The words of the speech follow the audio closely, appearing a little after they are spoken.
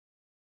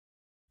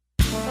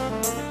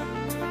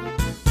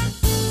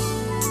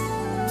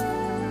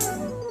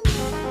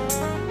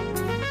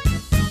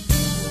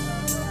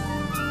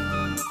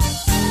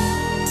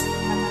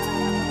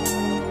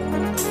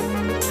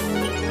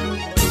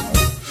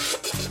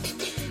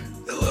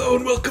Hello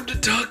and welcome to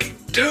Talking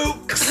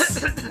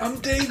Tokes. I'm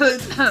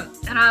David.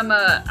 And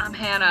I'm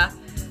Hannah.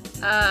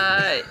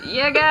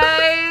 Yeah,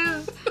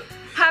 guys.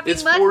 Happy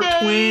It's Monday.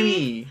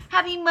 420.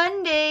 Happy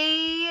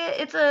Monday.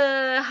 It's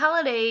a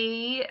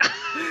holiday.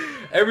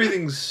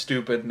 Everything's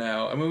stupid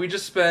now. I mean, we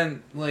just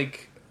spent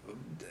like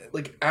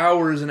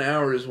hours and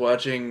hours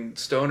watching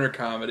stoner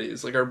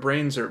comedies. Like, our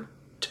brains are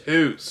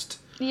toast.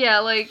 Yeah,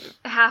 like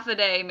half a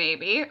day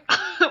maybe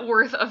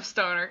worth of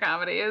stoner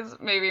comedies,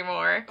 maybe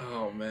more.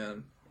 Oh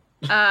man.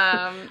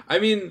 Um, I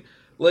mean,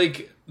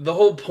 like, the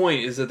whole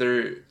point is that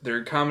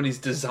they're comedies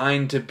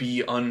designed to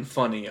be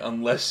unfunny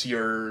unless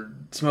you're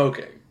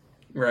smoking,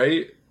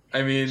 right?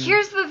 I mean,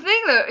 here's the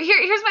thing though.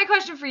 Here's my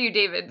question for you,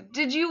 David.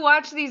 Did you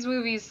watch these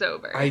movies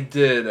sober? I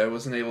did. I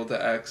wasn't able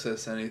to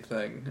access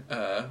anything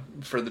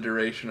for the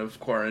duration of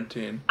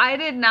quarantine. I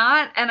did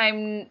not,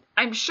 and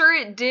I'm sure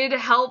it did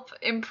help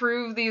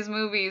improve these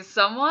movies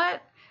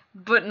somewhat,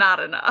 but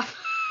not enough.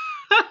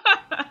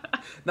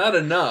 Not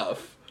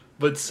enough,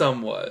 but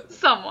somewhat.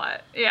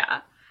 Somewhat,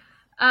 yeah.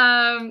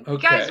 Okay,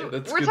 Guys,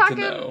 that's we're good talking.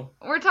 to know.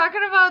 We're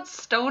talking about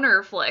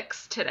stoner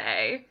flicks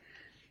today.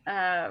 These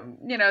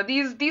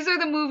are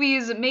the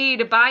movies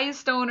made by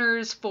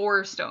stoners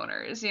for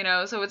stoners.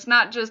 So it's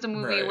not just a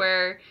movie Right.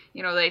 where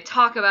they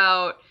talk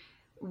about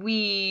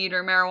weed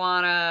or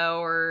marijuana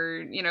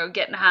or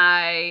getting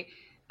high,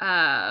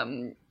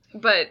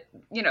 but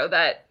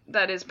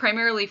that is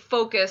primarily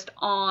focused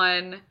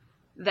on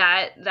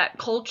that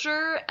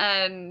culture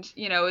and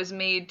is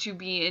made to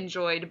be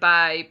enjoyed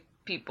by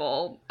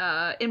people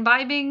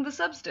imbibing the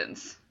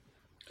substance.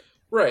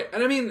 Right,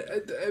 and I mean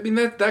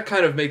that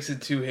kind of makes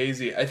it too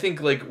hazy. I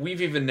think like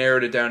we've even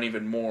narrowed it down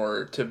even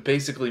more to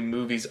basically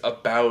movies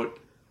about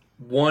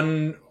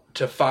 1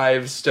 to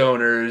 5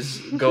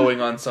 stoners going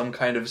on some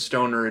kind of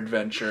stoner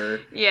adventure.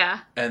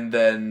 Yeah. And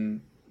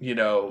then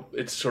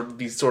it's sort of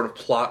these sort of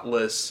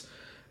plotless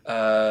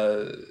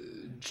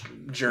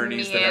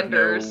journeys that have no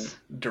Meanders.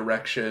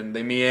 direction.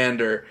 They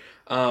meander.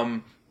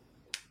 And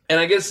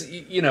I guess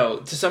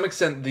to some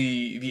extent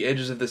the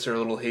edges of this are a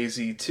little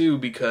hazy too,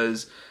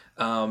 because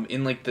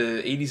in like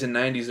the 80s and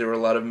 90s there were a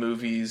lot of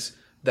movies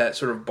that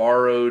sort of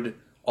borrowed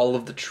all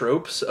of the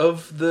tropes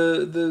of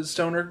the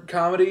stoner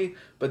comedy,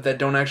 but that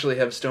don't actually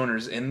have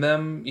stoners in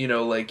them.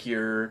 Like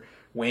your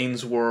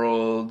Wayne's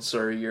Worlds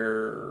or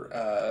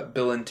your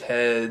Bill and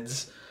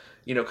Ted's,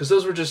 because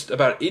those were just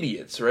about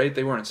idiots, right?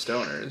 They weren't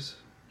stoners.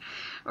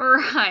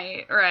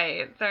 Right.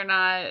 They're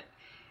not.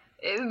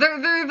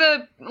 They're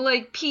the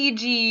like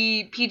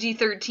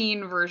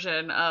PG-13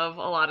 version of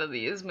a lot of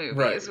these movies,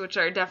 Right. which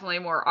are definitely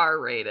more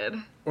R-rated.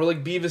 Or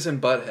like Beavis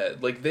and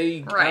Butthead. Like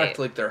they Right. act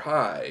like they're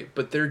high,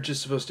 but they're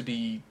just supposed to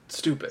be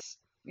stupid.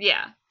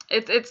 Yeah,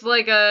 it's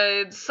like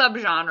a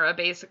subgenre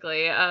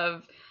basically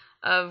of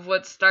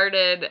what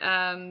started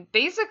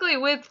basically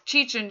with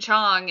Cheech and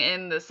Chong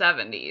in the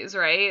 70s,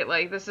 right?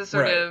 Like this is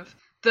sort Right. of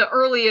the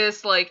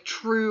earliest like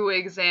true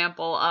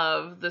example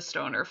of the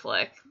stoner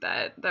flick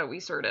that we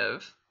sort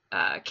of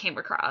came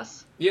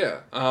across. Yeah.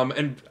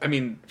 And I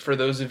mean, for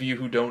those of you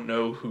who don't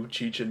know who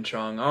Cheech and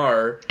Chong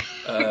are,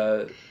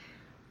 I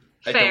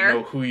Fair.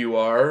 don't know who you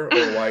are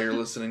or why you're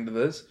listening to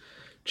this.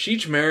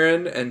 Cheech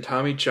Marin and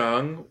Tommy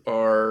Chong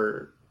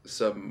are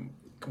some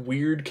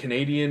weird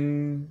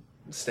Canadian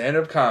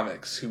stand-up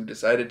comics who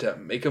decided to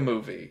make a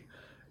movie.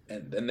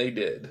 And then they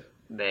did.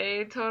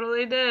 They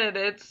totally did.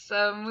 It's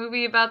a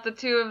movie about the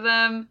two of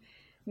them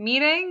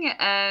meeting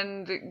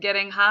and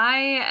getting high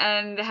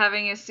and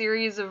having a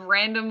series of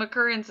random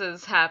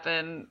occurrences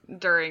happen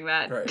during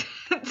that Right.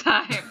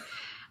 time.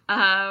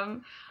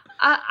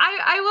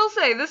 I will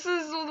say this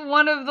is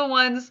one of the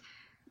ones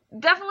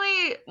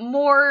definitely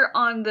more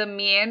on the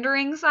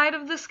meandering side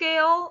of the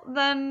scale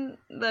than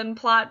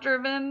plot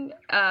driven.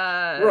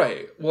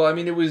 Right. Well, I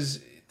mean, it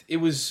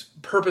was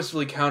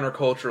purposefully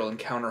countercultural and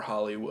counter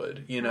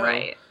Hollywood,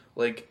 Right.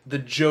 Like, the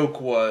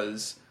joke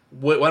was,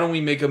 why don't we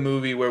make a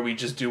movie where we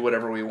just do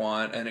whatever we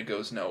want and it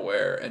goes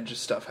nowhere and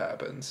just stuff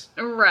happens?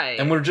 Right.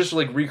 And we're just,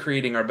 like,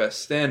 recreating our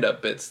best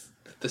stand-up bits,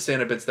 the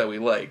stand-up bits that we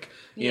like.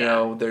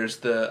 There's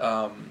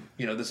the,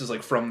 this is,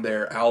 like, from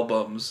their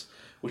albums,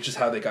 which is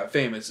how they got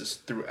famous, is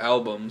through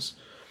albums.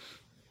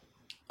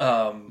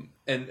 And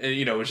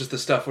it's just the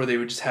stuff where they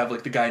would just have,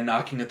 like, the guy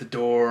knocking at the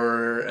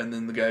door, and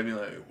then the guy be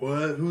like,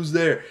 what? Who's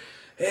there?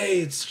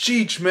 Hey, it's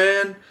Cheech,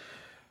 man.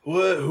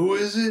 What? Who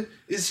is it?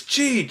 It's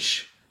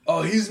Cheech.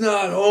 Oh, he's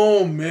not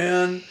home,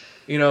 man.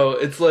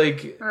 It's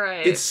like,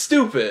 Right. it's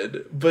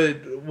stupid, but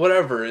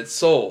whatever, it's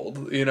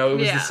sold. It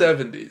was Yeah. the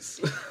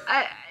 70s.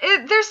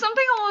 There's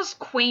something almost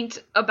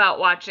quaint about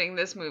watching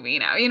this movie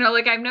now.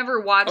 Like I've never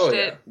watched Oh,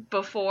 it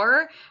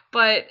before,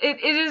 but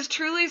it is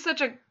truly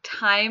such a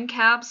time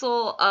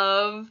capsule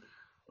of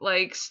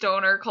like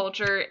stoner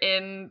culture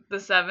in the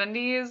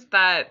 70s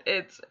that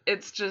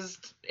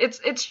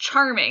it's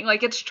charming.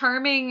 Like it's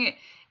charming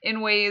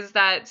in ways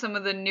that some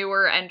of the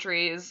newer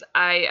entries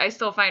I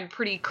still find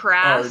pretty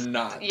crass. Are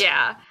not.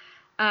 Yeah.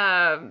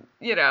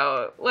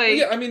 Like,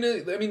 yeah, I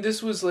mean,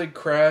 this was like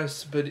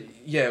crass, but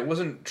yeah, it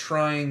wasn't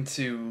trying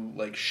to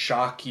like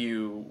shock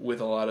you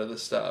with a lot of the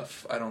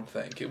stuff. I don't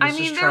think it was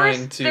just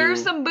trying to. There were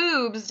some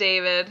boobs,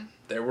 David.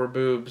 There were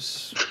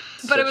boobs,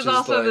 But it was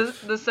also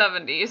life. the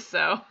 70s,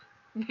 so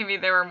maybe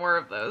there were more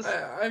of those.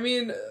 I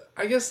mean,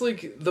 I guess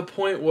like the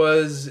point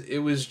was it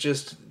was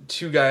just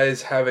two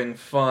guys having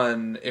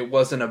fun. It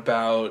wasn't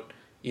about,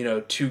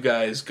 two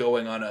guys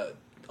going on a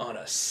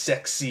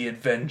sexy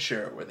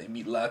adventure where they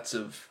meet lots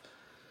of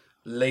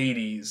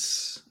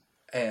ladies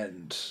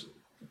and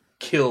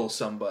kill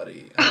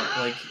somebody.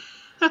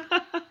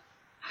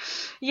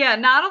 Yeah,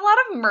 not a lot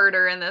of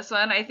murder in this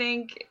one. I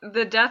think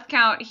the death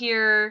count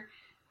here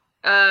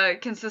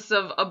consists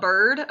of a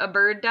bird. A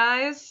bird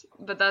dies,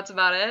 but that's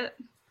about it.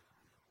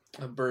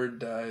 A bird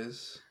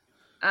dies.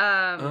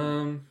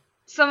 Some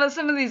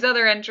of these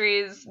other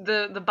entries,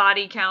 the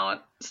body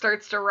count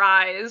starts to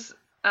rise.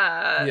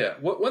 Yeah.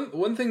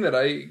 One thing that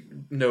I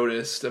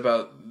noticed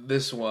about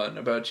this one,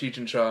 about Cheech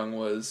and Chong,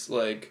 was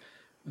like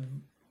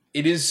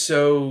it is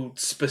so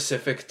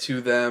specific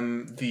to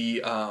them.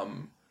 The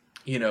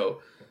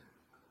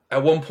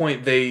at one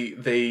point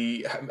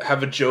they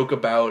have a joke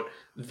about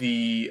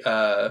the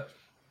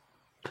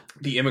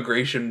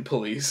immigration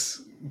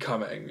police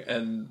coming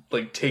and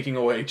like taking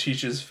away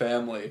Cheech's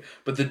family,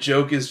 but the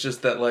joke is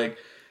just that like,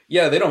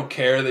 yeah, they don't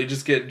care, they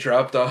just get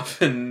dropped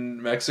off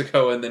in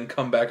Mexico and then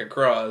come back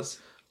across.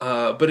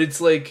 But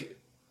it's like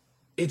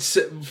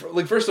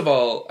first of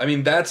all, I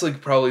mean, that's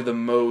like probably the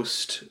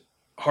most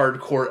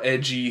hardcore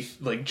edgy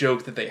like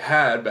joke that they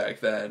had back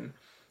then,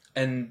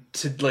 and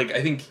to like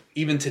I think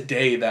even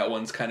today that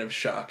one's kind of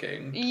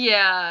shocking.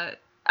 Yeah,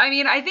 I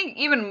mean, I think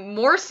even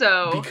more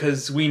so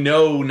because we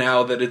know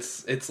now that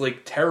it's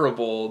like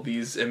terrible.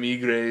 These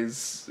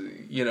emigres,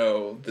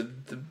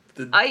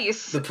 the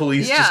ICE, the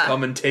police just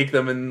come and take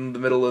them in the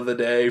middle of the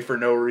day for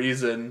no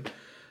reason,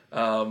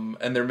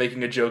 and they're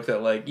making a joke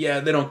that like, yeah,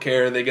 they don't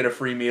care, they get a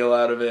free meal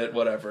out of it,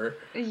 whatever.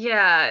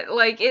 Yeah,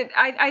 like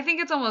I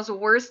think it's almost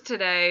worse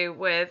today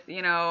with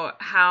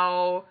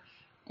how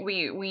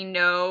we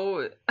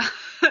know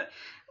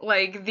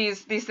like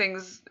these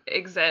things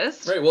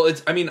exist. Right. Well,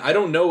 I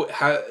don't know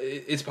how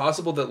it's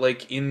possible that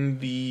like in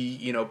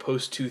the,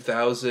 post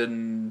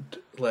 2000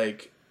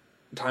 like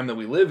time that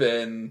we live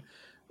in,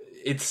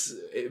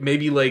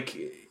 maybe like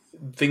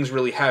things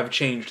really have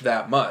changed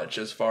that much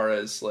as far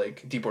as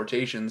like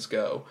deportations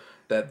go,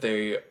 that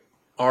they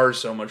are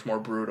so much more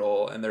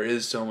brutal and there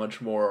is so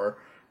much more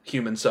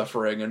human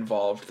suffering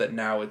involved that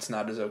now it's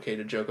not as okay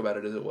to joke about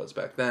it as it was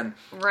back then.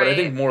 Right. But I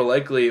think more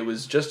likely it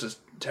was just as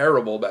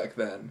terrible back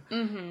then.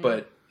 Mm-hmm.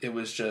 But it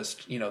was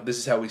just, this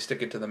is how we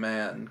stick it to the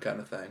man kind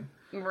of thing.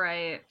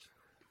 Right.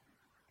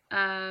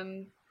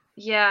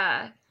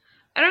 Yeah.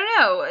 I don't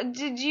know.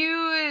 Did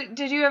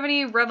you have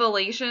any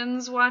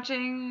revelations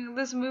watching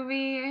this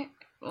movie?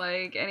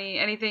 Like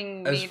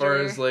anything as major? Far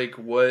as like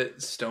what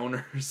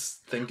stoners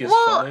think is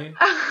funny?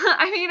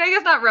 I mean, I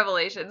guess not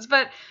revelations,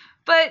 but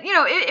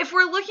if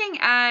we're looking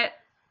at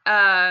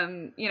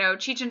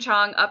Cheech and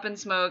Chong, Up in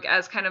Smoke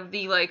as kind of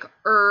the like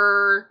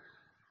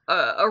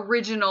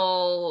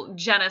original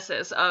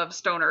genesis of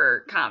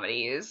stoner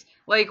comedies,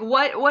 like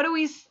what do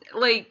we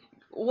like?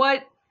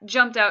 What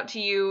jumped out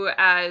to you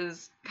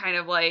as kind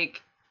of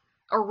like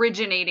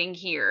originating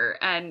here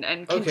and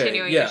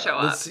continuing to show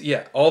up?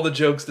 All the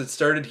jokes that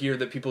started here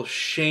that people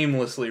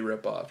shamelessly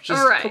rip off,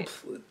 just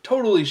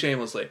totally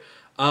shamelessly.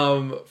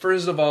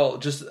 First of all,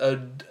 just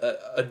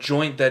a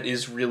joint that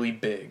is really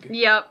big.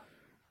 Yep.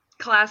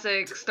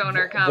 Classic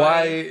stoner comedy.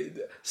 Why?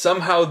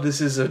 Somehow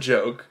this is a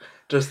joke.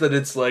 Just that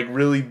it's like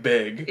really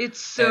big. It's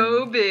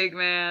so big,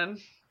 man.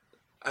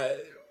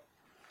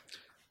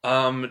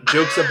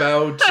 Jokes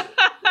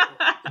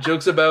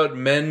about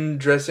men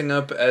dressing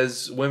up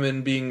as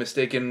women being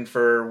mistaken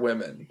for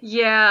women.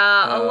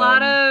 Yeah, a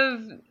lot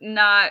of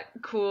not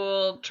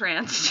cool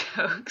trans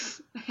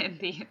jokes in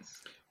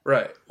these.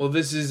 Right. Well,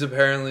 this is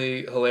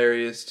apparently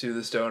hilarious to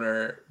the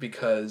stoner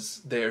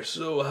because they are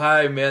so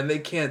high, man. They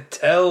can't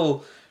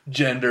tell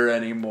gender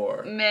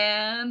anymore.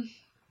 Man.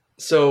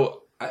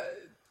 So,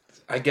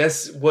 I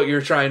guess what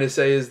you're trying to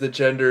say is that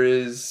gender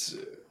is,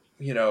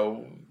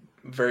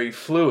 very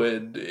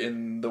fluid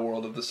in the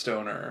world of the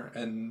stoner,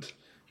 and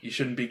you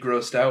shouldn't be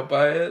grossed out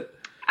by it.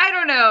 I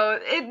don't know.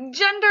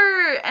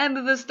 Gender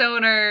and the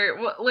stoner,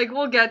 like,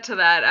 we'll get to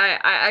that.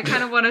 I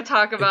kind of want to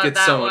talk about that one. It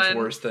gets so much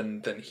worse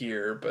than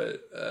here,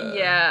 but...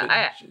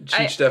 yeah.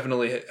 Cheech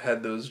definitely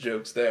had those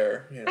jokes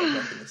there,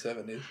 back in the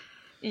 70s.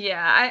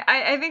 Yeah,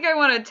 I think I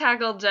want to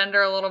tackle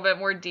gender a little bit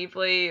more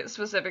deeply,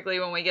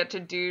 specifically when we get to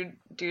Dude,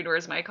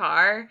 Where's My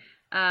Car?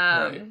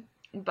 Right.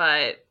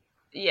 But...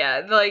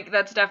 yeah, like,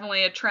 that's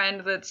definitely a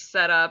trend that's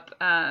set up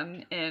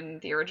in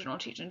the original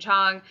Cheech and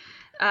Chong.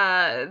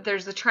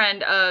 There's the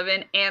trend of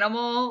an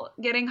animal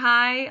getting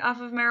high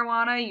off of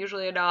marijuana,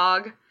 usually a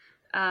dog.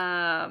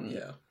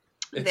 Yeah.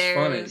 It's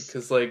funny,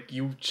 because, like,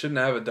 you shouldn't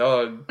have a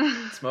dog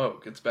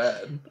smoke. It's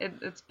bad.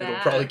 It's bad.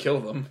 It'll probably kill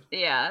them.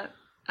 Yeah.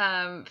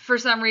 For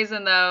some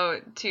reason,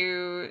 though,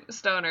 to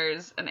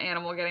stoners, an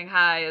animal getting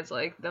high is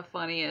like the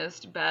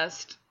funniest,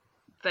 best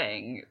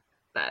thing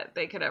that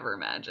they could ever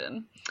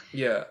imagine.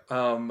 Yeah.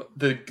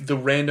 The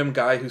random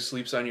guy who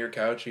sleeps on your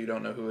couch, you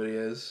don't know who it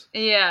is.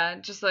 Yeah,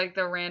 just like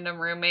the random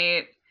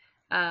roommate.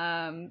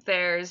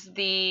 There's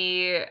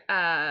the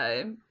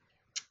whatchamacallit?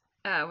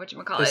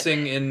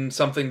 Pissing in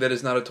something that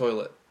is not a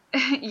toilet.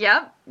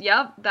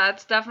 Yep,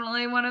 that's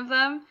definitely one of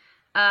them.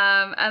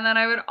 And then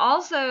I would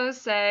also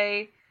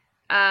say,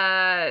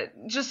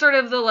 just sort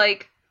of the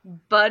like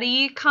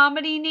buddy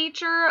comedy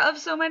nature of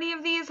so many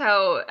of these.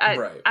 How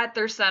at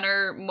their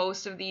center,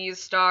 most of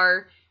these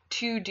star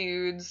two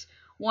dudes,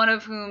 one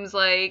of whom's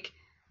like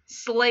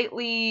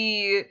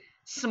slightly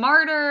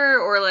smarter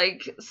or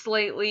like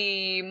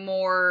slightly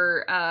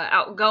more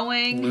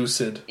outgoing,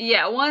 lucid.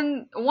 Yeah,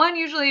 one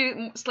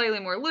usually slightly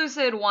more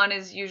lucid, one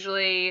is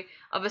usually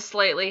of a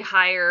slightly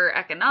higher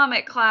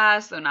economic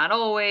class, though not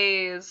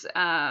always.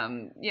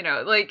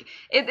 Like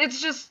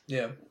it's just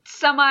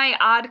semi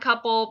odd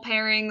couple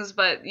pairings,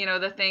 but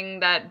the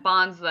thing that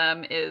bonds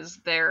them is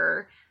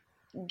their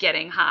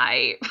getting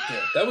high.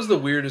 Yeah, that was the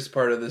weirdest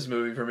part of this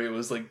movie for me. It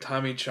was like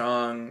Tommy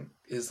Chong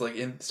is like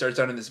starts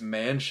out in this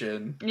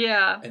mansion.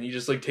 Yeah. And he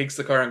just like takes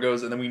the car and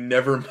goes, and then we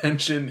never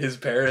mention his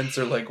parents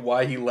or like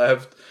why he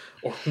left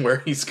or where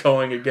he's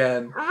going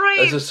again. Right.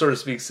 That just sort of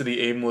speaks to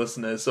the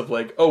aimlessness of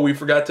like, oh, we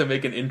forgot to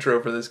make an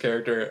intro for this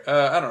character.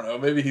 I don't know.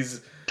 Maybe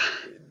he's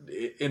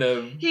in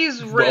a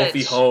wealthy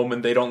rich. home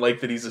and they don't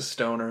like that he's a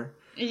stoner.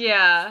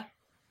 Yeah.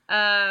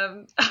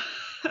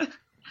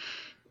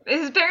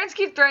 His parents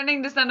keep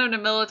threatening to send him to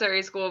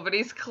military school, but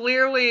he's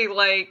clearly,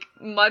 like,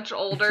 much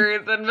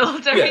older than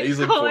military school. Yeah, he's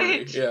like 40.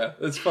 Age. Yeah,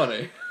 it's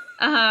funny.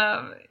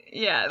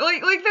 Yeah,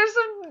 like there's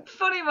some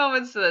funny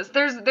moments to this.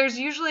 There's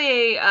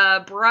usually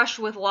a brush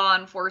with law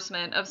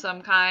enforcement of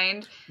some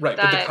kind. Right,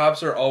 but the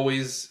cops are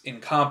always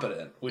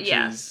incompetent, which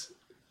is,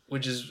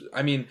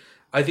 I mean,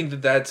 I think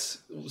that's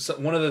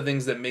one of the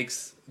things that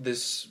makes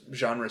this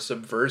genre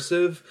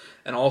subversive,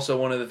 and also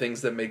one of the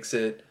things that makes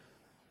it,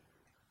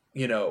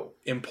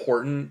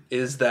 important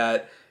is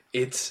that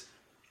it's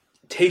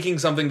taking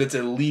something that's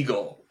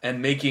illegal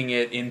and making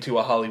it into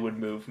a Hollywood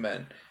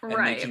movement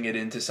and making it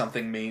into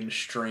something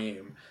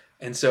mainstream.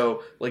 And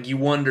so, like, you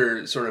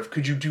wonder sort of,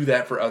 could you do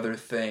that for other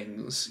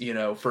things,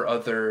 for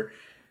other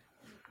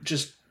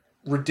just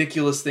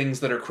ridiculous things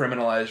that are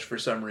criminalized for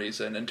some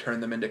reason and turn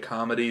them into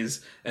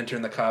comedies and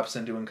turn the cops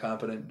into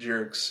incompetent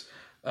jerks.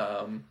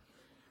 Could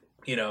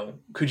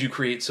you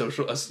create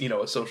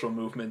a social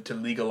movement to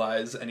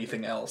legalize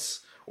anything else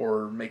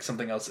or make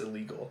something else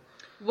illegal?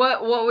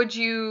 What would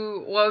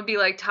be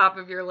like top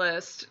of your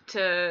list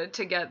to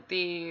get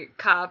the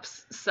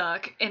cops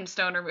suck in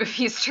stoner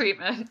movies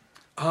treatment?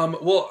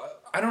 Well,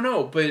 I don't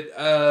know, but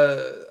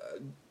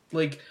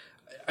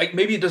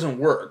maybe it doesn't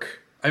work.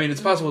 I mean,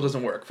 it's possible it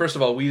doesn't work. First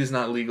of all, weed is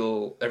not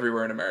legal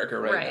everywhere in America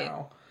right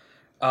now.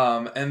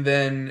 And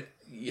then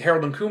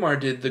Harold and Kumar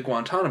did the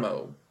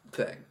Guantanamo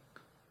thing,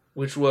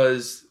 which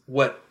was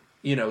what,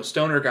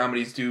 stoner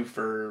comedies do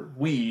for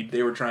weed.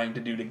 They were trying to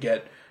do to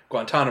get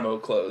Guantanamo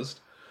closed.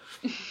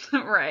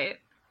 Right.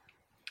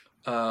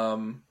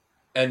 And,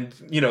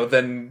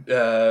 then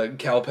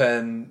Kal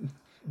Penn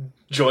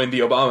joined the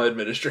Obama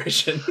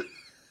administration.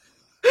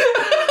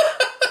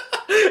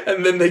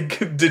 And then they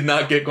did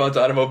not get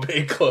Guantanamo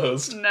Bay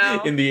closed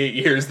in the 8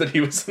 years that he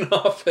was in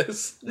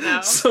office. No.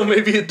 So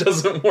maybe it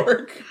doesn't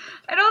work.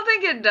 I don't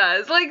think it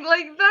does. Like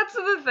that's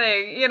the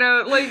thing,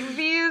 like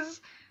these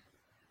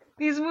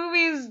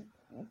movies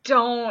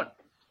don't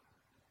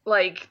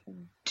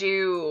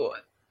do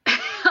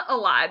a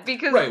lot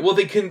because well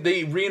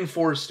they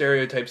reinforce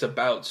stereotypes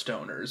about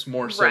stoners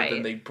more so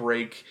than they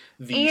break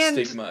the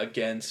stigma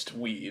against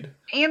weed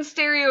and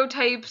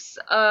stereotypes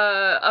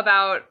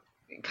about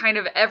kind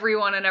of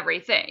everyone and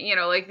everything.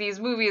 Like these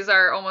movies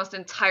are almost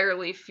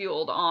entirely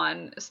fueled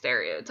on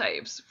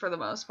stereotypes for the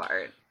most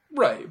part.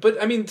 Right, but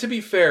I mean, to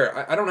be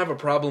fair, I don't have a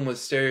problem with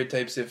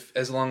stereotypes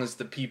as long as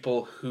the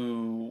people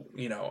who,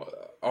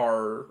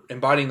 are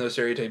embodying those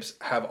stereotypes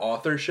have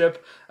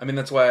authorship. I mean,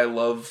 that's why I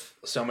love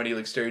so many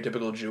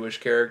stereotypical Jewish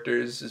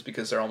characters, is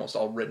because they're almost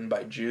all written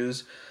by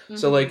Jews. Mm-hmm.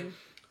 So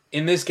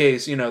in this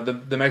case,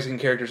 the Mexican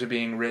characters are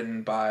being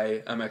written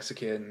by a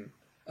Mexican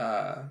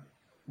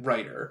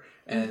writer,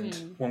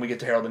 and when we get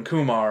to Harold and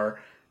Kumar,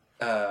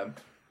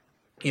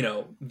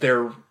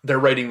 they're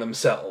writing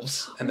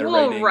themselves, and they're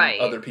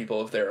writing other people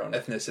of their own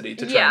ethnicity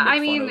to try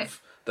and make fun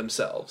of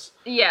themselves.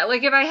 Yeah,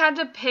 if I had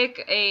to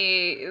pick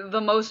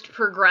the most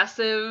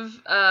progressive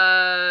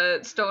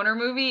stoner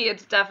movie,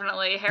 it's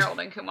definitely Harold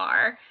and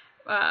Kumar,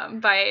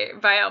 by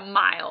a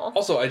mile.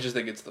 Also, I just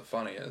think it's the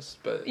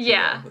funniest, but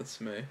that's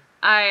me.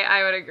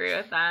 I would agree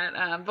with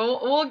that,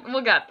 but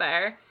we'll get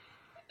there.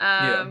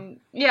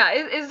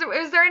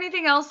 Is there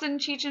anything else in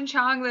Cheech and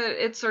Chong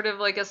that it's sort of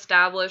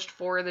established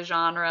for the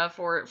genre,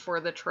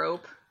 for the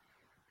trope?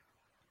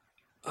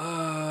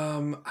 I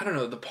don't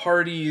know, the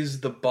parties,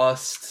 the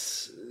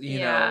busts,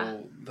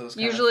 those kind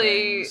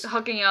usually of things.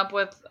 Hooking up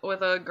with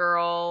a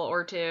girl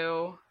or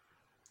two.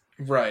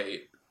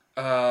 Right.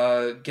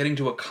 getting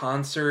to a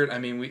concert. I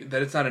mean,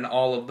 that it's not in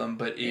all of them,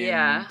 but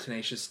in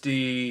Tenacious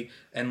D,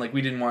 and like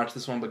we didn't watch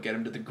this one, but Get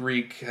Him to the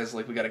Greek has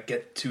like we got to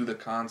get to the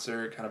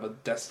concert, kind of a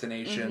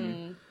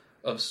destination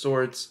of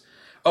sorts.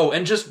 Oh,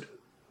 and just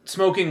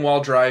smoking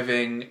while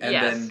driving, and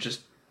then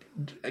just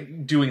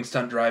doing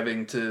stunt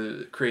driving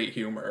to create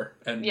humor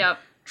and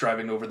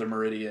driving over the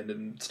meridian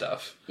and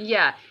stuff.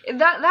 Yeah,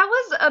 that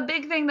was a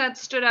big thing that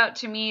stood out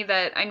to me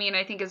that, I mean,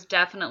 I think is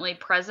definitely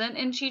present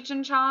in Cheech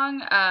and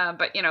Chong,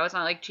 but, you know, it's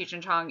not like Cheech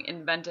and Chong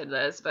invented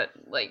this, but,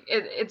 like,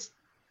 it's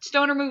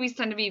stoner movies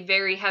tend to be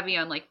very heavy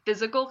on, like,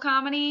 physical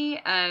comedy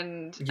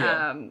and,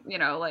 you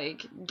know,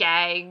 like,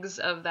 gags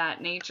of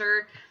that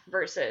nature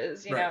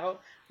versus, you know,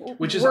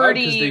 which is odd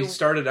because they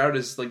started out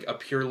as, like, a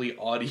purely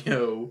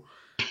audio,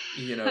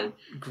 you know,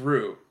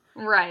 group.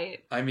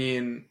 Right. I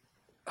mean...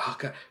 Oh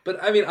god!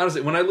 But I mean, honestly,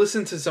 when I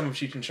listen to some of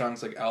Cheech and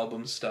Chong's like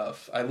album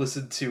stuff, I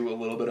listened to a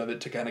little bit of it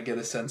to kind of get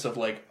a sense of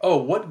like, oh,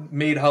 what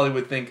made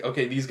Hollywood think,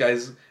 okay, these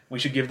guys, we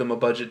should give them a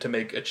budget to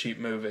make a cheap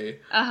movie.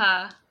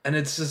 And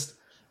it's just,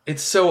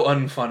 it's so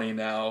unfunny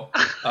now.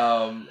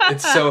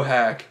 It's so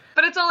hack.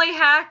 But it's only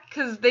hack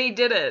because they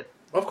did it.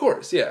 Of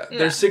course, yeah.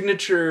 Their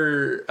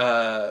signature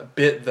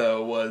bit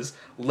though was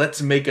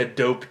let's make a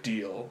dope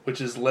deal,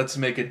 which is let's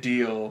make a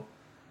deal.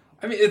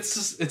 I mean,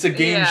 it's a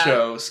game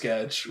show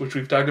sketch, which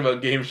we've talked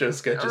about game show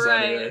sketches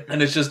on here.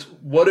 And it's just,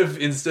 what if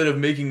instead of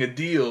making a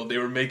deal, they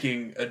were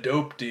making a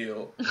dope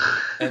deal,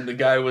 and the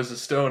guy was a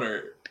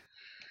stoner?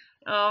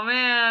 Oh,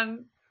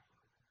 man.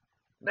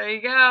 There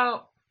you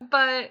go.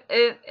 But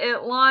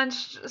it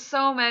launched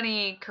so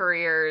many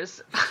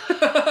careers.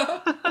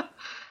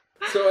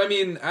 So, I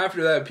mean,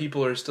 after that,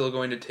 people are still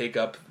going to take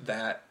up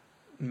that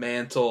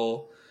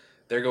mantle.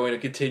 They're going to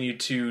continue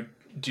to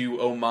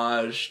do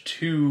homage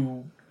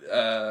to...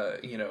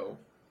 you know,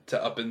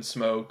 to Up in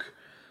Smoke.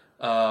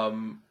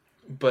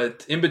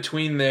 But in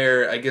between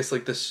there, I guess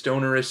like the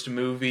stonerist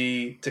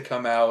movie to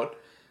come out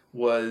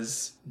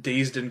was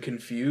Dazed and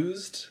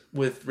Confused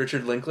with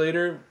Richard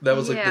Linklater. That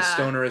was like the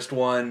stonerist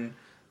one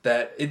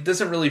that it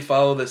doesn't really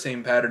follow the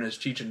same pattern as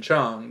Cheech and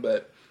Chong,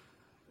 but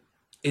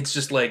it's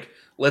just like,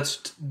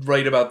 let's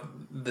write about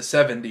the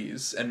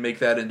 70s and make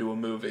that into a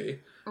movie.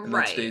 And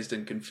that's Dazed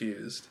and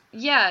Confused.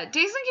 Yeah,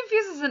 Dazed and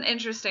Confused is an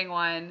interesting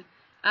one.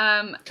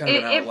 Kind of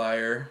an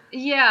outlier.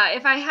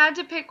 If I had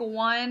to pick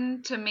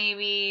one to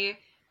maybe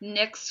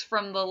nix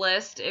from the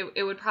list,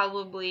 it would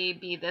probably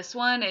be this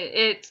one.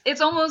 It's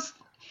almost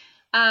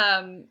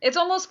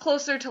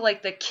closer to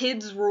like the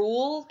kids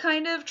rule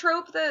kind of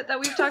trope that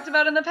we've talked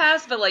about in the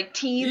past, but like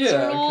teens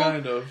rule. Yeah,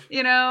 kind of.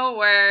 You know,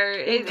 where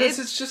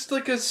it's just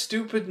like a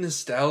stupid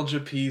nostalgia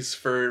piece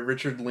for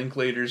Richard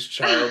Linklater's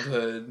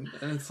childhood,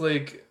 and it's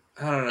like,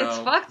 I don't know. It's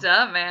fucked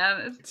up,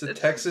 man. It's a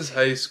Texas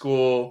high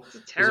school.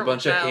 There's a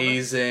bunch of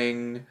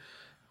hazing.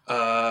 You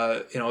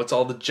know, it's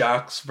all the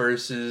jocks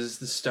versus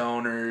the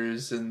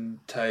stoners and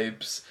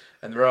types.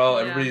 And they're all,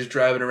 everybody's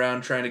driving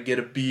around trying to get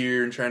a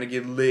beer and trying to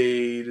get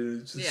laid.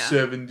 And it's the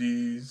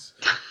 70s.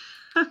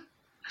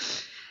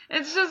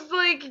 It's just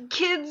like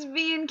kids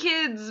being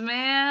kids,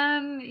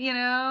 man. You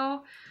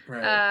know?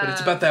 Right, but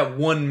it's about that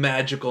one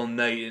magical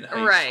night in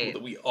high school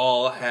that we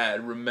all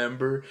had,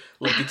 remember?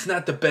 Like, it's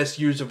not the best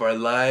years of our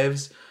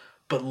lives,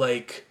 but,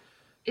 like,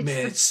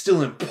 it's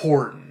still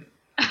important.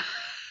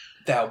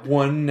 That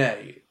one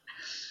night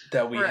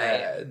that we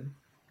had.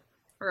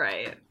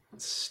 Right.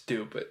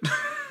 Stupid.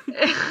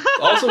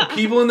 Also,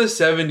 people in the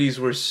 70s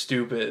were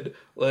stupid.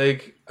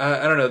 Like,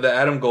 I don't know, the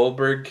Adam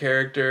Goldberg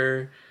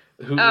character,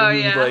 who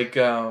like,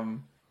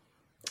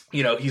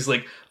 you know, he's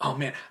like, oh,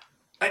 man,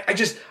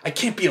 I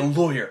can't be a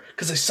lawyer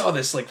because I saw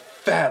this like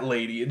fat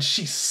lady and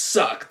she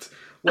sucked.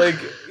 Like,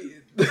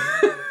 I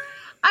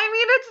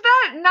mean, it's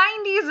that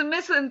 90s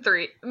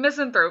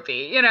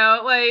misanthropy, you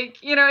know,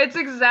 like, you know, it's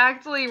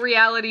exactly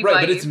reality bites.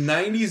 Right, but it's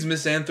 90s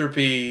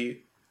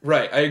misanthropy.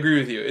 Right, I agree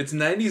with you. It's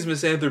 90s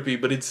misanthropy,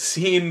 but it's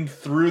seen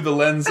through the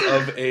lens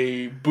of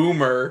a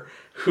boomer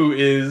who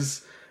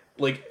is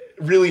like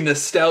really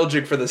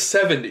nostalgic for the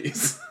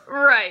 70s.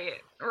 Right.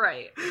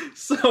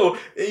 So,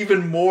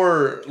 even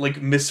more,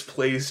 like,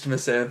 misplaced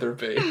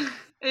misanthropy.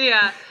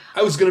 Yeah.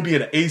 I was gonna be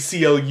an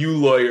ACLU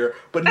lawyer,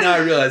 but now I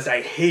realize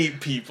I hate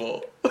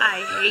people.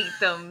 I hate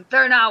them.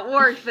 They're not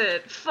worth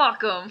it.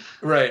 Fuck them.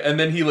 Right, and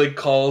then he, like,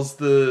 calls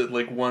the,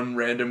 like, one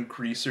random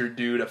greaser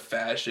dude a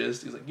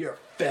fascist. He's like, you're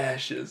a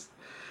fascist.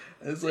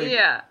 And it's like,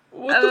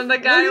 what are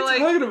you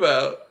talking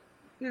about?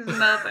 He's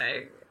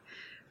nothing.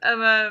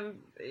 And then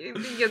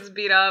he gets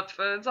beat up,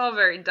 and it's all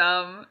very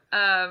dumb.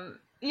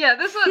 Yeah,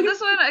 this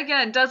one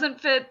again doesn't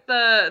fit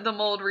the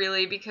mold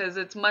really because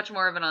it's much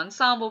more of an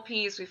ensemble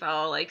piece. We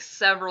follow like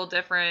several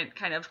different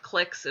kind of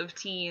cliques of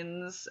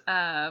teens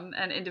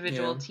and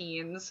individual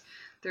teens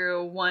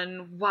through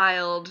one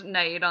wild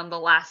night on the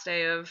last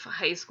day of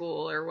high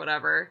school or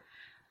whatever.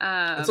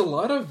 It's a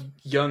lot of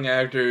young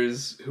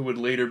actors who would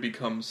later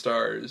become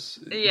stars.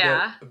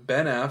 Yeah,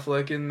 Ben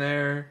Affleck in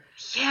there.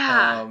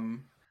 Yeah,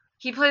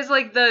 he plays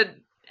like the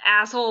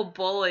asshole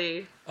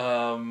bully.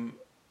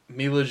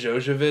 Mila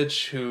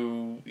Jovovich,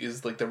 who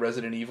is like the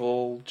Resident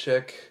Evil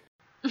chick.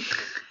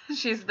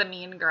 She's the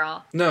mean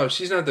girl. No,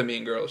 she's not the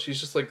mean girl. She's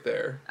just like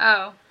there.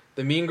 Oh.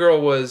 The mean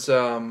girl was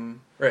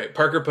right.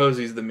 Parker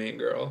Posey's the mean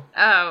girl.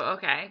 Oh,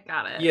 okay,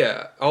 got it.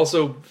 Yeah.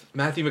 Also,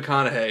 Matthew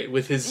McConaughey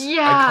with his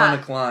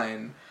iconic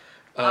line.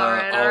 All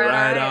right.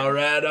 I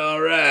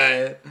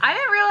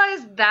didn't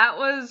realize that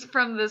was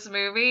from this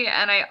movie,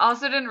 and I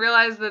also didn't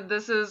realize that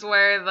this is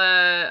where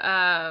the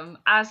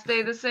I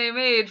stay the same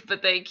age,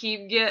 but they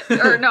keep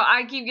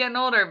I keep getting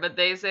older, but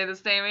they say the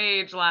same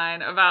age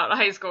line about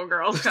high school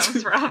girls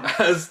comes from.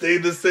 I stay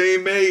the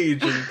same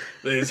age, and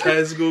there's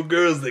high school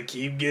girls that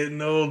keep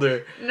getting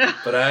older. No.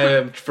 But I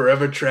am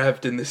forever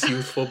trapped in this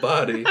youthful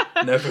body,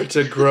 never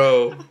to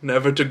grow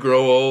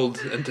old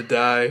and to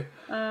die.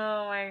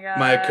 Oh my god.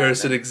 My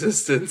accursed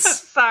existence.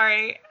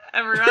 Sorry,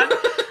 everyone.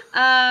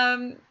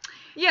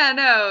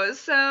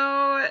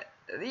 So,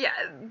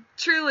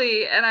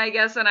 truly, and I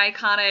guess an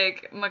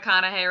iconic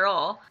McConaughey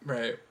role.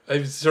 Right.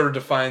 It sort of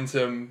defines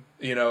him,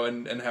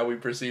 and how we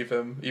perceive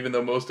him, even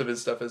though most of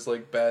his stuff is,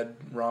 bad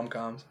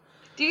rom-coms.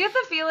 Do you get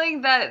the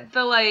feeling that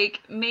the,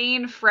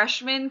 main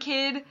freshman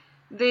kid,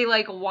 they,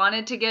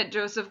 wanted to get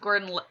Joseph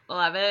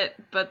Gordon-Levitt,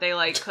 but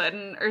they,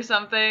 couldn't or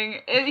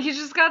something? He's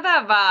just got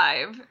that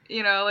vibe,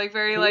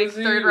 very,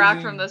 Third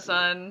Rock from the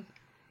Sun.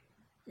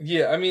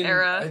 Yeah, I mean,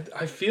 era.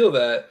 I feel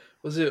that.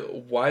 Was it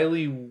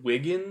Wiley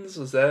Wiggins?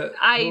 Was that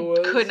who it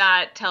was? Could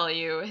not tell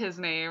you his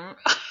name.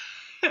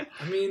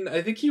 I mean,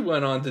 I think he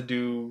went on to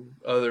do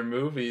other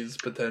movies,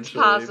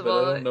 potentially. It's possible.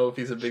 But I don't know if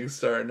he's a big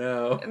star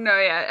now. No,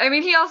 yeah. I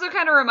mean, he also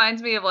kind of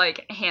reminds me of,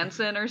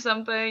 Hanson or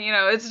something.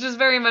 It's just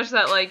very much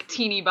that,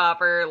 teeny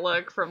bopper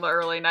look from the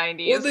early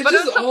 90s. Well, but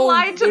it's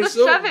applied to the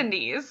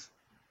 70s.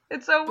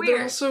 It's so weird.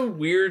 They're also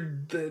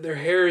weird. Their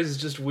hair is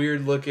just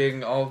weird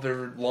looking. All of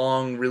their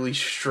long, really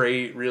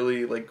straight,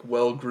 really,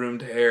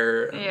 well-groomed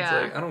hair. And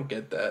yeah. It's I don't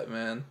get that,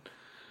 man.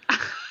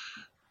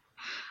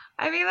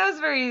 I mean, that was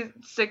very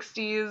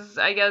 60s,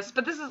 I guess,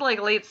 but this is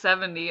late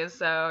 70s,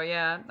 so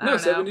yeah. I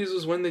don't know. 70s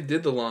was when they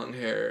did the long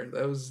hair.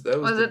 That was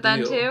Was the it then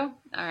deal. too?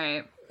 All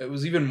right. It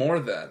was even more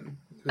then.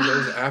 Because that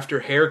was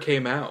after Hair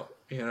came out,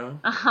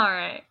 All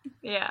right.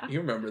 Yeah. You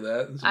remember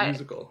that? It's a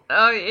musical.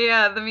 Oh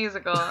yeah, the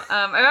musical.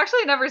 I've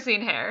actually never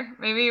seen Hair.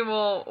 Maybe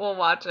we'll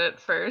watch it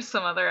for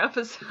some other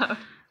episode.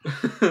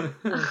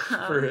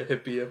 For a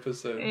hippie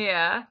episode.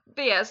 Yeah.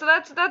 But yeah, so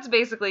that's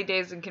basically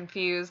Dazed and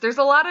Confused. There's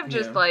a lot of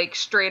just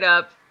straight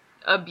up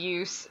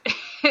abuse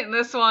in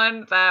this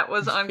one that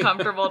was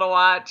uncomfortable to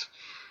watch.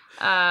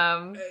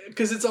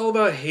 Because it's all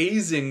about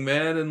hazing,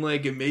 man, and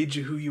it made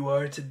you who you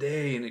are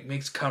today, and it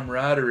makes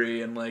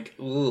camaraderie, and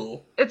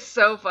ugh. It's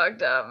so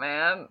fucked up,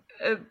 man.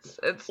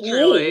 It's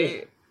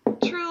truly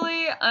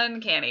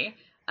uncanny.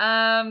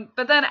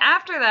 But then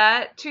after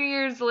that, 2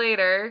 years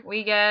later,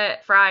 we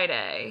get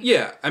Friday.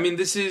 Yeah, I mean,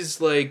 this is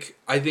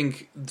I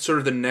think sort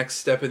of the next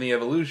step in the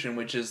evolution,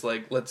 which is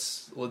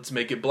let's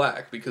make it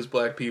black, because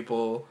black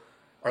people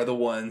are the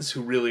ones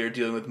who really are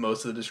dealing with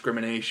most of the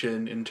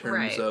discrimination in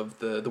terms of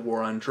the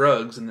war on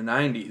drugs in the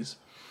 90s.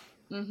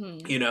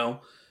 Mm-hmm.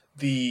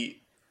 The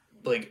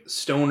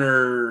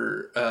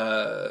stoner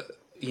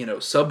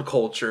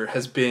subculture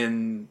has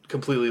been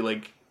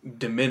completely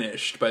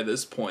diminished by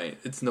this point.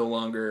 It's no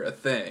longer a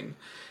thing.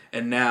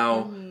 And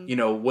now,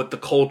 what the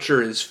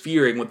culture is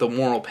fearing, what the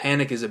moral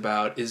panic is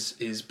about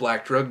is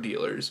black drug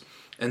dealers.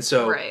 And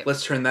so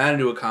let's turn that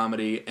into a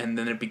comedy, and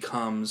then it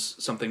becomes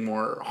something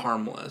more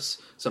harmless,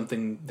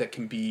 something that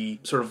can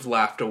be sort of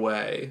laughed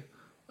away.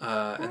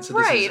 And so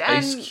this is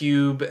Ice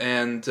Cube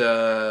and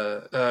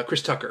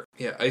Chris Tucker.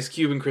 Yeah, Ice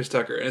Cube and Chris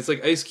Tucker. And it's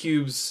Ice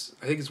Cube's,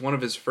 I think it's one of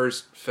his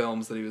first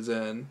films that he was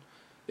in,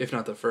 if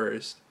not the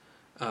first.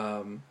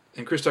 And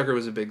Chris Tucker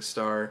was a big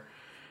star.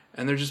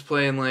 And they're just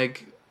playing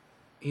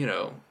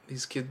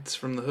these kids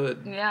from the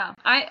hood. Yeah.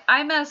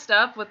 I messed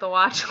up with the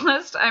watch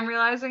list, I'm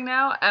realizing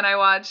now, and I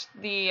watched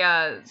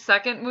the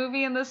second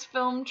movie in this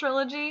film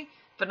trilogy,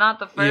 but not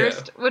the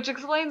first, which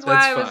explains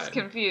why I was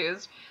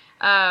confused.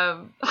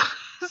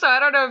 So I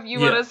don't know if you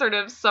want to sort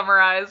of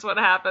summarize what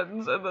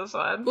happens in this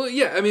one. Well,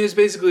 yeah, I mean, it's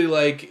basically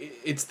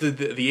it's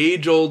the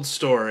age-old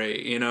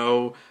story,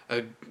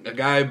 a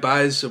guy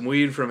buys some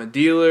weed from a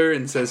dealer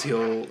and says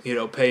he'll,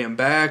 pay him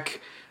back,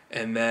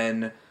 and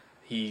then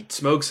he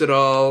smokes it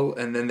all,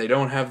 and then they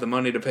don't have the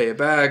money to pay it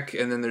back,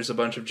 and then there's a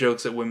bunch of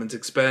jokes at women's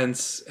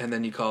expense, and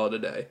then you call it a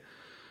day.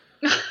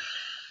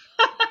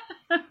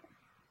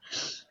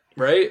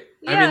 Right?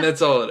 Yeah. I mean,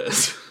 that's all it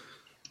is.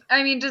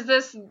 I mean, does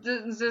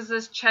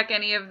this check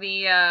any of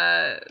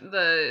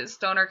the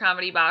stoner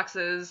comedy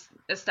boxes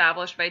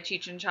established by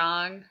Cheech and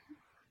Chong?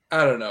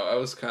 I don't know. I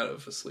was kind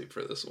of asleep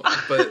for this one,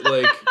 but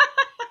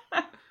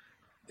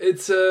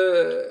it's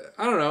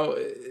I don't know.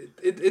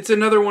 It's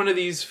another one of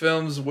these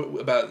films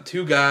about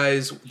two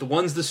guys. The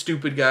one's the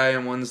stupid guy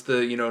and one's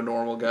the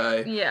normal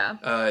guy.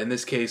 Yeah. In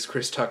this case,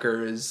 Chris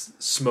Tucker is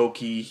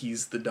Smokey.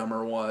 He's the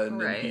dumber one,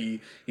 right. And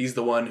he's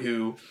the one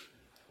who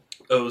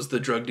owes the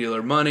drug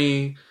dealer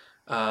money.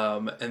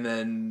 And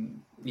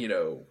then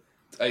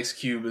Ice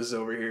Cube is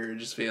over here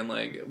just being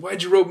like,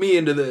 "Why'd you rope me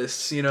into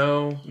this?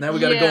 Now we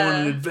got to go on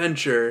an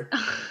adventure."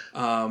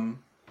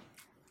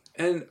 And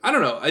And I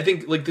don't know. I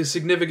think like the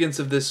significance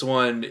of this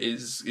one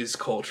is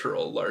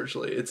cultural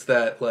largely. It's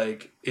that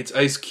like it's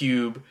Ice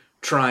Cube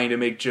trying to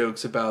make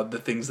jokes about the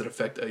things that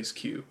affect Ice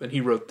Cube, and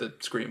he wrote the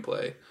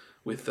screenplay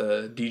with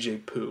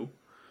DJ Pooh.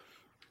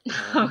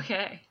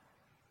 Okay.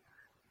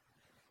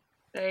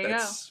 There you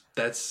go.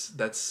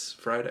 That's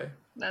Friday.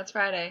 That's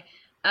Friday.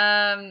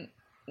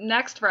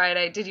 Next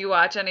Friday, did you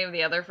watch any of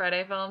the other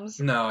Friday films?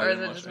 No, I or didn't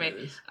is it watch just any me?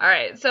 of these. All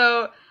right,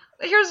 so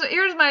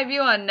here's my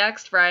view on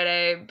Next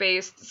Friday,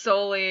 based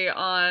solely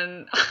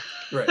on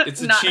Right.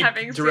 It's a not cheap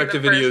having seen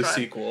direct-to-video the first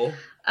one. sequel.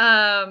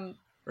 Yeah,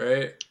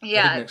 Right?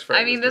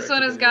 I mean, this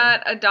one has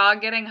got a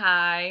dog getting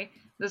high.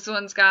 This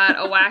one's got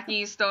a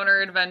wacky stoner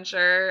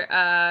adventure.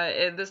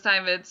 This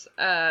time it's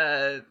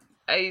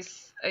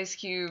Ice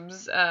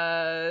Cube's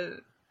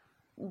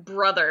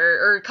brother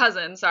or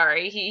cousin.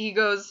 Sorry, he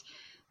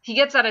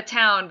gets out of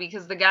town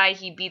because the guy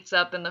he beats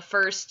up in the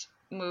first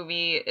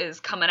movie is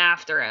coming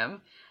after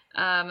him.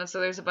 And so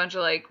there's a bunch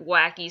of like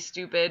wacky,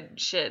 stupid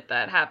shit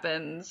that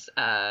happens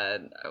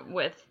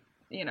with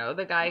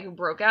the guy who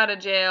broke out of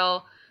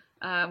jail,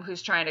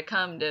 who's trying to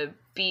come to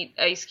beat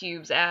Ice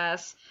Cube's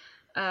ass.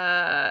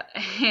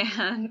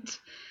 And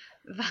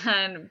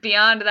then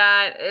beyond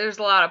that, there's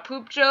a lot of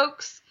poop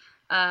jokes,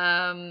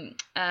 and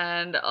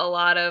a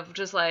lot of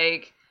just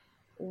like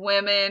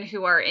women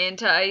who are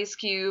into Ice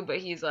Cube, but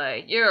he's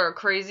like, you're a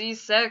crazy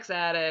sex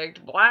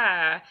addict,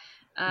 blah.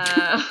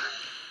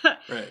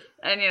 Right.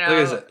 And like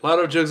I said, a lot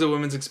of jokes at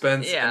women's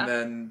expense, Yeah. and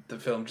then the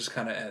film just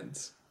kind of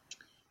ends.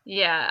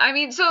 Yeah, I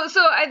mean,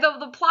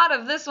 the plot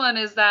of this one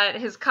is that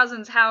his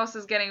cousin's house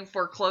is getting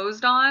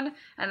foreclosed on,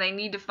 and they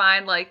need to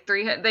find like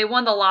they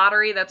won the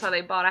lottery. That's how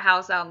they bought a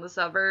house out in the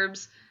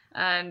suburbs,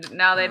 and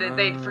now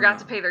they forgot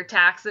to pay their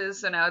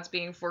taxes, so now it's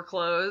being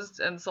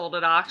foreclosed and sold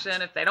at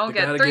auction. If they don't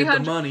get 300, get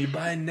the money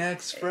by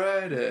next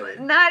Friday.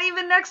 Not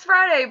even next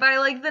Friday, by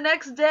like the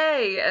next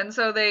day. And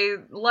so they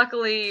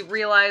luckily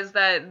realize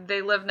that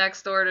they live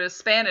next door to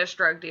Spanish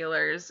drug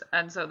dealers,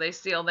 and so they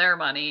steal their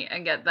money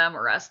and get them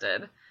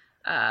arrested.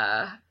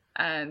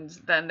 And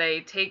then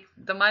they take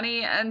the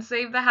money and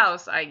save the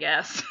house, I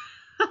guess.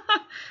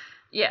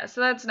 Yeah, so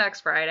that's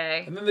next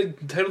Friday. And then they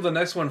titled the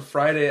next one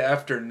Friday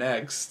After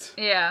Next.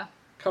 Yeah.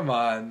 Come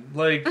on.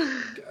 Like,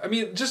 I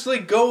mean, just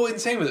like go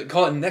insane with it.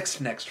 Call it Next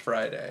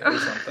Friday or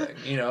something.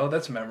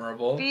 That's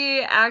memorable.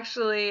 Be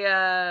actually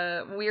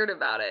weird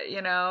about it,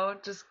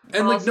 just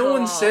and like no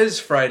one says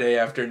Friday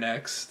After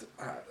Next,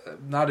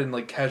 not in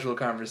like casual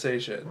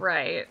conversation.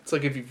 Right. It's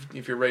like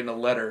if you're writing a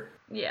letter.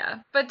 Yeah,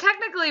 but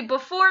technically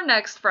before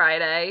next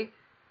Friday,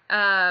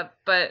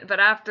 but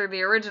after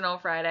the original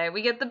Friday,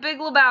 we get The Big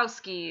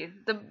Lebowski,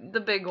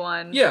 the big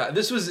one. Yeah,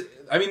 this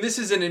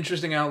is an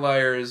interesting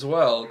outlier as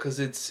well, because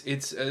it's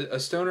a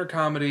stoner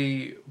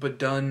comedy, but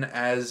done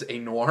as a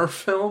noir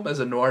film, as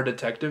a noir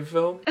detective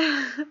film.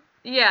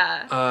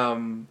 Yeah. There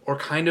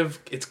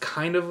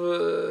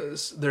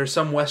are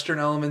some Western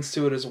elements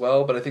to it as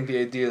well, but I think the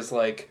idea is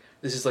like,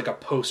 this is like a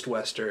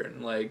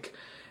post-Western, like,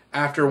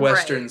 after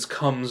Westerns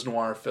comes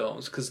noir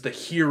films, because the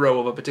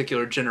hero of a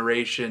particular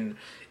generation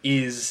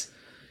is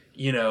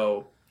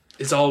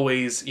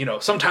always,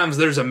 sometimes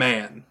there's a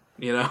man,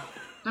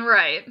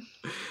 Right.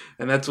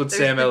 And that's what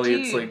Sam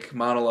Elliott's like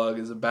monologue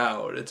is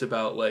about. It's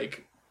about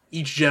like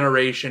each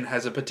generation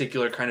has a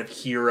particular kind of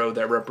hero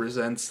that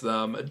represents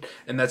them,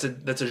 and that's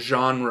a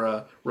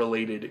genre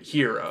related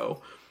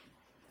hero.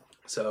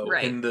 So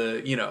in the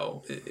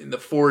in the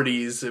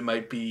 40s it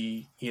might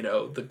be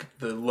the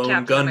lone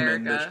Captain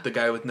gunman, America. the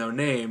guy with no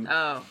name.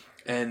 Oh.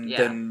 And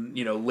then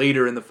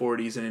later in the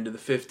 40s and into the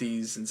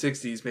 50s and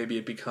 60s maybe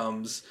it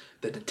becomes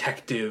the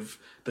detective,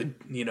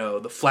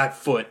 the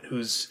flatfoot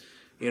who's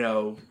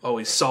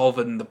always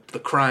solving the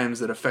crimes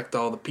that affect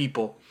all the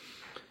people.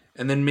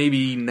 And then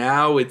maybe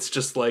now it's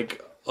just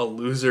like a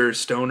loser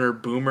stoner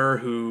boomer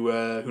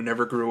who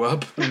never grew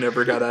up, who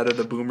never got out of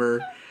the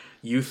boomer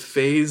youth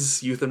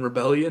phase, youth and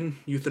rebellion,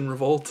 youth and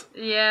revolt.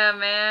 Yeah,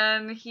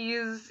 man,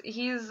 he's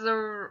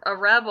a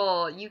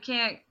rebel. You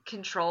can't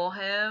control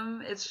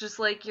him. It's just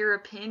like your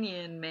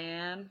opinion,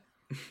 man.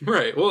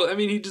 Right. Well, I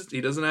mean, he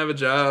doesn't have a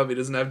job. He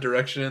doesn't have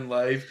direction in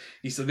life.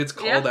 He still gets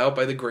called out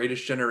by the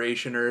greatest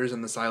generationers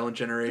and the silent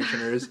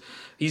generationers.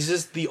 He's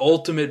just the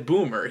ultimate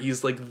boomer.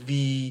 He's like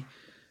the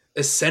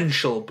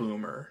essential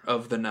boomer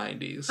of the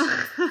 90s.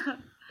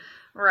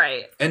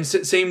 Right. And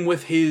same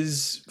with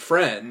his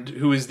friend,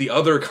 who is the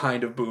other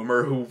kind of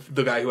boomer,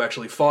 the guy who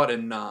actually fought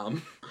in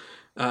Nam.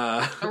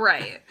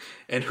 Right.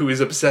 And who is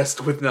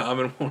obsessed with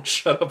Nam and won't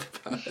shut up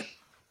about it.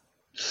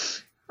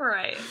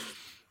 Right.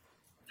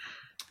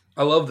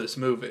 I love this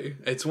movie.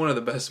 It's one of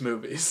the best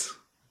movies.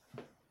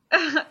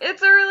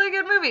 It's a really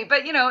good movie,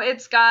 but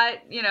it's got,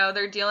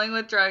 they're dealing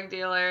with drug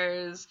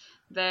dealers.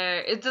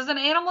 Does an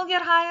animal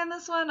get high in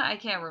this one? I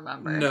can't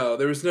remember. No,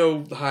 there was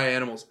no high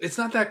animals. It's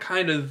not that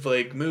kind of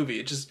like movie.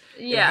 It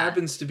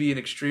happens to be an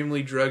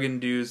extremely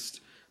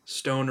drug-induced,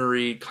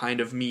 stonery kind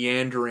of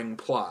meandering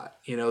plot.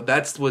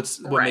 That's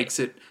what makes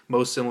it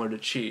most similar to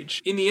Cheech.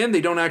 In the end,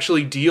 they don't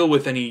actually deal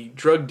with any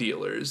drug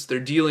dealers. They're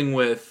dealing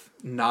with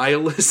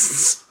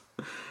nihilists.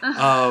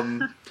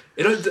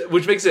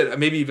 Which makes it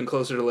maybe even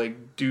closer to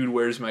like Dude,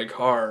 Where's My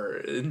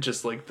Car? And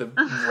just like the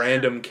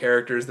random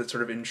characters that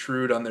sort of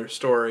intrude on their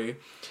story.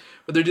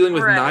 But they're dealing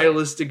with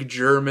nihilistic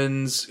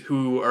Germans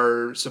who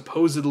are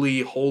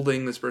supposedly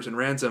holding this person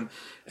ransom.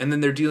 And then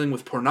they're dealing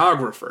with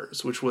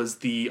pornographers, which was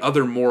the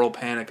other moral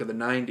panic of the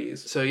 90s.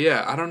 So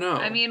yeah, I don't know.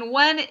 I mean,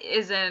 when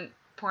isn't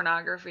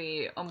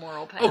pornography a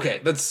moral panic? Okay,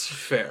 that's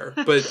fair.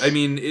 But I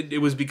mean, it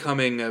was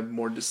becoming a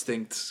more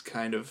distinct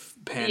kind of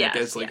panic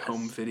as like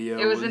home video.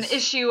 It was an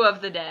issue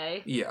of the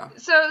day. Yeah.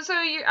 So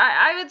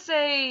I would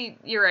say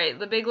you're right.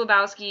 The Big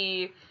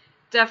Lebowski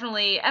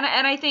definitely, and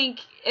I think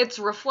it's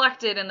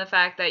reflected in the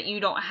fact that you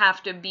don't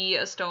have to be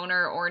a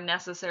stoner or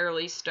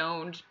necessarily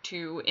stoned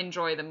to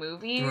enjoy the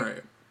movie.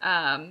 Right.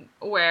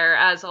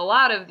 Whereas a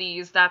lot of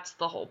these, that's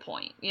the whole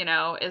point, you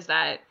know, is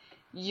that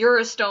you're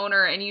a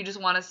stoner and you just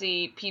want to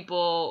see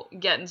people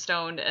getting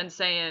stoned and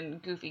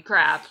saying goofy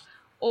crap,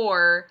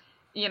 or,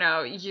 you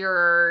know,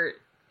 you're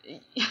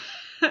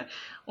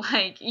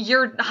like,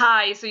 you're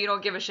high so you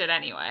don't give a shit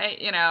anyway,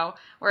 you know,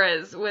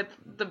 whereas with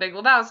The Big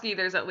Lebowski,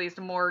 there's at least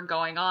more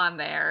going on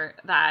there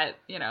that,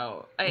 you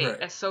know,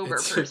 a sober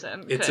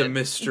person it's could a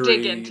mystery.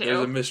 dig into. There's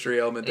a mystery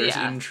element. There's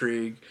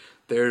intrigue.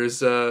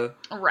 There's,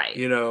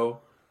 you know,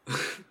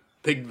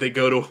 they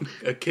go to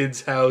a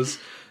kid's house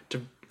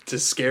to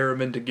scare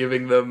him into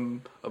giving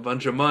them a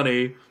bunch of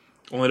money,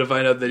 only to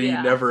find out that he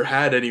never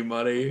had any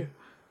money.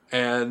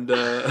 And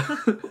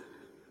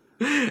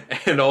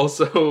and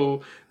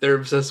also they're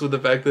obsessed with the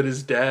fact that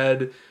his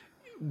dad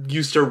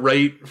used to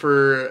write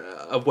for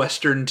a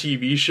Western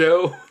TV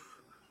show,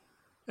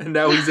 and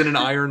now he's in an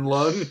iron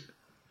lung.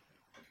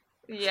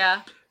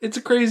 Yeah. It's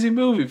a crazy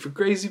movie for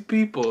crazy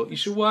people. You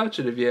should watch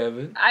it if you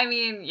haven't. I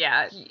mean,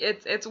 yeah,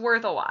 it's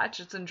worth a watch.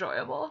 It's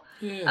enjoyable.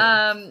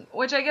 Yeah.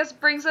 Which I guess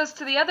brings us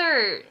to the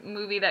other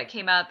movie that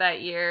came out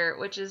that year,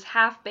 which is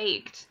Half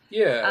Baked.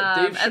 Yeah,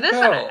 Dave Chappelle. And this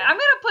one, I'm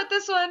gonna put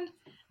this one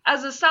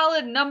as a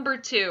solid number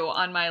 2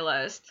 on my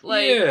list.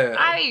 Like,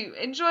 I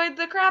enjoyed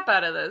the crap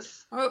out of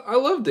this. I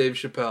love Dave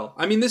Chappelle.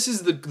 I mean, this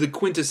is the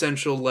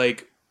quintessential,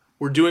 like,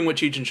 we're doing what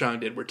Cheech and Chong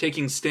did. We're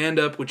taking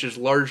stand-up, which is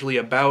largely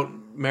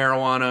about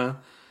marijuana.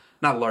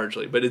 Not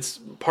largely, but it's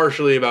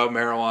partially about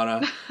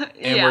marijuana.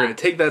 And we're going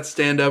to take that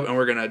stand-up and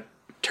we're going to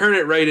turn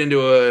it right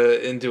into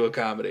a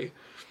comedy.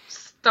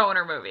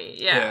 Stoner movie,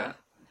 yeah.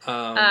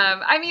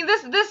 I mean,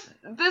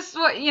 this,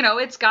 you know,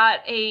 it's got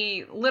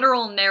a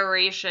literal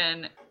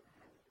narration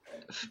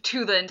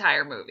to the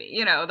entire movie,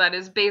 you know, that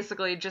is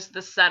basically just the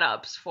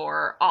setups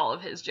for all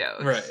of his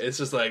jokes. Right. It's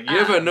just like, you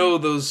ever know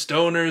those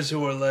stoners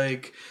who are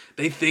like,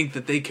 they think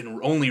that they can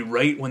only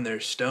write when they're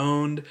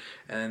stoned,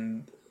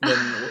 and then,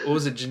 what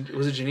was it?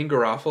 Was it Janine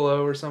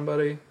Garofalo or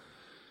somebody?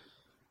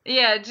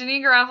 Yeah,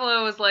 Janine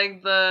Garofalo was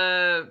like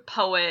the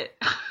poet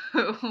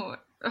who...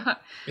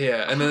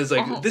 Yeah, and then it's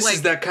like, this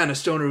is that kind of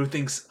stoner who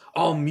thinks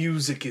all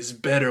music is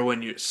better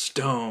when you're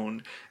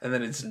stoned. And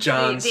then it's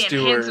Jon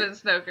Stewart. The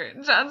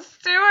enhancement Jon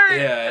Stewart.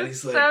 Yeah, and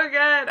he's like, so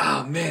good.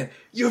 Oh man,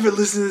 you ever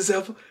listen to this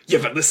album? You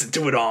ever listen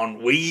to it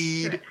on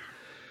weed?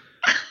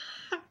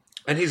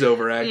 And he's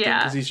overacting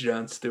because he's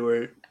Jon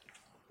Stewart.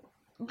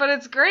 But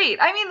it's great.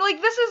 I mean,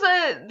 like,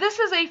 this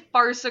is a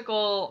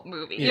farcical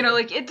movie. Yeah. You know,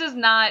 like, it does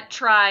not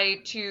try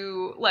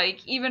to,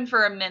 like, even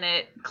for a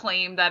minute,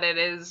 claim that it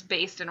is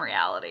based in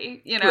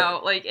reality. You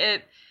know, like,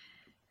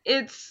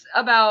 it's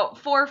about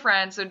 4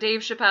 friends. So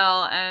Dave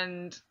Chappelle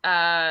and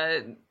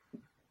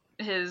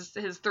his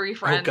 3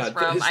 friends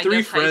from, his I 3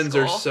 guess, friends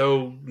high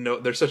school.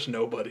 they're such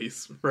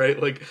nobodies, right?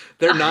 Like,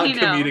 they're not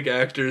comedic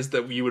actors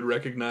that you would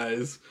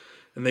recognize,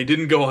 and they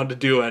didn't go on to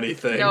do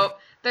anything. Nope.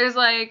 There's,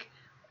 like,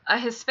 a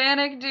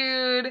Hispanic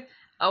dude,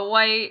 a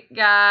white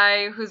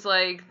guy who's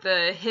like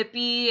the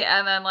hippie,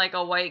 and then like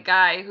a white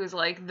guy who's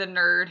like the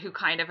nerd who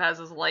kind of has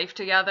his life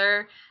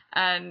together.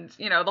 And,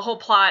 you know, the whole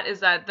plot is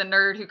that the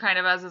nerd who kind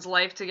of has his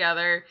life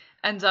together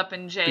ends up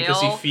in jail.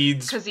 Because he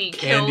feeds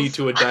candy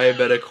to a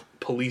diabetic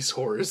police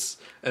horse,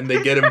 and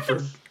they get him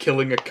for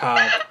killing a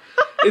cop.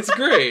 It's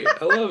great.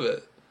 I love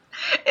it.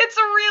 It's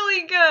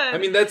really good. I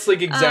mean, that's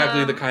like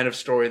exactly the kind of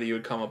story that you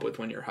would come up with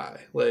when you're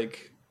high.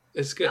 Like...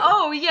 It's good.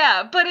 Oh,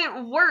 yeah, but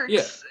it works.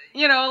 Yeah.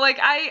 You know, like,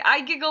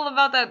 I giggle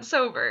about that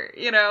sober.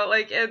 You know,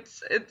 like,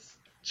 it's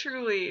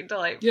truly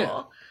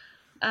delightful.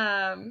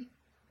 Yeah.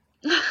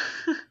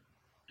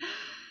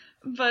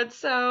 But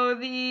so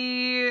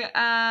the,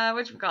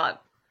 whatchamacallit?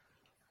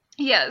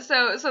 Yeah,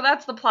 so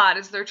that's the plot,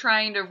 is they're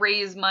trying to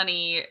raise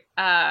money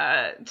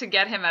to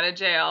get him out of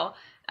jail.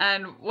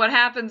 And what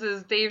happens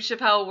is Dave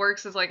Chappelle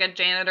works as, like, a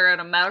janitor at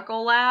a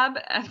medical lab,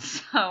 and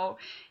so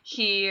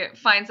he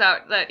finds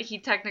out that he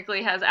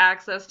technically has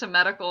access to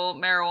medical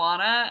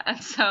marijuana,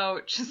 and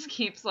so just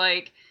keeps,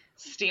 like,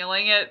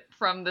 stealing it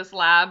from this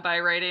lab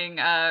by writing,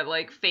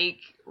 like,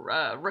 fake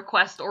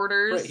request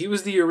orders. Right, he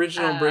was the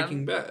original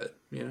Breaking Bad,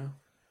 you know?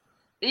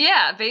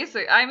 Yeah,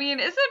 basically. I mean,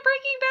 is it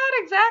Breaking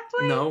Bad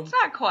exactly? No. It's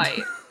not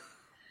quite.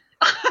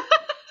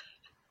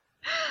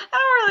 I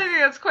don't really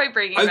think that's quite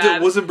Breaking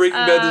Bad. Wasn't Breaking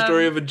Bad the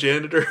story of a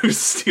janitor who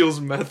steals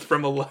meth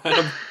from a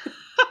lab?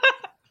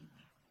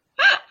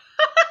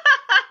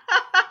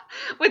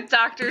 With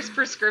doctor's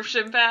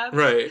prescription pads.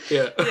 Right,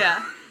 yeah.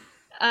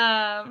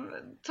 Yeah.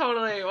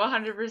 Totally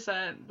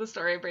 100% the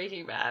story of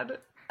Breaking Bad.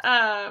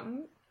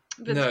 Vince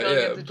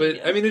Gilligan's a but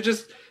genius. I mean, it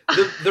just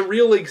the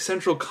real like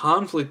central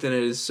conflict in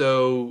it is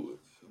so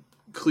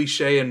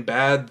cliche and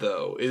bad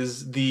though.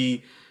 Is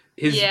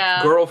his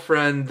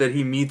girlfriend that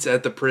he meets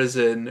at the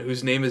prison,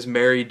 whose name is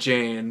Mary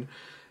Jane.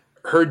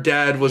 Her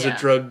dad was a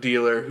drug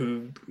dealer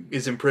who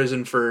is in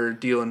prison for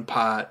dealing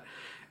pot,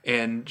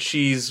 and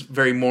she's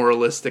very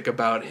moralistic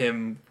about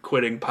him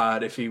quitting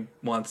pot if he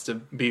wants to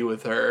be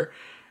with her,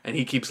 and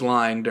he keeps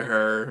lying to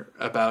her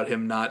about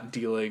him not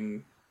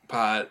dealing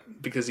pot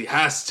because he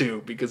has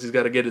to, because he's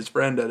got to get his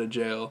friend out of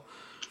jail.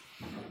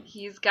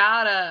 He's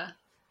gotta.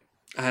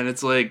 And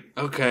it's like,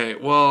 okay,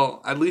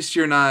 well, at least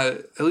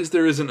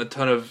there isn't a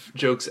ton of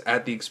jokes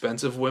at the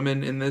expense of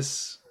women in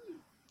this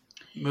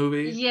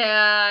movie.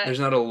 Yeah. There's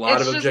not a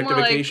lot of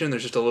objectification.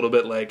 There's just a little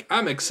bit like,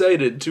 I'm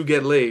excited to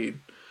get laid.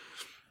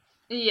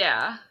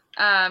 Yeah.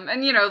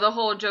 And you know, the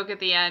whole joke at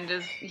the end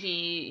is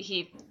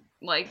he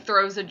like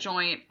throws a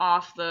joint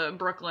off the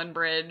Brooklyn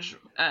Bridge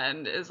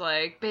and is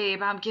like,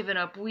 babe, I'm giving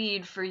up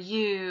weed for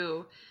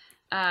you.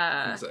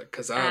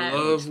 Because I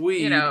love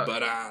weed,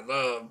 but I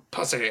love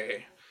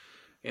pussy.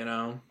 You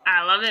know?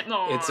 I love it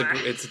more.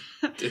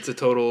 It's a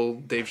total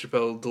Dave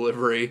Chappelle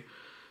delivery.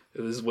 It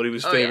was what he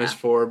was famous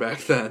for back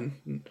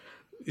then.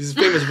 He's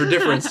famous for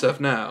different stuff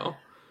now.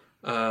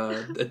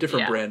 A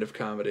different brand of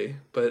comedy.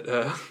 But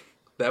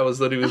that was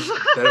what he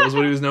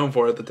was known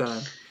for at the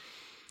time.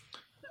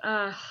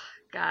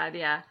 God,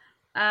 yeah.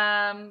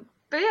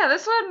 But yeah,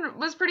 this one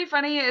was pretty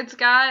funny. It's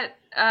got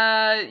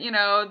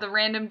the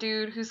random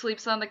dude who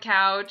sleeps on the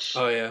couch.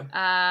 Oh yeah.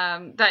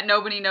 That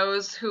nobody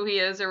knows who he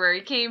is or where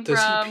he came from.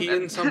 Does he pee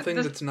in something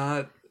that's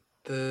not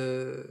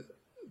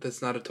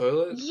a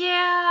toilet?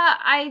 Yeah,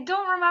 I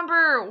don't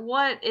remember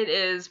what it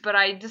is, but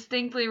I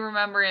distinctly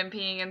remember him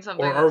peeing in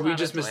something. Or are we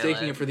just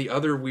mistaking it for the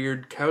other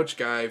weird couch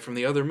guy from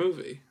the other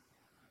movie?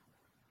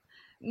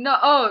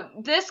 No,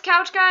 this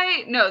couch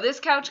guy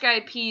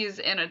pees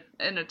in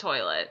a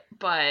toilet,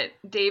 but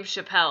Dave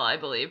Chappelle, I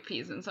believe,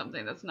 pees in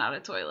something that's not a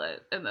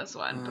toilet in this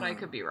one, but I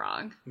could be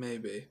wrong.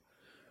 Maybe.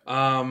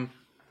 Well,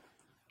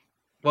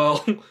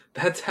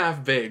 that's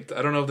half-baked.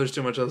 I don't know if there's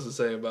too much else to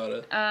say about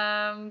it.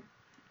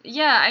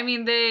 Yeah, I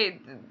mean,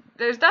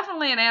 there's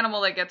definitely an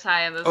animal that gets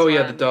high in this one. Oh,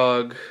 yeah, the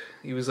dog.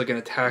 He was like an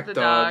attack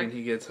dog, and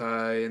he gets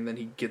high, and then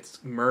he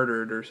gets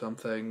murdered or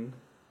something.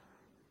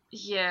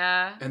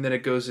 Yeah. And then it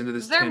goes into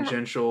this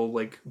tangential,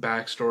 like,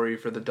 backstory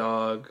for the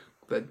dog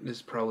that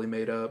is probably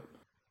made up.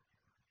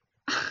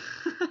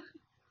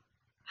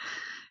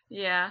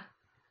 Yeah.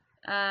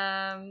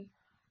 I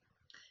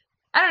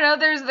don't know,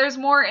 there's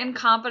more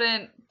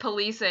incompetent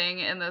policing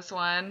in this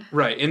one.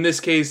 Right. In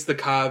this case, the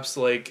cops,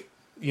 like,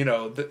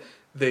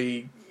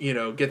 they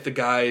get the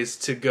guys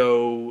to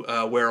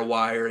go wear a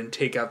wire and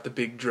take out the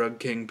big drug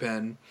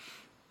kingpin.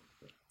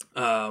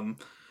 But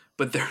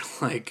they're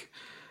like,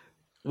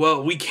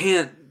 well, we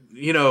can't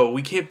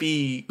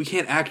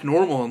act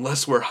normal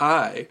unless we're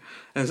high.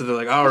 And so they're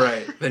like, all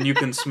right, then you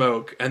can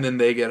smoke. And then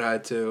they get high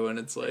too. And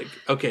it's like,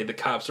 okay, the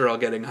cops are all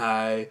getting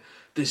high.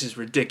 This is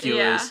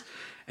ridiculous. Yeah.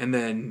 And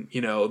then,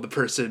 the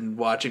person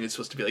watching is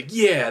supposed to be like,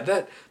 yeah,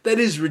 that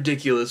is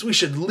ridiculous. We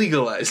should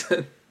legalize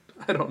it.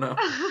 I don't know.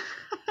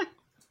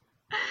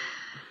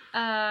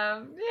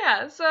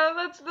 Yeah, so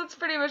that's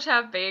pretty much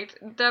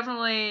half-baked.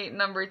 Definitely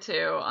number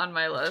 2 on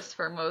my list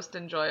for most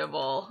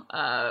enjoyable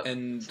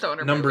and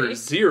stoner number movie.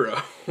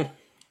 0.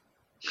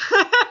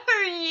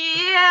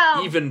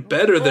 Yeah. Even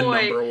better than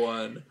number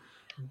 1.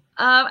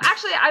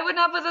 Actually, I would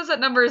not put this at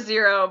number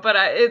 0, but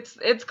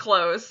it's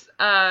close.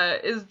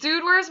 Is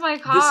Dude, Where's My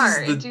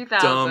Car? This is the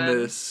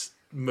dumbest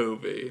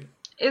movie.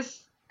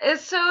 It's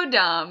so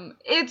dumb.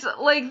 It's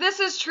like, this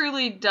is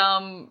truly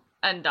dumb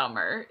and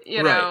dumber,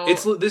 you know?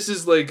 This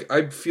is like,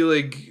 I feel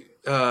like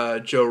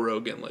Joe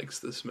Rogan likes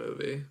this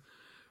movie.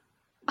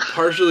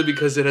 Partially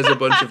because it has a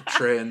bunch of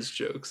trans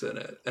jokes in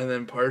it, and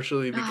then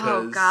partially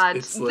because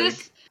it's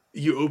like,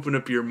 you open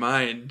up your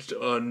mind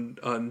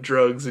on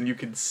drugs and you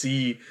can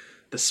see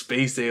the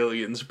space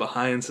aliens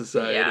behind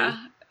society. Yeah,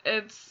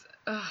 it's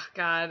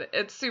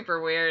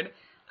super weird.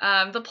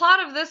 The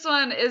plot of this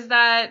one is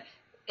that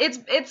it's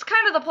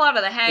kind of the plot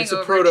of The Hangover. It's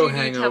a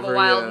proto-Hangover,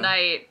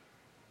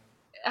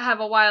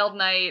 have a wild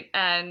night,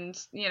 and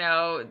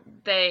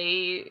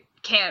they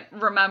can't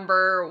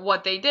remember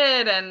what they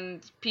did,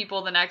 and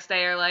people the next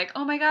day are like,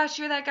 oh my gosh,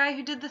 you're that guy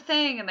who did the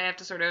thing, and they have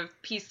to sort of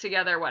piece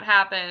together what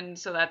happened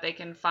so that they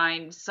can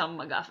find some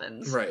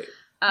MacGuffins. Right.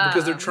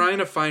 Because they're trying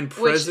to find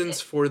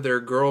presents for their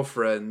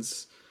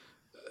girlfriends,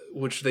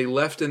 which they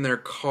left in their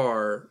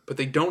car, but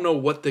they don't know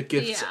what the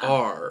gifts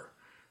are,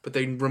 but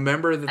they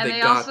remember that they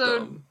got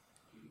them.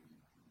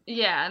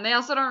 Yeah, and they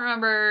also don't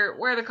remember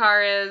where the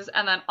car is,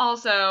 and then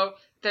also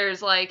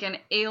there's like an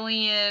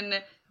alien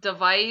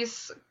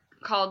device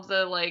called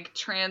the like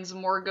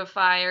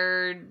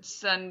transmorgifier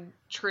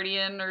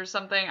centridian or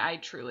something. I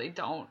truly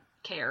don't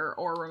care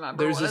or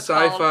remember. There's what a it's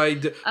sci-fi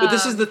called. but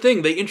this is the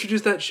thing, they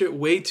introduced that shit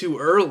way too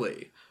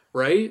early,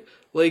 right?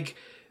 Like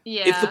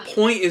Yeah. If the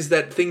point is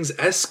that things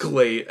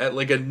escalate at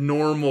like a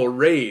normal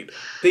rate,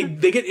 they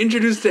get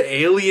introduced to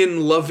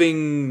alien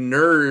loving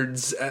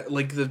nerds at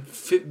like the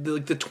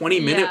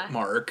 20-minute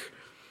mark,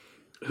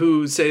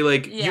 who say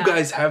like, you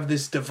guys have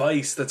this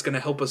device that's going to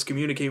help us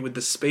communicate with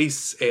the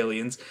space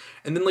aliens,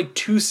 and then like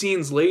 2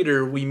 scenes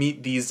later we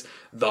meet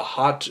the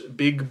hot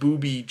big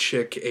booby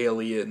chick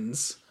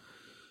aliens,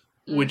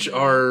 which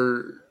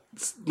are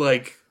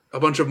like a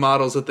bunch of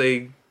models that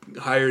they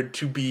hired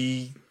to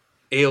be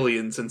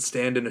aliens and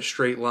stand in a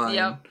straight line.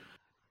 Yep.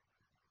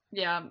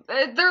 Yeah,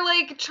 they're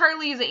like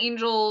Charlie's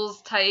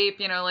Angels type,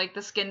 you know, like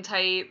the skin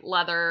tight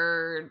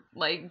leather,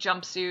 like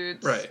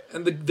jumpsuits. Right,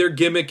 and their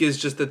gimmick is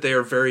just that they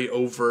are very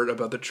overt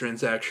about the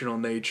transactional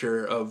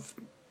nature of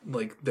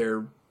like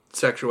their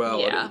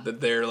sexuality. Yeah. That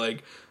they're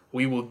like,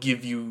 we will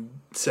give you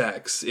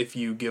sex if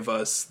you give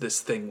us this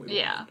thing we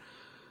want.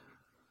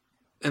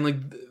 And like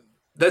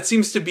that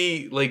seems to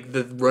be like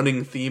the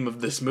running theme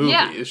of this movie,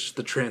 is just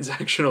the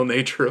transactional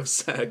nature of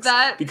sex.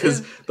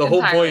 Because the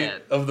whole point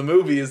of the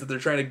movie is that they're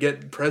trying to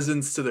get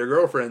presents to their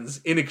girlfriends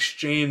in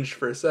exchange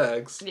for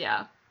sex.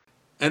 Yeah.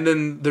 And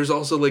then there's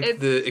also like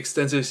the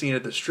extensive scene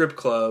at the strip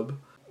club,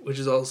 which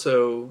is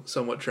also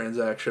somewhat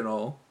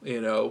transactional.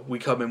 You know, we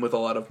come in with a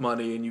lot of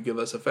money and you give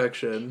us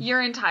affection.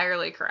 You're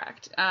entirely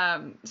correct.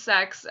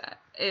 Sex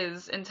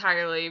is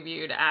entirely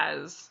viewed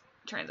as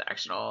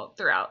transactional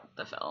throughout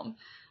the film.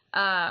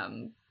 I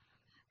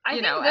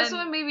think this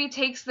one maybe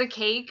takes the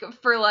cake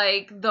for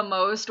like the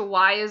most,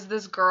 why is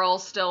this girl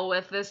still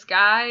with this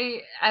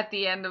guy at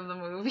the end of the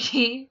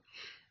movie?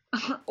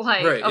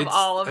 Like, right. Of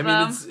all of them.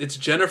 I mean, it's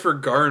Jennifer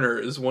Garner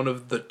is one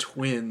of the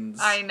twins.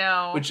 I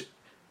know. Which,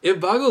 it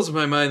boggles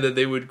my mind that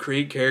they would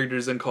create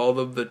characters and call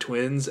them the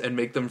twins and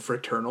make them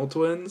fraternal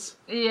twins.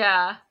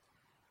 Yeah.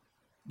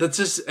 That's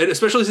just,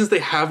 especially since they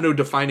have no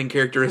defining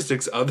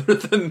characteristics other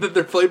than that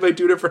they're played by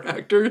 2 different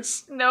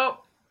actors.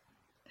 Nope.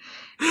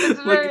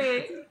 It's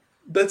very...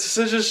 That's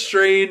such a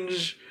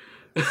strange...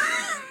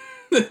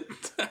 I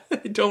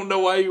don't know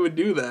why you would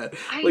do that.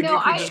 You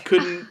just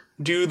couldn't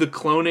do the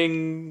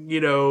cloning, you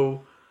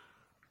know...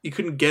 You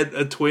couldn't get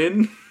a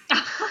twin?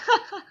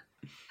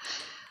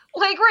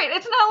 Right,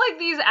 it's not like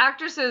these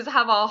actresses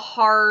have a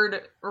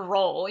hard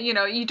role, you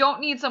know, you don't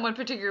need someone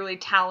particularly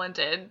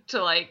talented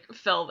to, like,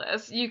 fill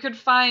this. You could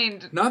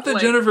find... Not that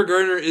Jennifer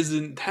Garner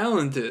isn't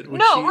talented,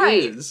 which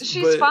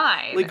she's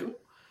fine.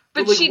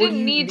 But she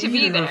didn't need to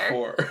be there.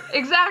 For?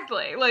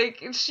 Exactly.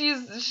 Like,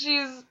 she's...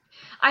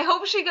 I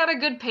hope she got a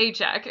good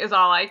paycheck, is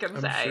all I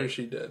can say. I'm sure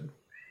she did.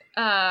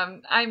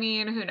 I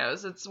mean, who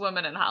knows? It's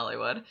women in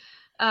Hollywood.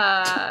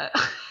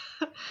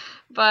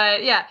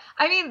 But, yeah.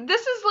 I mean,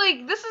 this is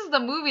the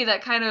movie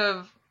that kind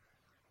of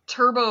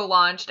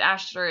turbo-launched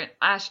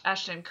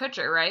Ashton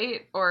Kutcher,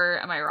 right? Or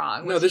am I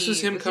wrong? No, this is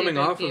him coming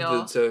off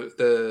of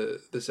the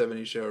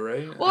 70s show,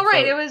 right? Well,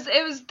 right, it was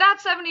that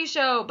 70s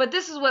show, but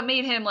this is what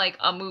made him, like,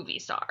 a movie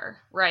star,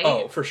 right?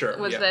 Oh, for sure.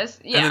 Was this?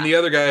 Yeah. And then the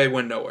other guy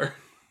went nowhere.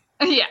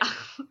 Yeah.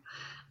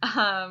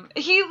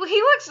 He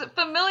looks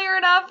familiar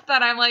enough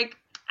that I'm like,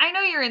 I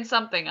know you're in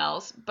something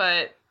else,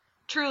 but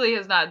truly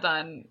has not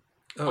done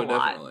a lot.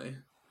 Definitely.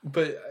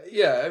 But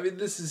yeah, I mean,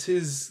 this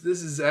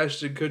is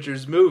Ashton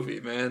Kutcher's movie,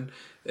 man.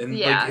 And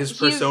like his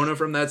persona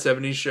from that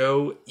 70s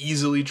show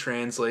easily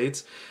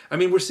translates. I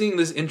mean, we're seeing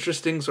this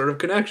interesting sort of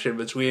connection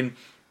between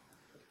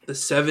the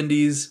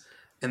 70s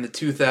and the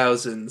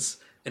 2000s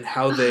and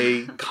how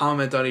they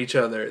comment on each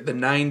other. The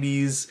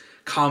 90s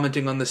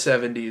commenting on the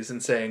 70s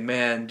and saying,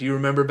 man, do you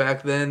remember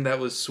back then? That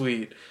was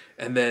sweet.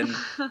 And then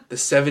the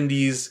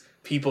 70s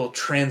people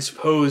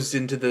transposed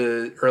into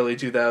the early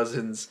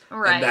 2000s,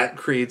 right. And that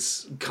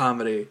creates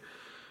comedy.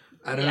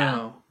 I don't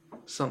know.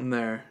 Something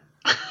there.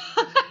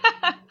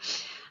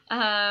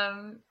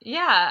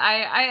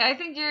 I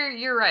think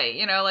you're right.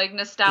 You know, like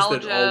nostalgia.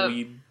 Just that all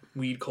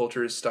weed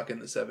culture is stuck in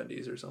the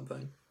 70s or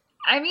something.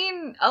 I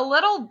mean, a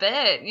little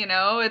bit, you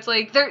know. It's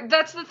like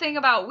that's the thing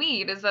about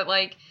weed is that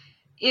like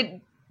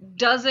it's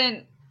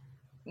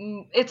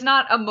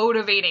not a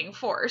motivating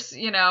force,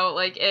 you know,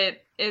 like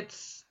it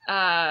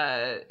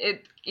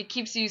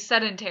keeps you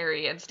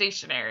sedentary and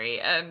stationary,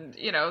 and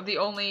you know the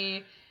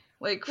only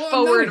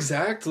forward. Not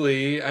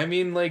exactly. I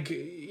mean, like,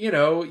 you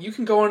know, you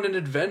can go on an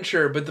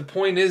adventure, but the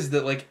point is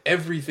that like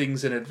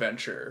everything's an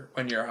adventure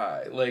when you're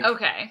high. Like,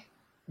 okay,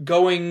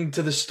 going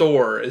to the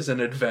store is an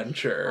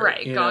adventure,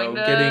 right? You know,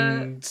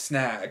 getting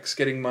snacks,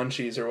 getting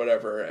munchies or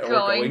whatever, or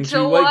going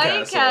to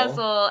White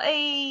Castle.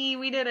 Hey,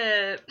 we did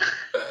it.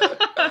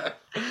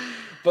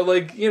 But,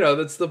 like, you know,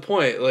 that's the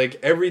point. Like,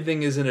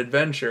 everything is an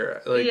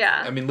adventure. Like,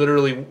 yeah. I mean,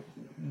 literally,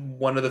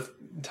 one of the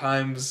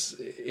times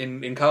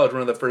in college,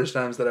 one of the first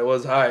times that I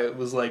was high, it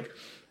was, like,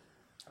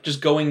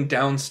 just going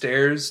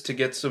downstairs to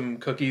get some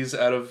cookies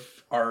out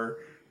of our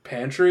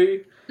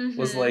pantry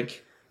was,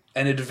 like,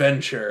 an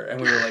adventure. And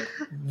we were like,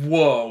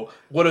 whoa,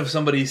 what if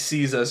somebody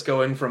sees us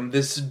going from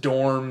this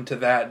dorm to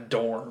that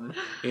dorm?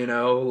 You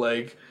know,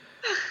 like,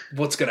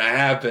 what's gonna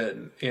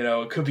happen? You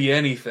know, it could be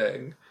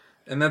anything.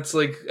 And that's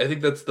like, I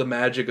think that's the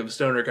magic of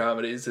stoner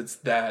comedies. It's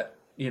that,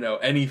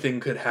 anything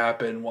could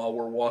happen while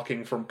we're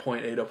walking from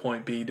point A to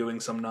point B doing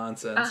some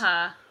nonsense.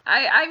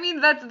 I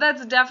mean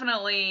that's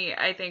definitely,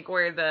 I think,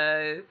 where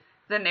the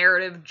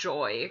narrative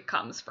joy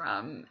comes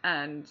from,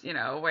 and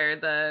where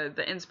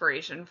the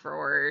inspiration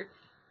for,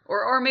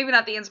 or maybe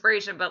not the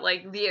inspiration, but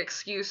like the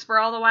excuse for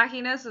all the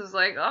wackiness is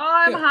like, oh,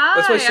 I'm high.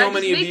 That's why so I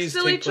many just of make these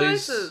silly take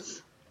place.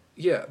 choices.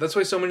 Yeah, that's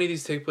why so many of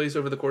these take place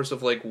over the course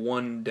of like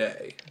one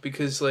day,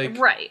 because like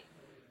Right.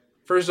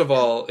 First of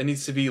all, it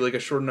needs to be like a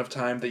short enough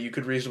time that you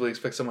could reasonably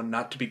expect someone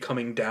not to be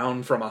coming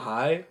down from a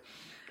high.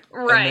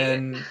 Right.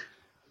 And then,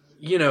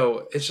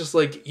 it's just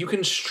like you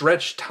can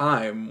stretch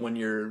time when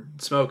you're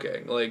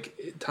smoking.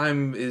 Like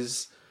time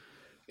is,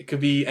 it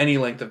could be any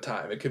length of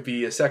time. It could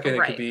be a second.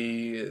 Right. It could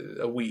be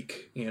a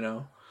week.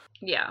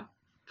 Yeah,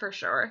 for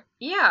sure.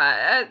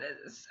 Yeah,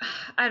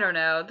 I don't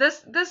know.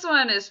 This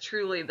one is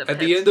truly the. At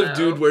the end of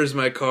Dude, Where's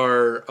My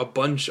Car? A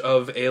bunch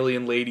of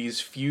alien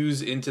ladies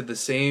fuse into the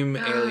same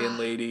alien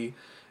lady,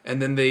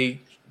 and then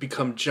they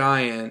become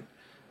giant,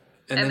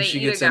 and then she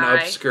gets an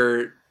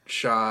upskirt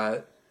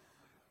shot.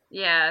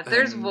 Yeah,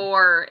 there's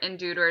Vor in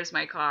Dude, Where's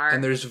My Car?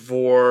 And there's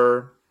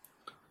Vor.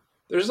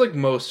 There's like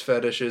most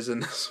fetishes in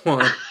this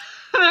one.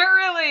 There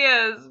really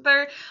is.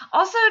 There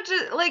also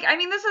just like, I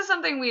mean, this is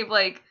something we've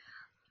like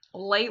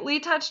lightly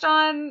touched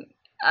on,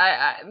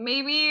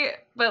 maybe,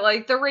 but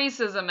like the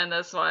racism in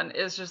this one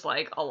is just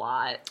like a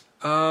lot.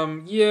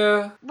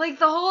 Yeah. Like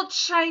the whole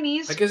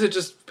Chinese. I guess it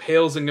just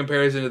pales in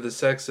comparison to the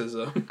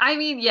sexism. I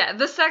mean, yeah,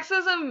 the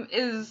sexism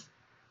is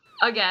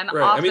again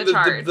right. off I mean, the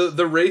charts.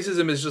 The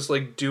racism is just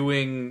like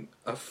doing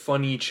a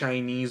funny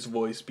Chinese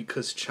voice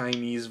because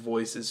Chinese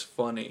voice is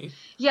funny.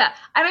 Yeah,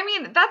 and I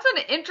mean that's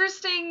an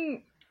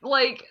interesting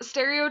like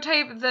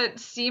stereotype that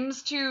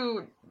seems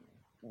to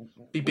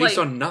be based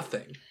on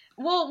nothing.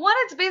 Well, one,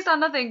 it's based on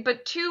nothing,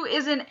 but two,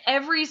 is in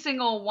every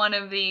single one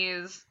of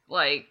these,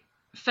 like,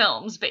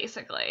 films,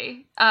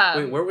 basically.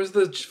 Wait, where was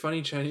the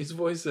funny Chinese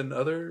voice in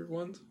other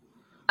ones?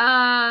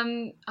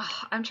 I'm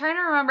trying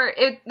to remember.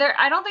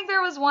 I don't think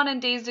there was one in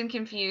Dazed and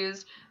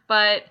Confused,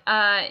 but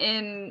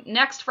in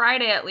Next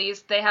Friday, at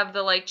least, they have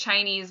the, like,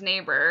 Chinese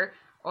neighbor.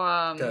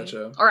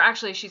 Gotcha. Or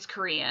actually, she's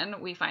Korean,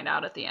 we find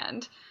out at the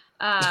end.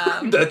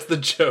 That's the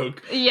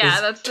joke.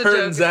 Yeah, that's the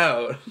turns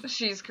joke. out.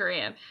 She's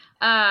Korean.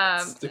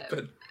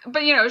 Stupid.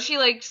 But, she,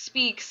 like,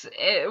 speaks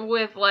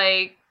with,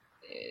 like,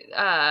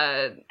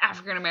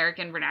 African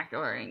American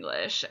vernacular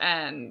English,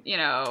 and,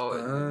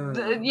 so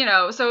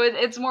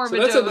it's more of a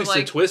joke. So that's at least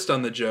like, a twist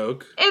on the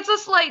joke. It's a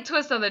slight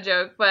twist on the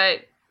joke, but,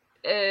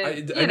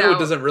 I know it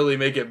doesn't really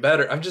make it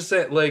better. I'm just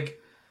saying,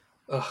 like,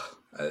 so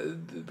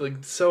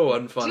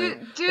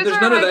unfunny. There's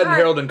none of that in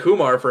Harold and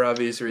Kumar for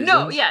obvious reasons.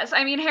 No, yes.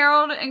 I mean,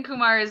 Harold and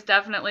Kumar is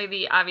definitely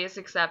the obvious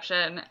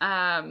exception.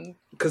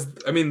 Because,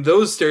 I mean,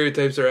 those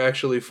stereotypes are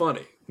actually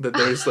funny. That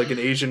there's, like, an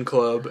Asian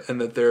club and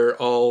that they're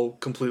all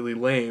completely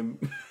lame.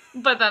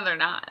 But then they're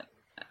not.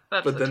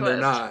 They're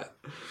not.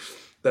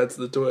 That's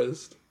the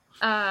twist.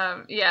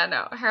 Yeah,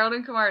 no. Harold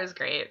and Kumar is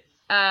great.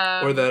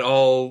 Or that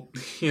all,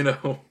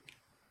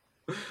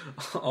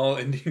 all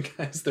Indian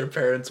guys, their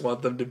parents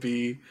want them to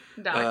be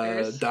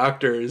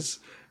doctors.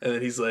 And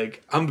then he's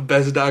like, I'm the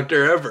best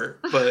doctor ever.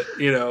 But,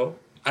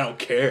 I don't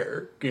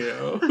care,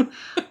 I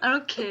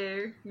don't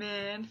care,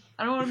 man.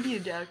 I don't want to be a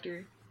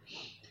doctor.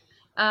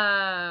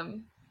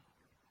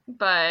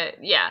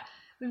 But yeah,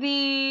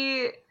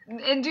 in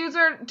Dude,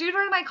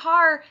 Where's My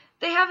Car?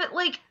 They have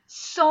like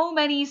so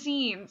many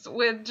scenes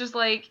with just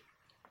like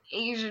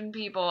Asian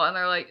people, and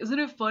they're like, isn't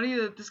it funny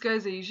that this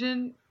guy's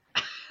Asian?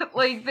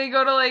 Like they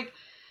go to like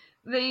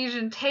the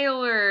Asian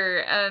tailor,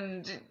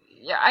 and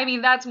yeah, I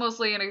mean that's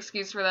mostly an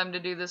excuse for them to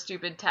do the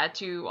stupid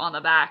tattoo on the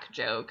back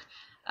joke.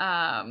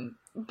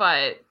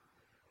 But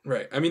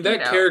right. I mean,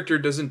 that character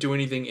doesn't do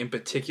anything in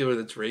particular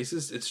that's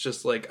racist. It's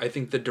just, like, I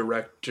think the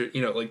director,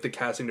 like, the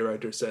casting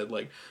director said,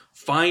 like,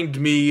 find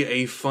me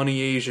a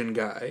funny Asian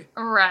guy.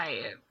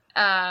 Right.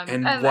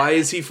 And why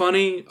is he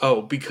funny?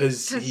 Oh,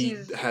 because he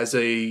has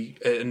a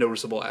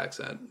noticeable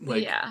accent.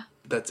 Like,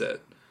 that's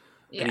it.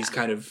 Yeah. And he's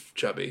kind of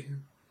chubby.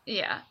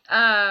 Yeah.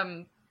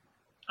 I'm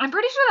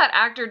pretty sure that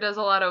actor does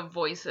a lot of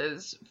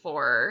voices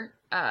for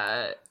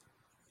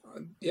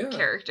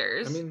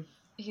characters. I mean,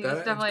 he's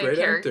definitely a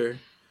character. Actor.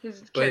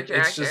 His character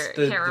actor. Just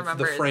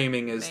the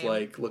framing is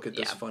like, look at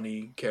this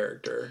funny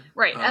character.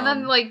 Right. And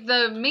then like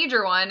the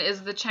major one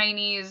is the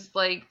Chinese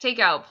like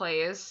takeout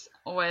place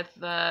with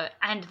the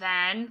and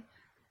then.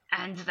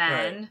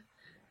 Right.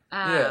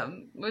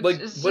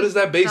 Like, what is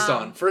that based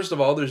on? First of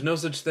all, there's no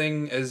such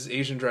thing as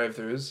Asian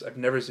drive-thrus. I've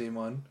never seen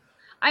one.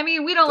 I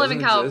mean, we don't live in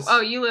California.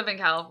 Oh, you live in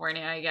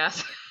California, I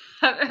guess.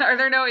 Are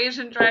there no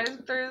Asian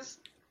drive-thrus?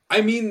 I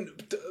mean,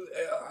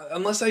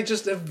 unless I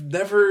just have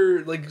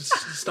never, like,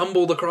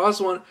 stumbled across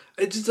one,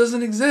 it just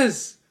doesn't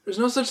exist. There's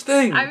no such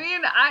thing. I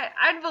mean,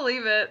 I'd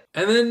believe it.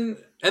 And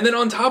then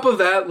on top of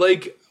that,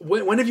 like,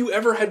 when have you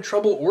ever had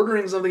trouble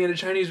ordering something in a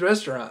Chinese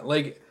restaurant?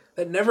 Like,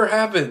 that never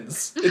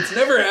happens. It's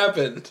never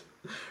happened.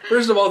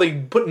 First of all, they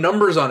put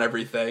numbers on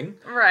everything.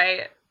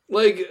 Right.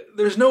 Like,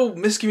 there's no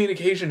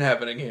miscommunication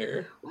happening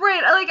here.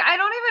 Right, like, I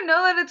don't even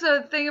know that it's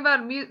a thing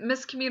about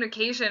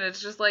miscommunication. It's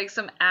just, like,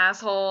 some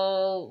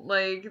asshole,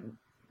 like,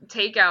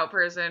 takeout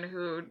person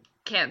who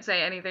can't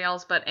say anything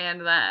else but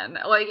and then.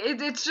 Like,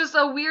 it's just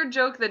a weird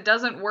joke that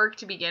doesn't work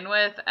to begin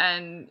with,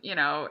 and, you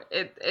know,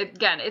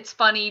 again, it's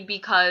funny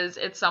because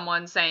it's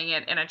someone saying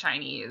it in a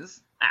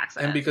Chinese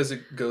accent. And because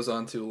it goes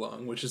on too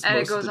long, which is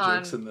most of the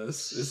jokes in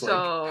this. Is like,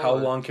 how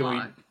long can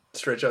we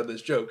stretch out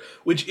this joke?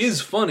 Which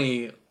is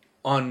funny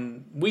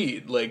on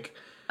Weed. Like,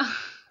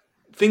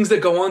 things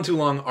that go on too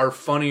long are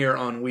funnier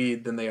on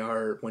Weed than they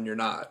are when you're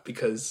not,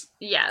 because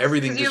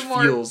everything just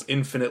feels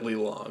infinitely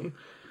long.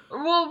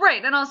 Well,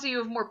 right, and also you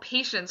have more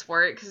patience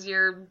for it because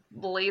you're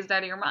blazed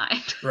out of your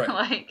mind. Right.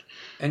 Like,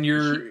 and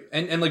you're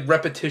and like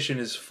repetition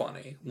is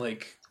funny.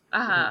 Like,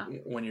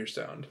 when you're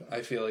stoned,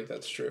 I feel like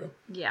that's true.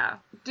 Yeah,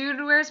 Dude,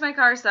 Where's My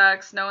Car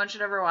sucks. No one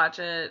should ever watch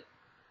it.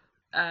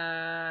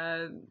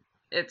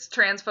 It's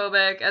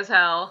transphobic as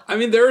hell. I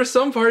mean, there are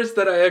some parts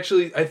that I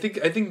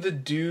think the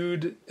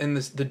dude and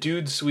the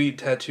dude sweet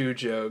tattoo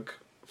joke,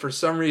 for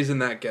some reason,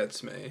 that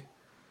gets me.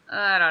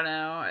 I don't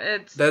know.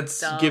 That's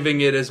dumb. Giving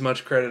it as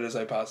much credit as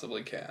I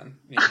possibly can.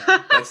 You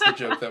know, that's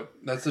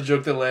the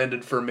joke that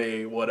landed for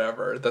me.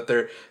 Whatever, that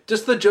they're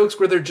just the jokes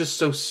where they're just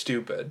so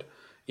stupid.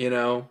 You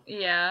know.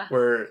 Yeah.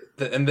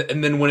 And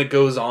then when it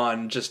goes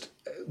on, just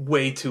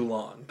way too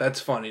long. That's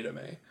funny to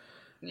me.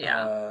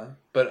 Yeah.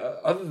 But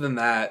other than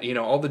that, you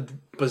know, all the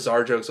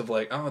bizarre jokes of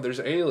like, oh, there's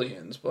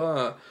aliens,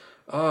 blah.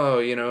 Oh,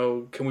 you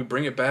know, can we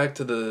bring it back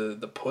to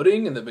the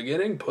pudding in the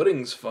beginning?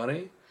 Pudding's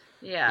funny.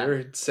 Yeah. You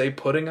ever say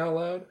pudding out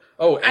loud?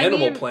 Oh,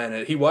 Animal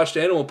Planet. He watched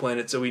Animal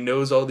Planet, so he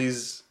knows all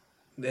these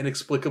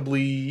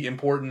inexplicably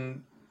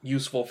important,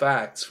 useful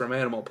facts from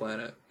Animal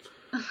Planet.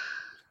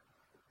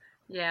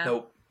 Yeah.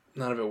 Nope.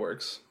 None of it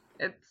works.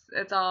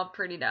 It's all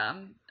pretty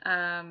dumb.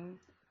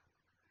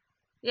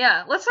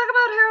 Yeah, let's talk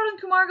about Harold and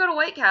Kumar Go to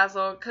White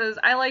Castle, because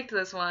I liked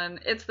this one.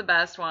 It's the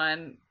best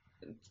one.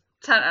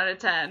 10 out of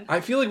 10. I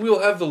feel like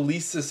we'll have the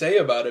least to say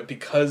about it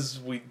because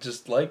we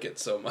just like it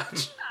so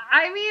much.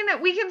 I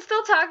mean, we can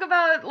still talk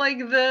about, like,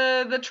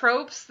 the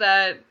tropes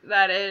that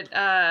it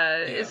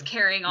is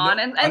carrying on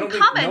and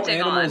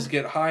commenting on. No animals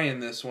get high in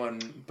this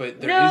one,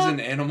 but there is an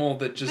animal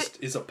that just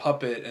is a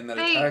puppet and that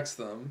attacks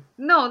them.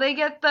 No, they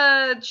get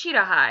the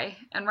cheetah high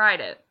and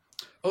ride it.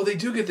 Oh, they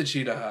do get the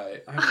cheetah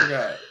high. I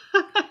forgot.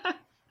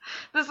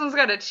 This one's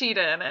got a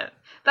cheetah in it.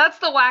 That's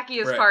the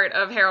wackiest part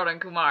of Harold and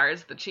Kumar,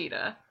 is the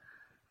cheetah.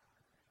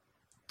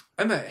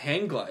 I'm at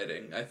hang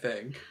gliding, I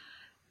think.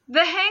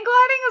 The hang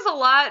gliding is a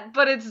lot,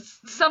 but it's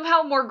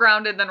somehow more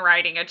grounded than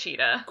riding a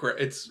cheetah.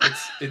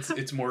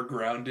 It's more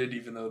grounded,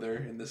 even though they're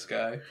in the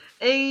sky.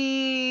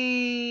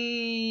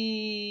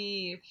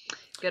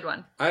 Good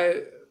one.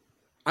 I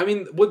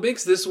mean, what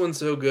makes this one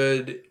so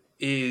good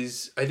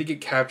is I think it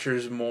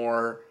captures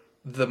more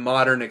the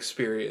modern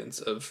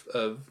experience of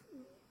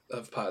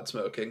pot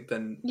smoking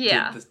than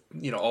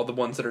all the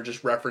ones that are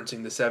just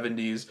referencing the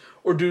 70s,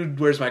 or Dude,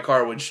 Where's My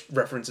Car, which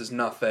references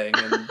nothing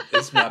and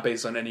it's not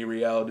based on any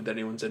reality that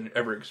anyone's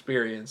ever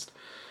experienced.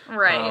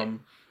 Right.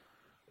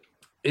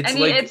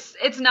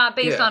 It's not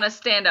based on a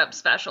stand-up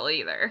special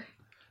either.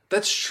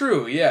 That's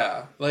true,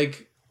 yeah.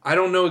 Like, I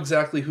don't know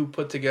exactly who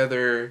put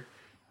together,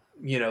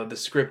 you know, the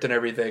script and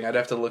everything. I'd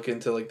have to look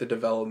into, like, the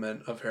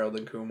development of Harold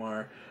and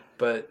Kumar,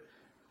 but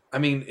I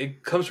mean,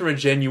 it comes from a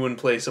genuine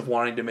place of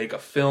wanting to make a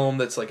film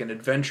that's like an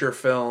adventure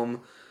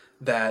film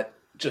that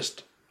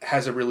just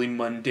has a really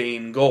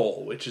mundane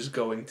goal, which is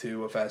going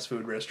to a fast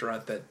food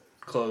restaurant that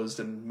closed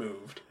and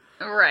moved.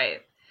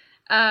 Right.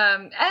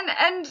 And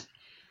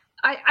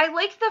I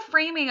like the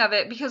framing of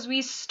it because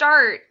we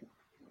start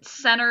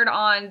centered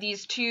on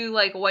these two,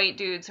 like, white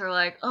dudes who are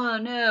like, oh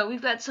no,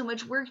 we've got so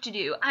much work to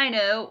do. I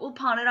know, we'll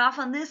pawn it off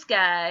on this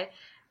guy.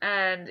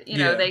 And, you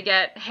know, they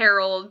get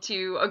Harold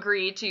to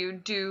agree to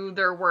do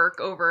their work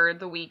over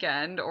the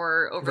weekend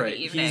or over the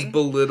evening. He's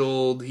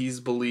belittled, he's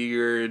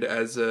beleaguered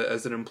as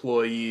an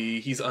employee,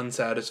 he's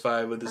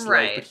unsatisfied with his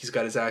life, but he's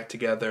got his act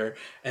together.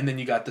 And then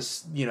you got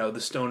this, you know,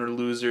 the stoner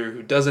loser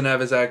who doesn't have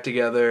his act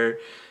together.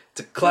 It's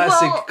a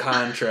classic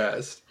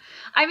contrast.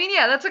 I mean,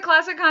 yeah, that's a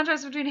classic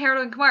contrast between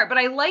Harold and Kumar, but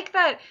I like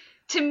that.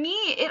 To me,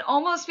 it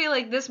almost feels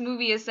like this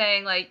movie is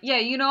saying, like, yeah,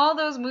 you know all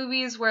those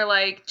movies where,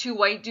 like, two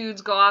white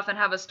dudes go off and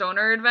have a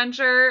stoner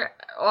adventure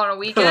on a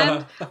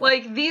weekend?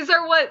 Like, these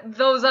are what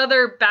those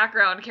other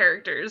background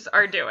characters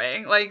are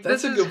doing. Like,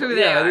 this is who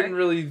they are. I didn't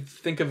really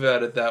think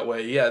about it that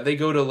way. Yeah, they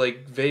go to,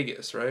 like,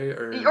 Vegas, right?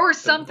 Or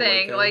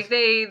something. Like,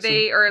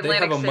 they are Atlantic City. They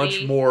have a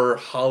much more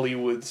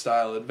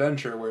Hollywood-style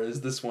adventure, whereas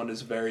this one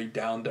is very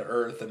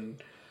down-to-earth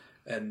and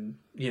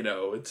you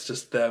know, it's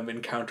just them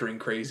encountering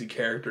crazy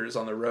characters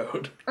on the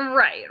road.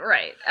 Right.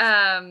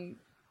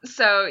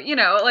 So, you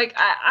know, like,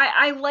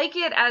 I like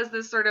it as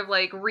this sort of,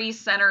 like,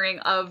 recentering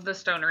of the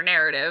stoner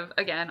narrative,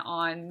 again,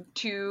 on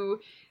two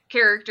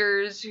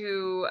characters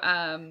who,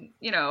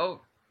 you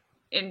know,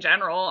 in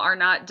general, are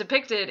not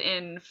depicted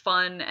in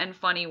fun and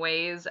funny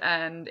ways,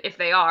 and if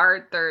they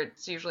are,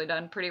 it's usually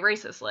done pretty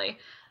racistly.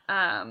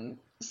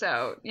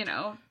 So, you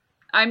know,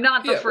 I'm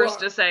not the Yeah, first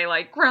well, to say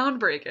like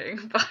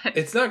groundbreaking, but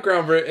it's not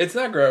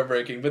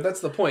groundbreaking, but that's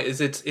the point.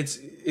 Is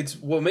it's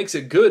what makes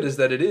it good is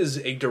that it is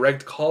a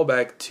direct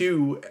callback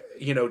to,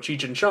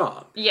 Cheech and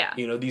Chong. yeah,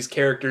 These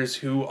characters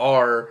who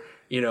are,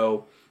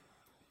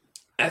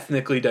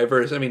 ethnically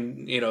diverse. I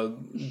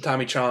mean,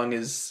 Tommy Chong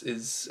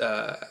is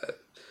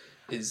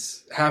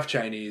half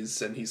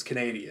Chinese and he's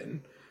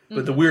Canadian.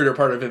 But the weirder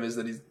part of him is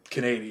that he's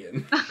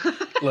Canadian.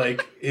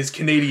 Like, his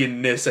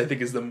Canadianness, I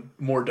think, is the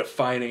more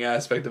defining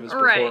aspect of his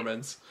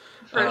performance.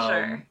 For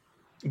sure.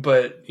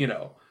 But,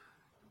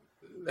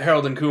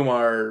 Harold and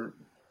Kumar,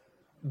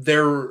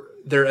 their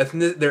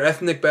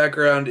ethnic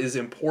background is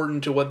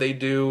important to what they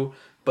do,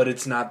 but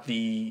it's not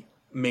the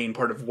main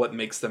part of what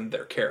makes them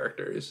their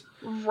characters.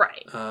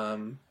 Right.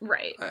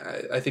 Right.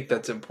 I think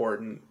that's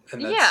important,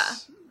 and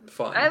that's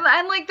fun.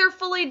 And like, they're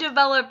fully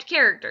developed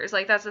characters.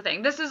 Like, that's the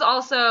thing. This is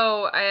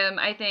also,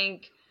 I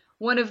think,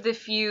 one of the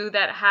few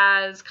that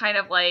has kind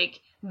of like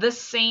the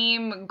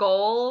same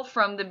goal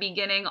from the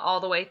beginning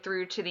all the way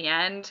through to the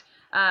end.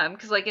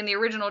 Because like in the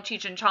original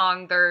Cheech and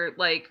Chong, they're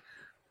like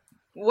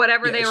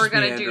whatever they were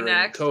gonna do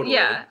next. Totally.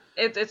 Yeah,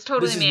 it's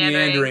totally this is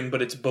meandering,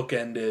 but it's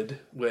bookended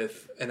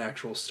with an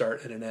actual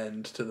start and an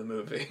end to the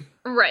movie.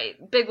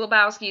 Right. Big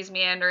Lebowski's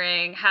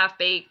meandering. Half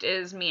Baked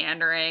is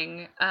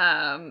meandering.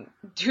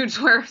 Dude,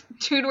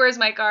 Where's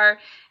My Car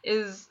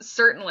is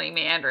certainly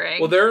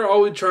meandering. Well, they're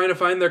always trying to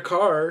find their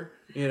car.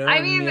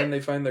 I mean, in the end they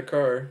find their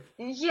car.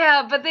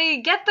 Yeah, but they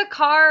get the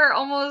car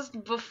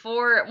almost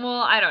before.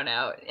 Well, I don't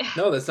know.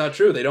 No, that's not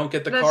true. They don't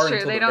get the car until the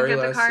very last. They don't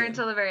get the car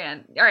until the very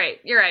end. All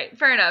right, you're right.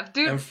 Fair enough,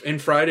 dude. And in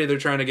Friday, they're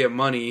trying to get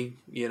money.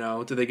 They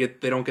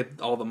don't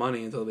get all the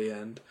money until the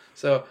end.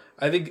 So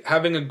I think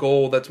having a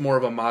goal that's more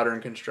of a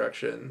modern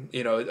construction,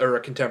 or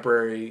a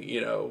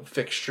contemporary,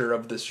 fixture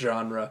of this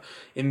genre.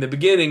 In the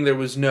beginning, there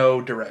was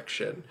no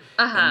direction,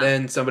 and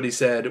then somebody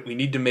said we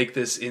need to make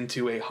this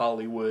into a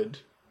Hollywood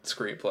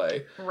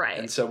screenplay, right?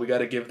 And so we got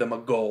to give them a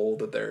goal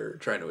that they're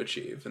trying to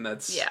achieve, and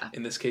that's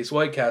in this case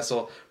White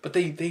Castle. But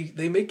they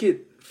make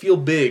it feel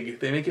big.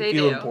 They make it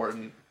feel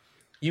important.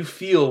 You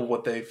feel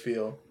what they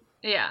feel.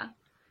 Yeah.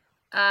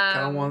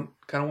 Kind of want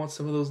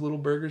some of those little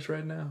burgers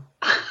right now.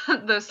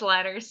 Those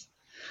sliders.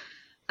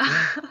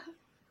 Yeah.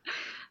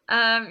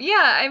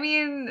 I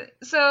mean,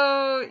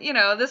 so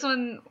this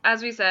one,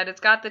 as we said, it's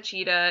got the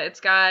cheetah.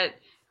 It's got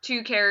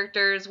two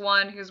characters,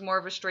 one who's more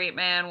of a straight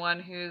man,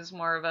 one who's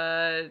more of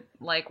a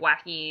like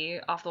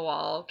wacky off the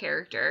wall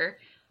character.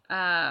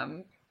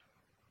 They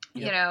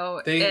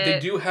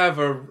do have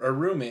a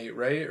roommate,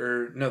 right?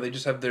 Or no, they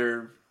just have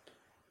their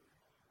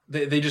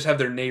they just have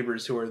their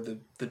neighbors who are the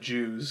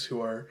Jews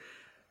who are,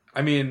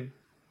 I mean,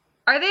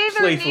 are they their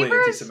playfully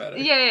neighbors?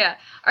 anti-Semitic. Yeah.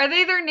 Are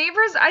they their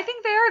neighbors? I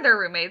think they are their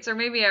roommates, or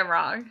maybe I'm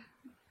wrong.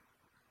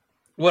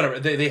 Whatever.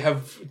 They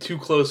have two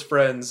close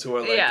friends who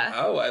are like,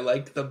 oh, I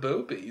like the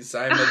boobies.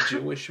 I'm a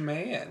Jewish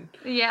man.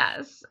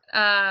 Yes.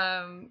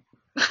 So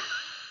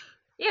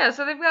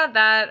they've got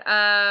that,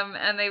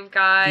 and they've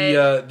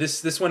got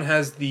this one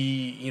has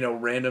the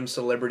random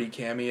celebrity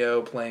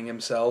cameo playing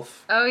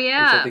himself. Oh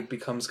yeah, which I think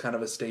becomes kind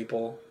of a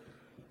staple.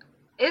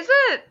 Is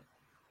it?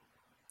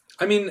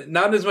 I mean,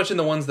 not as much in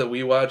the ones that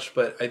we watch,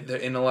 but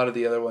in a lot of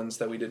the other ones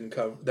that we didn't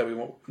cover, that we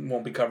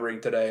won't be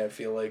covering today, I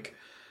feel like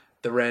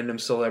the random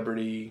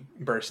celebrity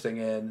bursting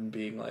in and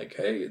being like,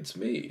 "Hey, it's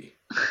me,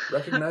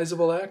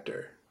 recognizable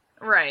actor."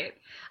 Right.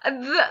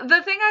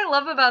 The thing I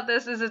love about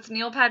this is it's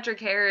Neil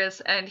Patrick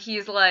Harris, and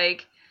he's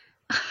like,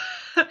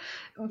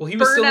 well, he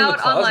was still in the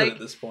closet at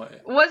this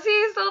point. Was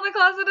he still in the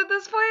closet at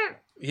this point?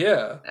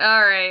 Yeah.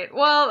 All right.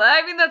 Well,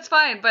 I mean, that's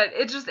fine, but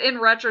it just, in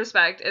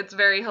retrospect, it's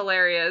very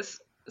hilarious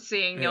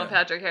seeing Neil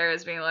Patrick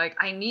Harris being like,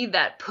 I need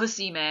that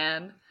pussy,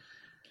 man.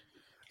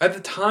 At the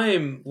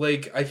time,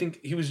 like, I think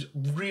he was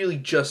really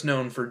just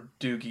known for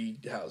Doogie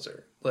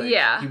Howser. Like,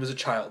 he was a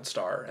child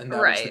star, and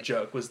that was the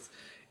joke.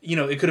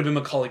 It could have been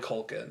Macaulay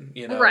Culkin,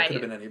 it could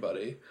have been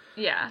anybody.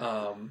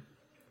 Yeah.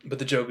 But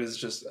the joke is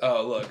just,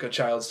 oh, look, a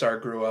child star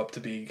grew up to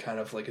be kind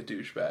of like a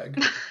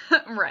douchebag.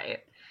 Right.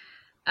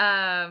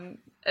 But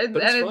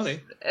it's funny.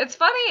 It's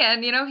funny,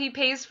 and he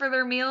pays for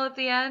their meal at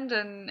the end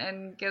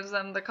and gives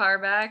them the car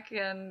back,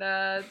 and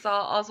it's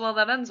all's well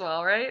that ends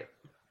well, right?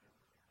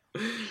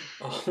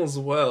 All's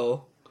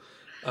well.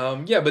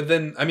 But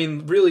then, I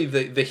mean, really,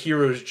 the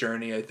hero's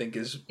journey, I think,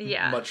 is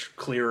much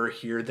clearer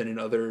here than in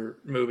other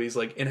movies.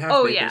 Like, in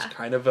Half Baked, there's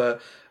kind of a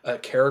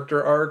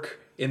character arc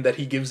in that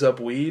he gives up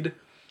weed,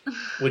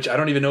 which I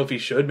don't even know if he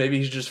should. Maybe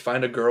he should just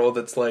find a girl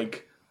that's,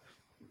 like,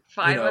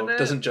 fine with it.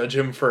 Doesn't judge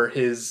him for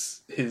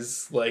his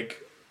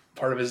like,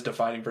 part of his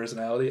defining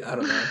personality. I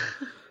don't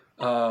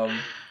know.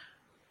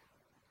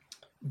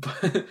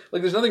 But,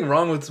 like, there's nothing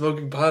wrong with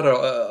smoking pot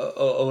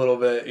a little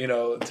bit,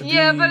 but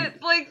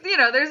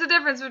there's a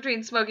difference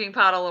between smoking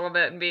pot a little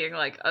bit and being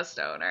like a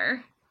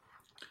stoner.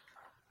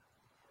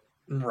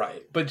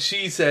 Right. But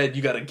she said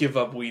you got to give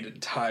up weed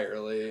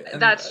entirely. And,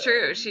 That's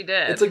true. She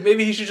did. It's like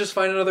maybe he should just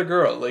find another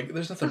girl. Like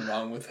there's nothing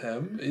wrong with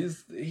him.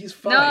 He's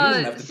fine. No, he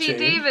doesn't have to see, change.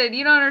 David,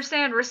 you don't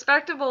understand.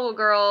 Respectable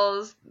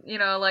girls,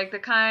 like the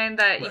kind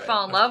that you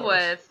fall in love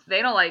with,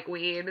 they don't like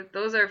weed.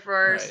 Those are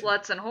for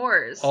sluts and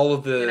whores. All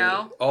of the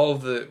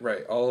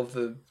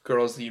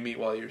girls that you meet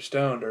while you're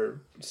stoned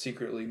are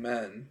secretly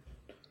men.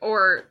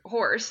 Or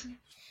whores.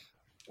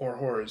 Or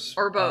whores.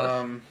 Or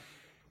both.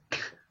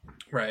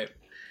 Right.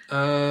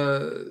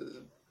 But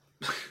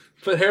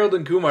Harold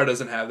and Kumar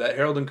doesn't have that.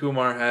 Harold and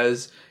Kumar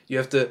has you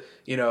have to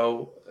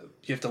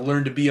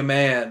learn to be a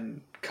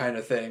man kind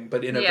of thing,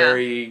 but in a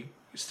very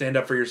stand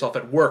up for yourself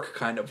at work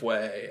kind of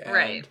way,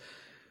 and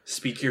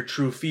speak your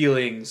true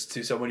feelings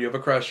to someone you have a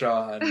crush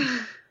on,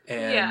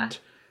 and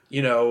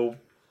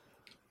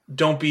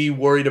don't be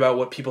worried about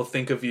what people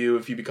think of you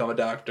if you become a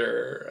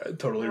doctor. A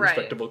totally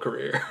respectable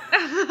career.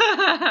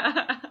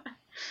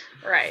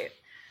 Right.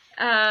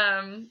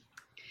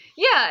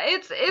 Yeah,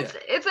 it's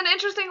an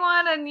interesting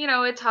one, and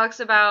it talks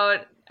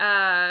about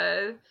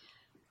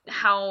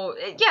how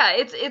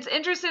it's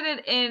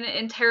interested in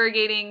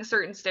interrogating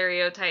certain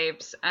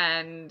stereotypes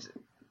and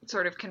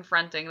sort of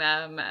confronting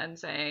them and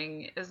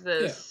saying, is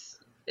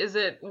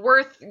it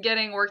worth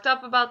getting worked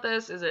up about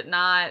this? Is it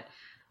not?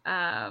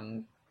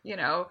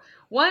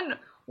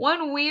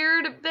 One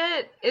weird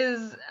bit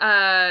is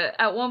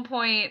at one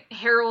point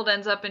Harold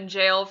ends up in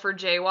jail for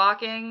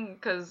jaywalking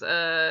because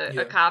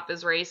a cop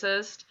is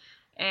racist.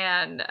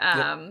 And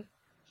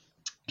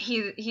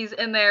he's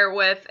in there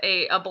with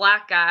a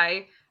black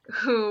guy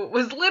who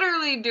was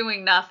literally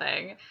doing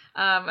nothing,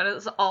 and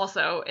is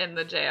also in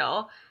the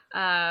jail.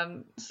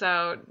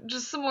 So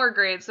just some more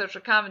great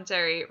social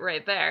commentary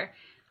right there.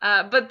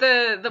 But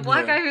the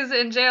black guy who's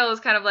in jail is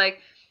kind of like,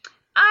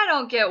 I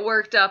don't get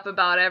worked up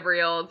about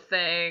every old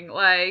thing.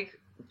 Like,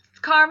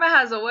 karma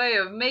has a way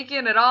of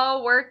making it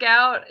all work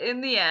out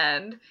in the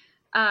end.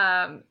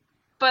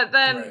 But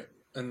then,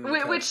 and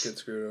the cops get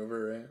screwed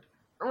over, right?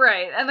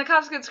 Right, and the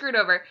cops get screwed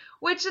over,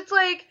 which it's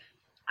like,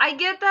 I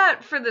get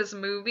that for this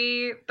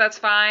movie, that's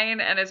fine,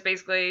 and it's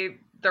basically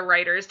the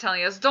writers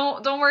telling us,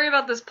 don't worry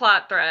about this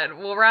plot thread,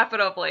 we'll wrap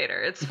it up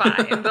later, it's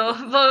fine,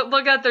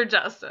 they'll get their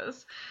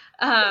justice.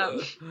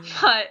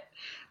 But,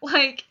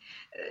 like,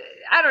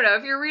 I don't know,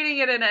 if you're reading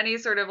it in any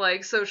sort of,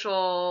 like,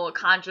 social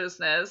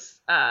consciousness,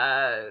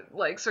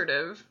 like, sort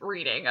of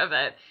reading of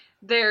it,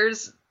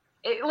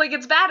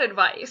 it's bad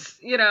advice,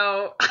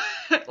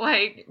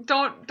 like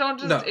don't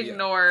just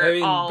ignore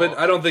all. But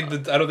I don't think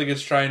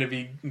it's trying to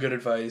be good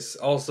advice.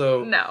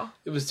 Also, no,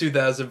 it was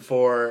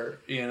 2004.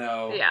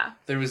 Yeah,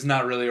 there was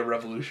not really a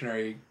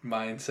revolutionary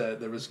mindset.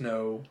 There was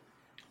no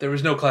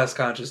class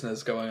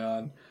consciousness going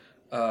on.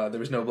 There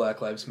was no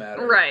Black Lives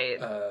Matter. Right.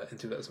 In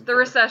 2004, the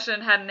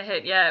recession hadn't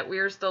hit yet. We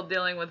were still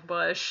dealing with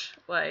Bush.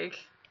 Like,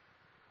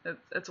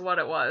 it's what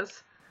it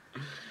was.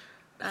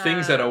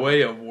 Things had a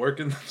way of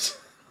working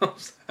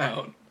themselves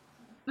out.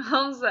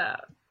 Thumbs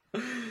out.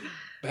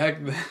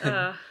 Back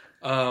then.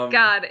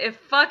 God, if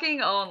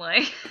fucking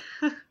only.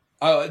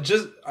 I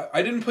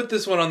didn't put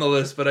this one on the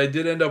list, but I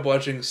did end up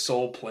watching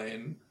Soul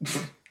Plane.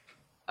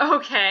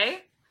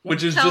 Okay.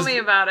 Which is Tell me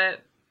about it.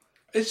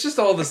 It's just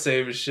all the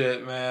same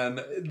shit,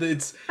 man.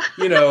 It's,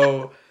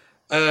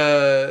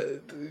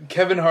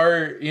 Kevin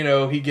Hart,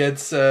 he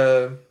gets,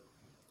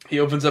 he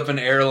opens up an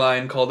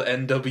airline called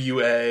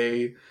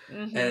NWA,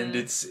 and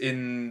it's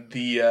in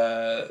the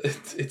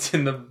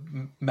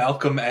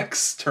Malcolm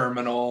X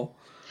terminal.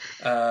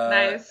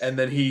 Nice. And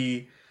then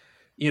he,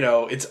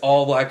 it's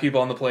all black people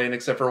on the plane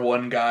except for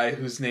one guy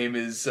whose name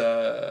is,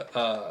 it's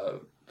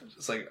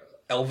like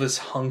Elvis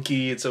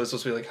Hunky, so it's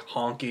supposed to be like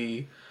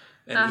Honky.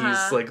 And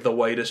he's like the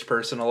whitest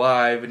person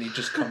alive, and he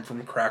just come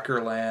from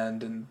Cracker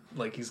Land, and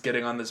like he's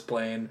getting on this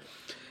plane.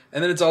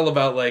 And then it's all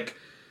about like,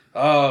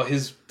 oh,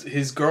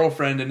 his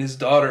girlfriend and his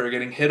daughter are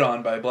getting hit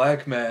on by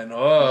black men.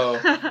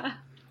 Oh.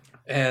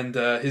 And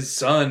his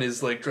son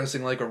is like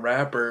dressing like a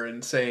rapper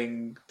and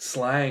saying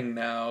slang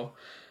now.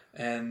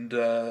 And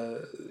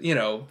the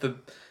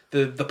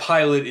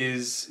pilot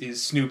is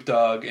Snoop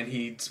Dogg, and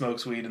he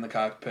smokes weed in the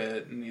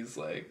cockpit, and he's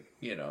like,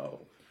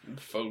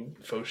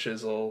 faux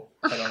shizzle.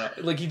 I don't know.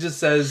 Like, he just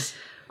says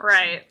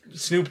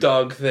Snoop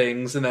Dogg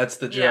things, and that's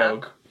the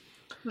joke.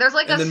 There's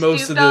like and then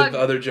most of the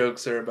other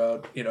jokes are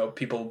about,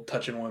 people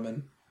touching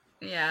women.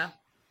 Yeah.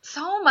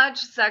 So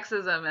much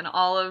sexism in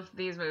all of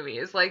these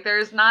movies. Like,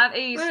 there's not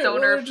a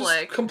stoner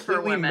flick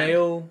for women.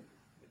 Male.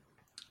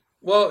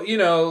 Well,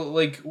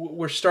 like,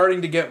 we're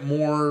starting to get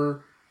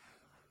more...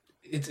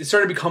 It's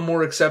starting to become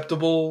more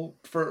acceptable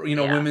for,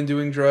 women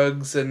doing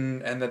drugs,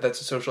 and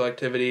that's a social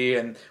activity,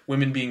 and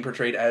women being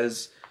portrayed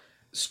as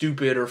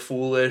stupid or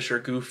foolish or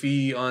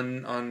goofy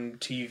on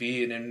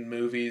TV and in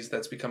movies.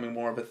 That's becoming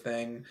more of a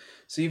thing.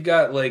 So you've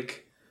got,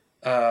 like,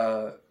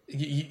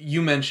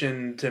 you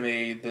mentioned to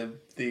me the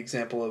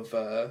example of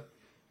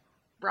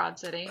Broad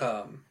City.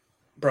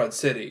 Broad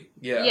City,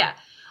 yeah. Yeah.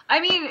 I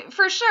mean,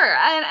 for sure.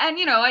 And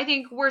I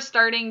think we're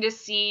starting to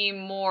see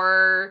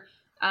more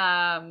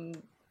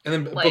And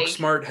then Like,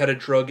 Booksmart had a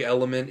drug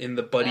element in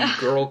the buddy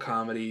girl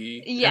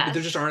comedy. Yes. But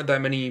there just aren't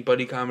that many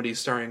buddy comedies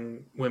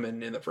starring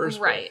women in the first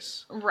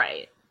place.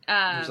 Right.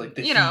 There's like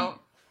The you Heat. know,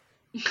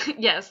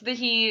 yes, The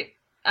Heat.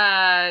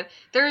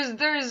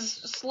 There's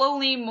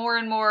slowly more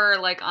and more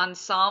like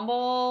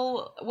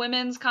ensemble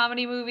women's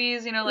comedy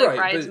movies. You know, like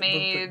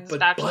Bridesmaids, but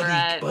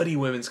Bachelorette. buddy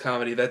women's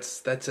comedy.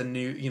 That's a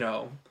new, you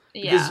know.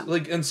 Yeah. Because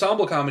like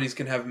ensemble comedies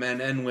can have men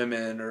and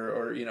women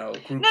or you know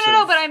groups.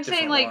 No, of but I'm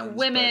saying different like ones,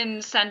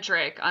 women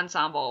centric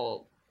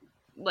ensemble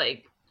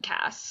like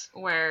casts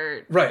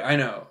where. Right, I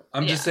know.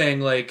 I'm just Yeah.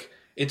 saying like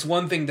it's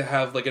one thing to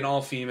have like an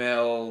all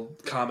female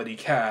comedy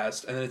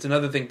cast, and then it's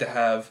another thing to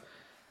have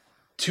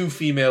two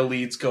female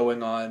leads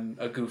going on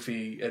a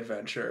goofy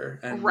adventure,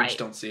 and we just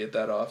don't see it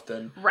that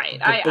often. Right.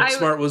 But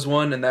Booksmart was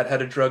one, and that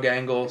had a drug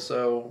angle,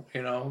 so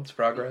you know it's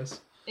progress.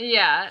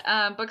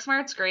 Yeah,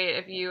 Booksmart's great.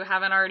 If you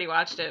haven't already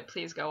watched it,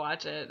 please go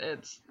watch it.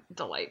 It's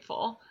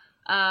delightful.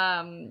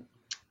 I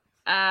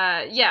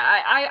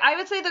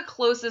would say the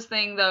closest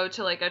thing though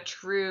to like a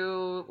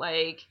true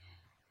like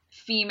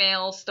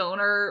female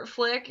stoner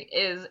flick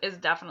is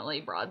definitely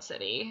Broad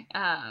City.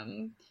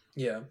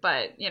 Yeah.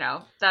 But you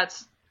know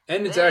that's.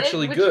 And it's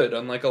actually good,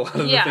 unlike a lot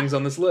of the things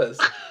on this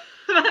list.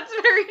 That's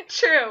very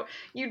true.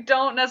 You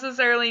don't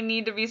necessarily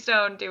need to be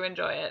stoned to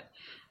enjoy it.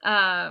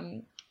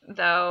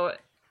 Though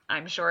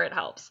I'm sure it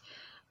helps.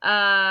 All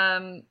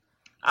right.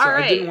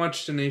 I didn't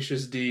watch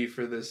Tenacious D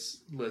for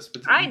this list,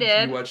 but I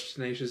did. You watched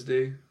Tenacious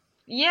D?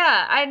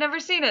 Yeah, I had never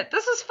seen it.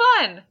 This was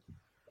fun.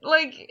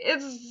 Like,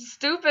 it's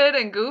stupid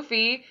and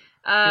goofy.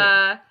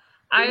 I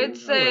would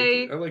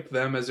say... I like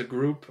them as a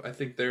group. I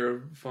think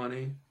they're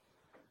funny.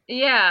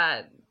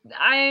 Yeah.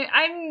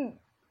 I'm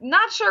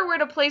not sure where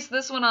to place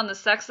this one on the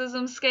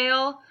sexism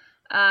scale.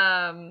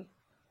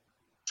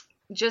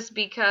 Just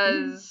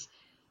because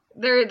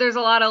there's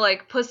a lot of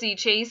like pussy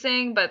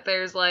chasing, but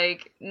there's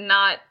like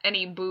not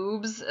any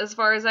boobs as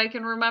far as I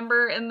can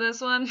remember in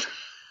this one.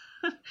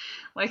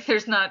 Like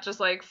there's not just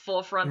like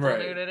full frontal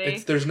nudity.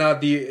 There's not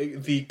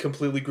the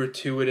completely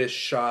gratuitous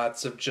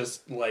shots of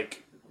just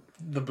like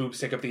the boobs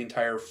take up the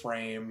entire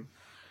frame.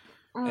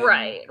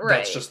 Right.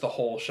 That's just the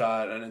whole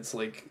shot, and it's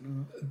like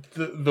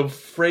the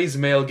phrase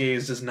 "male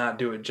gaze" does not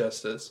do it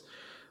justice.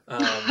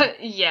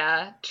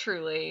 Yeah,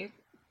 truly.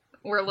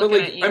 We're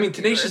looking at you. I mean,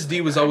 Tenacious D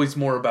was always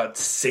more about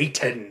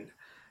Satan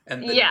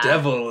and the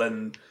devil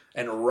and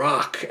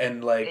rock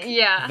and like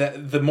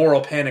the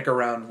moral panic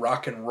around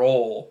rock and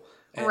roll.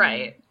 And,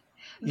 right.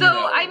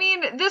 Though I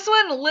mean, this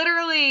one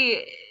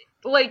literally.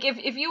 Like,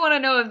 if you want to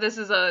know if this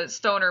is a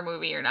stoner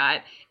movie or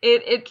not,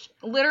 it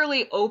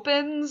literally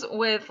opens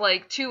with,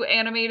 like, 2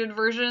 animated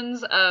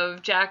versions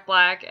of Jack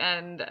Black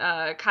and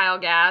Kyle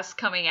Gass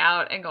coming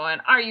out and going,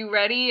 "Are you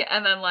ready?"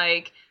 And then,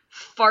 like,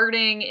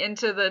 farting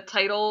into the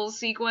title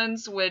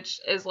sequence, which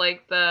is,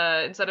 like,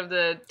 instead of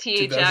the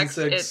THX,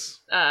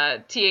 it's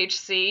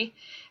THC.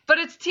 But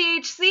it's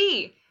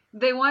THC!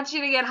 They want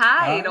you to get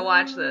high to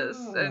watch this.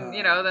 And,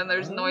 you know, then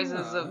there's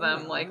noises of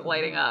them, like,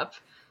 lighting up.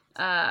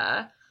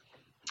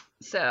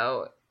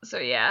 So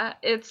yeah,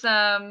 it's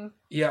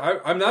Yeah,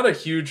 I'm not a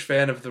huge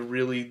fan of the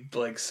really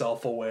like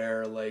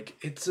self-aware like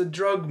it's a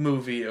drug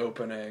movie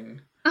opening.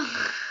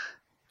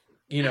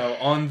 You know,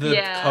 on the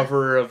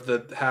cover of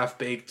the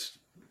Half-Baked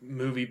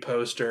movie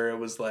poster, it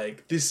was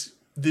like this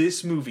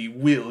movie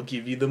will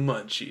give you the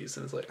munchies,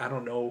 and it's like I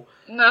don't know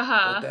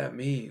what that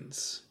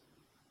means.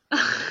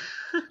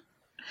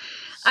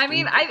 I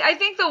mean, I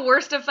think the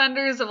worst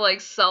offenders of,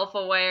 like,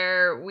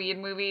 self-aware weed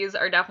movies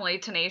are definitely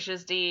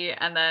Tenacious D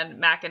and then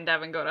Mac and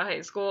Devin Go to High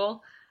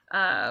School.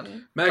 Mac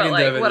and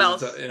Devin what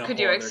is else in a could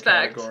whole you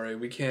expect? Category.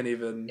 We can't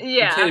even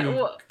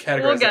we'll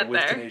categorize that with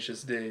there.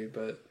 Tenacious D,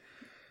 but...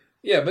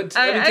 Yeah, but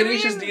I mean,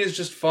 Tenacious D is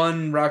just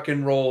fun rock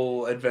and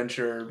roll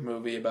adventure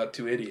movie about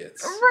 2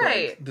 idiots.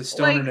 Right. Like, the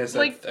stonerness,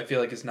 I feel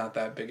like, is not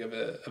that big of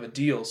a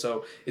deal,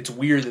 so it's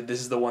weird that this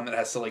is the one that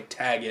has to, like,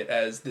 tag it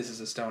as this is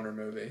a stoner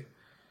movie.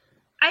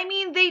 I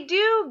mean, they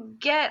do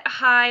get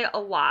high a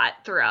lot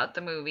throughout the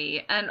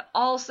movie, and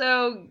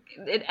also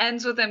it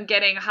ends with them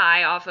getting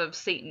high off of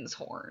Satan's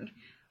horn.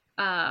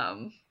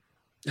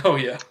 Oh,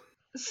 yeah.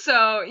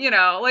 So, you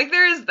know, like,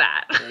 there is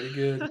that. Very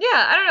good. Yeah,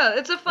 I don't know.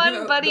 It's a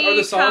fun buddy Are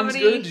the songs comedy.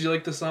 good? Did you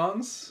like the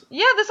songs?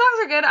 Yeah, the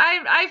songs are good.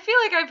 I feel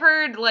like I've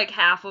heard, like,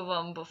 half of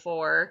them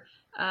before.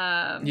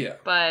 Yeah,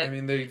 but I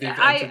mean they've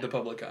entered the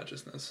public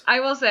consciousness. I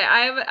will say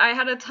I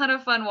had a ton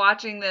of fun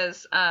watching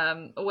this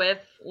with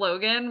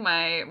Logan,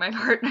 my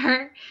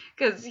partner,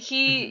 because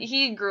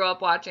he grew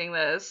up watching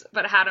this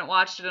but hadn't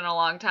watched it in a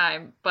long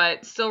time,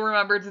 but still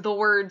remembered the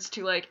words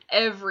to like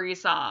every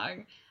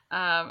song,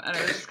 and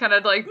it was just kind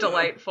of like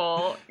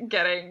delightful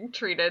getting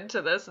treated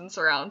to this in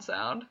surround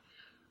sound.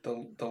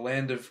 The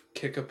land of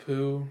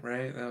Kickapoo,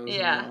 right? That was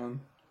that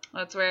one.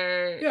 That's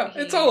where. Yeah,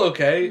 it's all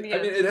okay. I mean,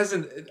 it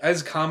hasn't,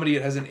 as comedy,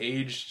 it hasn't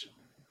aged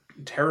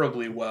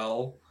terribly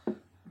well.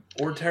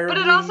 Or terribly,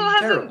 but it also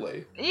hasn't,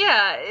 terribly.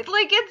 Yeah, it's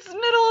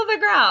middle of the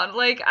ground.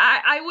 Like,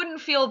 I wouldn't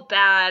feel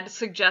bad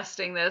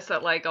suggesting this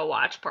at, like, a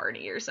watch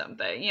party or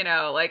something, you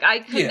know? Like,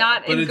 I could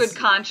not in good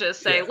conscience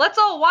say, let's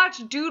all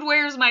watch Dude,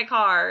 Where's My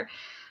Car?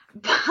 Oh,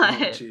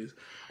 But jeez.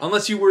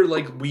 Unless you were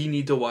like, we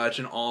need to watch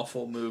an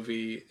awful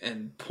movie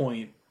and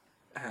point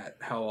at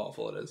how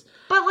awful it is.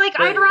 like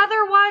But I'd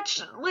rather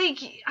watch like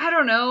I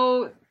don't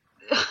know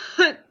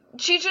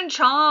Cheech and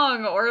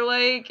Chong or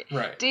like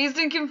right. Dazed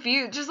and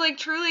Confused, just like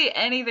truly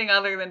anything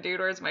other than Dude,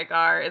 Where's My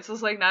Car. It's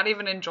just like not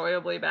even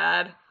enjoyably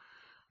bad.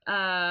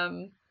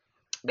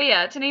 But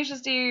yeah,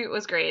 Tenacious D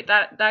was great.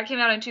 That came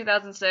out in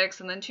 2006,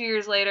 and then 2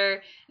 years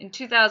later, in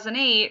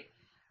 2008,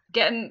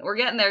 we're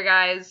getting there,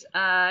 guys.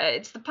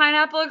 It's the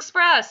Pineapple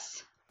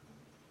Express.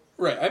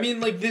 Right. I mean,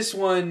 like this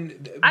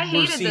one, I we're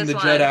hated seeing this the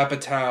Judd one.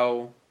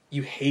 Apatow.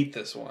 You hate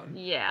this one.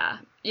 Yeah.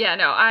 Yeah,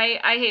 no, I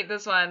hate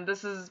this one.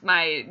 This is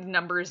my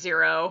number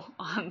 0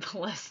 on the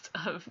list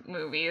of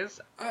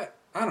movies. I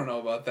don't know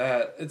about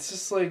that. It's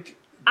just like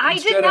I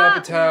it's did Judd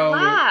not Apatow.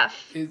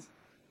 laugh.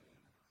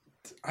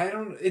 I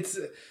don't. It's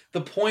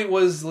the point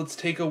was let's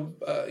take a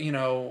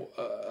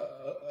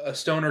a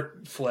stoner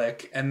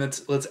flick and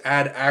let's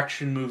add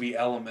action movie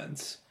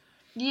elements.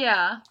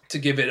 Yeah. To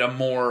give it a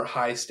more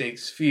high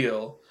stakes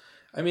feel.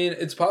 I mean,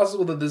 it's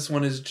possible that this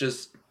one is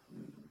just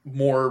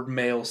more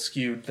male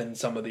skewed than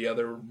some of the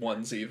other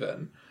ones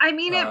even. I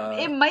mean,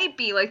 it might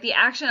be like the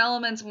action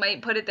elements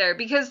might put it there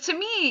because to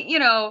me,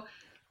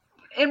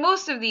 in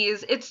most of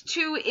these, it's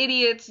two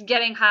idiots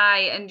getting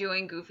high and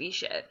doing goofy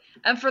shit.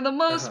 And for the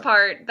most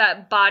part,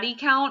 that body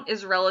count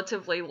is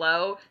relatively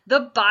low. The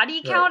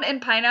body count in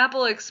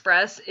Pineapple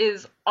Express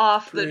is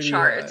off the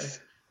charts.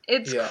 High.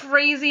 It's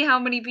crazy how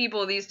many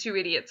people these two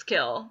idiots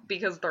kill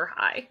because they're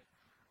high.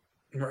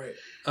 Right.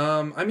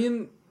 I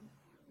mean,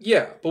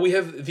 yeah, but we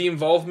have the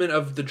involvement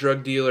of the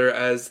drug dealer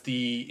as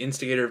the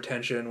instigator of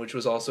tension, which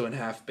was also in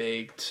Half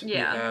Baked.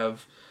 Yeah. We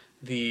have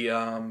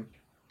the,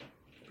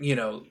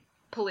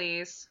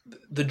 police.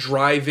 The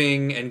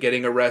driving and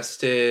getting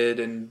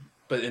arrested,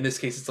 but in this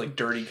case, it's like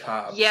dirty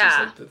cops.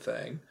 Yeah. Is like the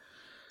thing.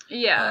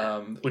 Yeah.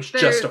 Which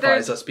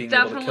justifies us being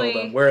able to kill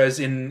them. Whereas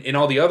in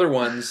all the other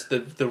ones,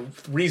 the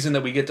reason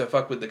that we get to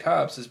fuck with the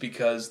cops is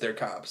because they're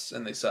cops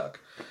and they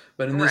suck.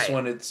 But in this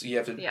one, you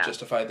have to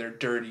justify they're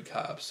dirty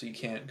cops, so you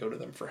can't go to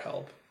them for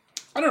help.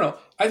 I don't know.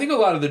 I think a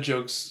lot of the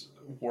jokes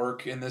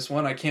work in this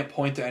one. I can't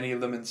point to any of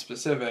them in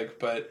specific,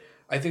 but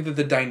I think that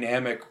the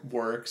dynamic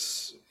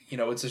works.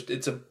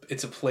 It's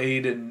a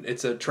played and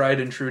it's a tried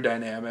and true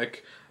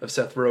dynamic of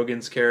Seth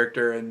Rogen's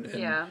character and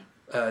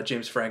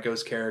James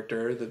Franco's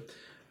character.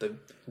 The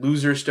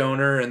loser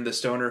stoner and the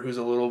stoner who's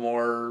a little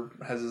more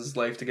has his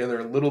life together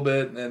a little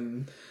bit,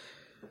 and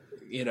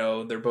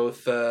they're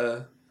both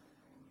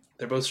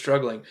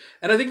struggling.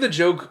 And I think the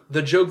joke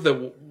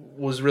that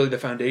was really the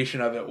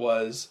foundation of it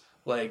was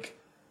like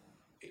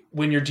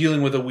when you're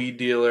dealing with a weed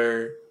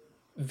dealer,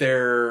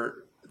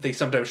 they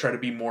sometimes try to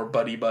be more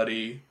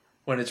buddy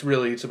when it's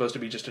really supposed to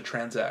be just a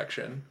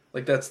transaction.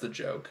 Like that's the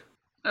joke.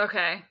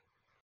 Okay.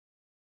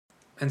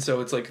 And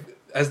so it's like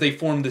as they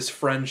form this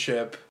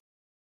friendship,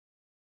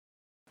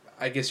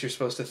 I guess you're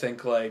supposed to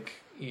think like,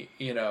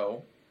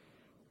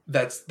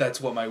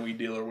 that's what my weed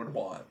dealer would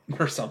want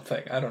or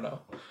something. I don't know.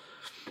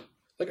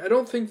 Like, I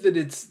don't think that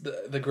it's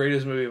the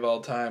greatest movie of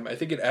all time. I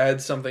think it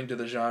adds something to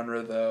the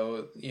genre,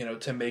 though,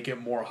 to make it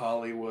more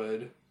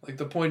Hollywood. Like,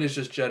 the point is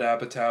just Judd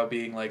Apatow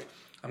being like,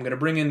 I'm going to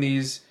bring in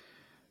these,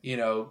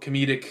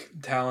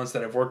 comedic talents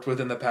that I've worked with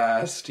in the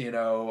past,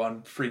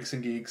 on Freaks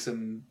and Geeks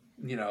and,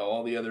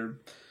 all the other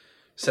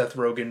Seth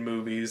Rogen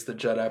movies that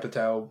Judd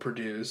Apatow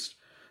produced.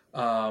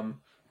 And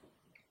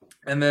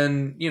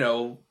then,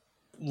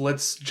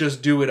 let's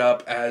just do it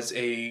up as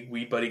a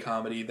weed buddy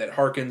comedy that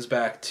harkens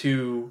back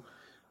to,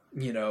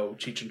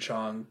 Cheech and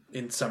Chong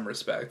in some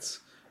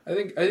respects. I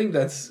think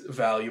that's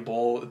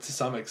valuable to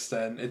some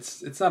extent.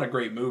 It's not a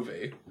great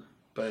movie,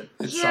 but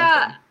it's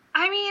something.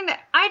 I mean,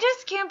 I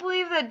just can't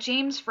believe that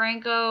James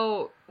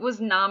Franco was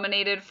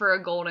nominated for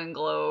a Golden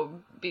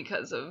Globe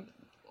because of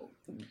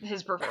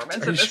his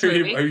performance in this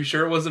movie. Are you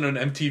sure it wasn't an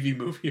MTV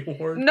Movie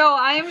Award? No,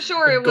 I am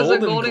sure it was a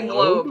Golden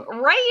Globe.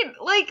 Right?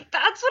 Like,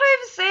 that's what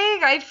I'm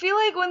saying. I feel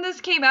like when this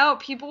came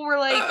out, people were,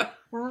 like,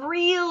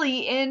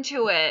 really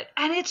into it.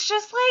 And it's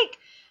just, like,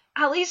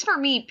 at least for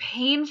me,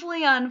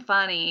 painfully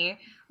unfunny.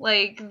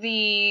 Like,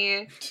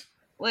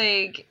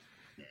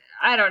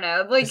 I don't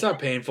know. Like, it's not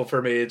painful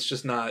for me. It's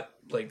just not,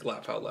 like,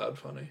 laugh out loud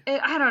funny.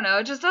 I don't know.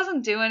 It just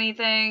doesn't do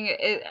anything.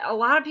 A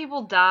lot of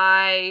people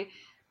die.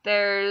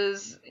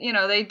 There's,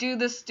 they do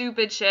this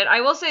stupid shit.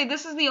 I will say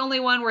this is the only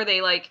one where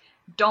they, like,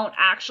 don't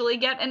actually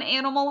get an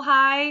animal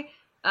high,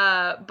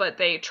 but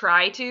they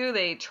try to.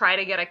 They try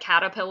to get a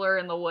caterpillar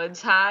in the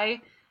woods high,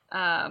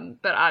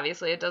 but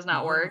obviously it does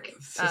not work.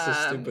 It's just a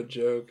stupid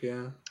joke,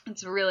 yeah.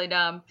 It's really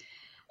dumb.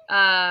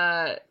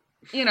 And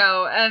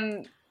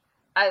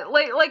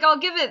I'll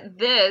give it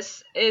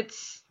this.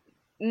 It's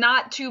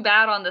not too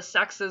bad on the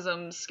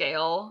sexism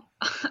scale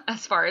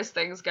as far as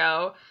things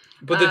go.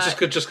 But that's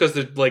just because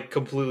it like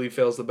completely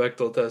fails the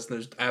Bechdel test, and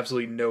there's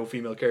absolutely no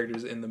female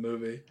characters in the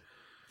movie.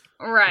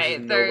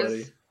 Right,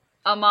 there's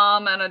a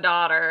mom and a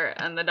daughter,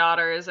 and the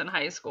daughter is in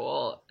high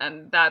school,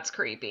 and that's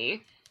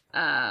creepy.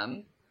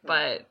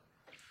 But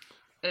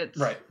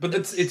Right, but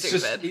it's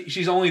stupid. Just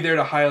she's only there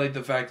to highlight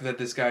the fact that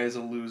this guy is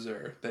a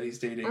loser, that he's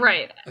dating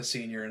a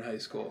senior in high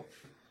school.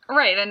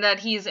 Right, and that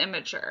he's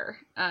immature.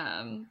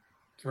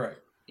 Right.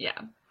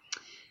 Yeah.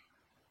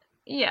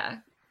 Yeah.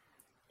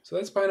 So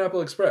that's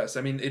Pineapple Express.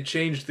 I mean, it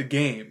changed the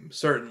game,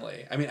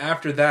 certainly. I mean,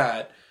 after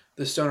that,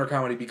 the stoner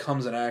comedy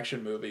becomes an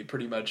action movie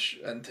pretty much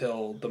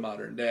until the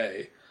modern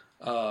day.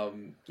 All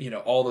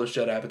those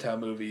Judd Apatow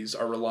movies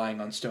are relying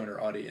on stoner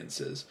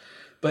audiences.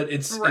 But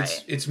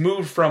it's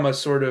moved from a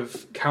sort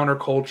of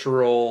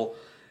countercultural,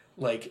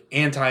 like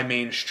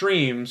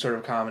anti-mainstream sort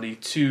of comedy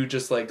to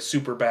just like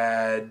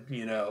Superbad,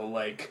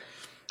 like.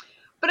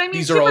 But I mean,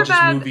 these are all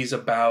just movies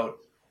about.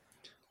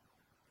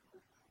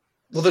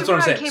 Well, that's what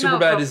I'm saying.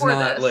 Superbad is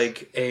not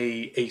like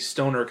a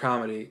stoner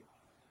comedy.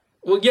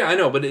 Well, yeah, I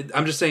know, but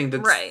I'm just saying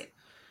that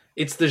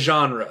it's the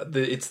genre.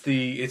 It's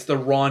the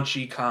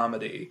raunchy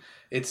comedy.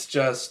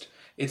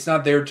 It's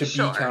not there to be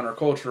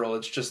countercultural.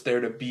 It's just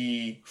there to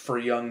be for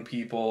young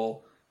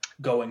people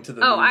going to the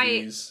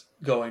movies,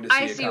 going to see a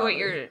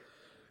comedy.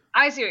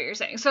 I see what you're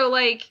saying. So,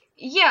 like,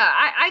 yeah,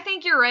 I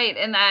think you're right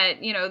in that,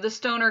 the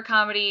stoner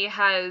comedy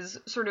has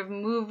sort of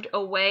moved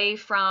away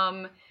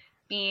from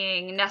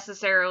being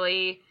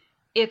necessarily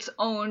its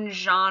own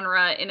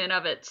genre in and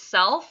of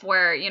itself,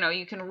 where,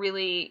 you can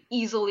really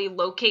easily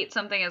locate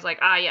something as like,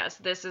 yes,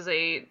 this is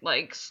a,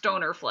 like,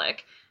 stoner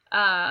flick,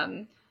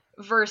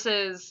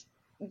 versus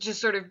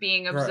just sort of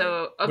being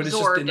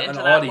absorbed into that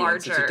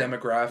audience, larger... It's a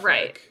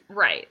demographic.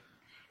 Right.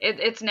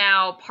 It's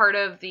now part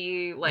of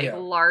the,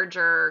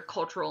 larger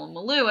cultural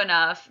milieu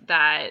enough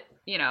that,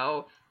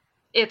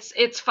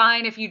 it's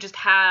fine if you just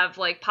have,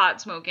 like, pot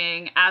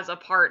smoking as a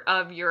part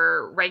of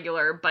your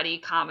regular buddy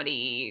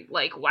comedy,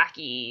 like,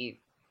 wacky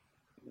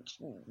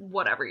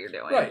whatever you're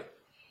doing. Right.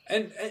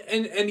 And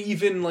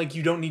even, like,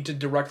 you don't need to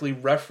directly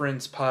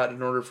reference pot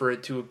in order for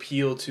it to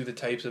appeal to the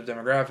types of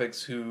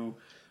demographics who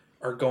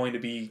are going to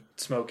be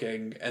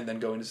smoking and then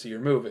going to see your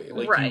movie.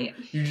 Like,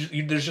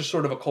 there's just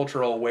sort of a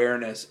cultural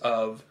awareness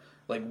of,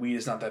 like, weed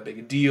is not that big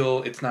a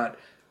deal. It's not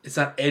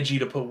edgy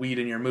to put weed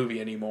in your movie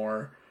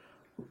anymore.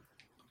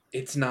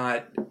 It's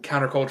not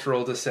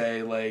countercultural to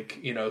say,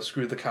 like,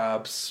 screw the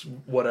cops,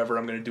 whatever,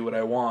 I'm going to do what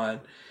I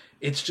want.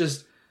 It's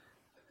just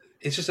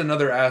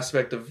another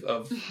aspect of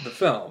the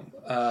film,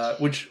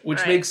 which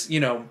makes,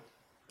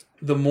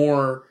 the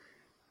more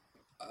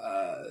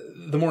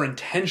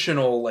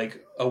intentional,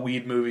 like, a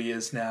weed movie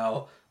is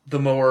now, the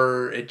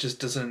more it just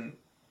doesn't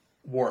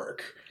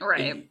work.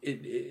 Right.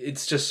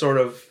 It's just sort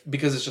of,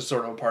 because it's just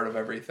sort of a part of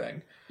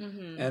everything.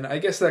 Mm-hmm. And I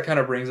guess that kind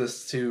of brings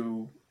us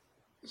to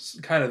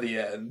kind of the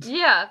end.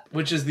 Yeah.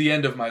 Which is the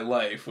end of my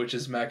life, which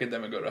is Mac and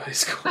Emma Go to High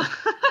School.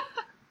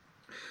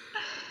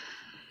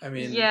 I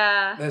mean,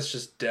 that's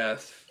just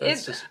death. You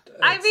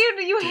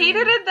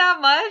hated it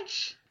that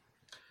much?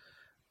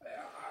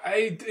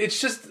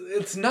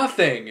 It's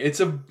nothing. It's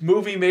a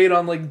movie made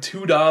on like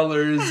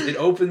 $2. It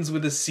opens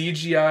with a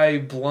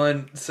CGI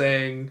blunt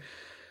saying,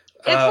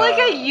 it's like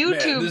a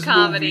YouTube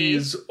comedy.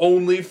 This movie is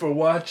only for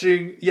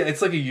watching. Yeah,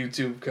 it's like a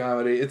YouTube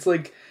comedy. It's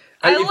like,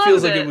 it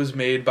feels like it was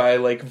made by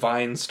like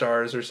Vine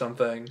stars or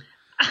something.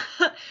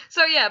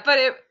 So yeah, but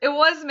it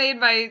was made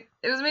by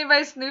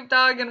Snoop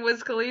Dogg and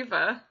Wiz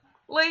Khalifa.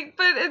 Like,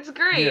 but it's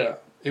great. Yeah,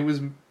 it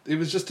was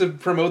just to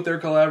promote their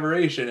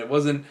collaboration. It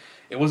wasn't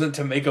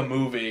to make a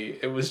movie.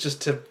 It was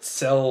just to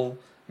sell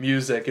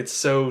music. It's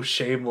so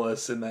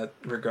shameless in that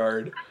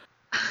regard.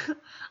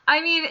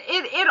 I mean,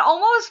 it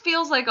almost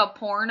feels like a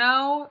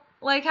porno,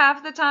 like,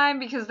 half the time,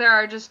 because there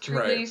are just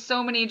truly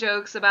so many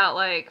jokes about,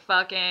 like,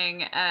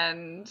 fucking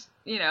and,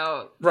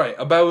 Right,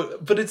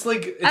 but it's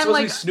like, it's supposed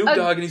to be Snoop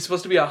Dogg, and he's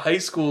supposed to be a high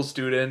school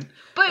student,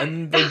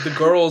 and like, the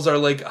girls are,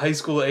 like, high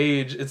school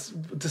age. It's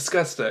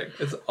disgusting.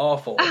 It's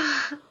awful.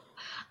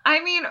 I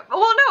mean,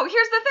 well, no,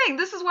 here's the thing.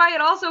 This is why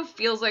it also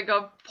feels like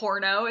a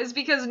porno, is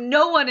because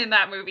no one in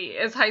that movie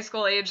is high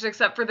school aged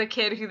except for the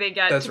kid who they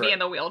get be in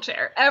the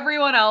wheelchair.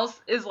 Everyone else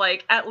is,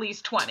 like, at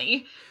least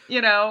 20,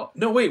 No,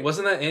 wait,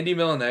 wasn't that Andy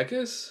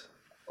Milonakis?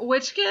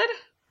 Which kid?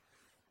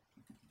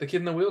 The kid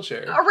in the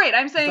wheelchair. Oh, right,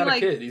 I'm saying, he's not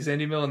like... a kid, he's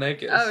Andy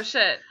Milonakis. Oh,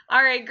 shit.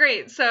 Alright,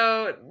 great.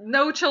 So,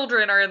 no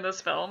children are in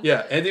this film.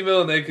 Yeah, Andy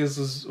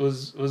Milonakis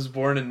was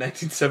born in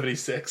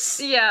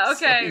 1976. Yeah,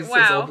 okay, so wow.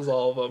 As old as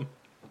all of them.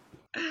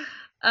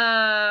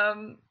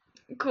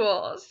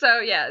 Cool. So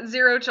yeah,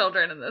 0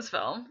 children in this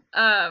film.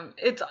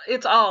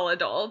 It's all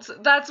adults.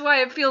 That's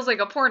why it feels like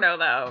a porno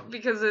though,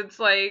 because it's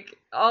like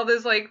all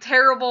this like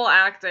terrible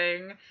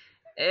acting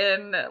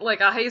in like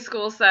a high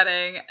school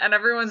setting, and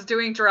everyone's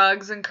doing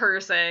drugs and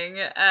cursing,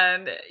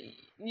 and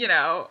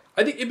I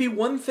think it'd be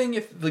one thing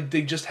if like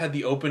they just had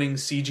the opening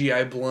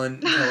CGI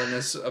blunt telling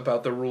us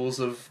about the rules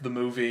of the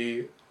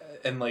movie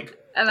and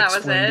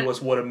explain to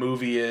us what a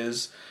movie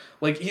is.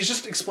 Like, he's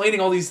just explaining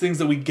all these things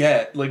that we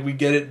get. Like, we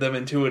get them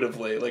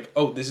intuitively. Like,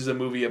 oh, this is a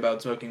movie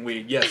about smoking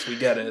weed. Yes, we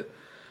get it.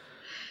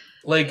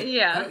 Like,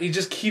 he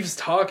just keeps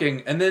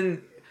talking. And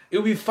then it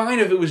would be fine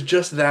if it was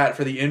just that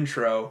for the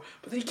intro.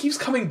 But then he keeps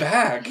coming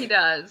back. He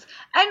does.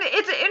 And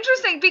it's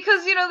interesting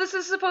because, this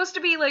is supposed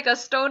to be like a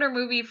stoner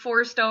movie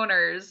for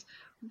stoners.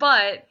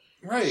 But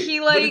Right. he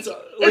But like it's, is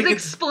it's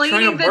explaining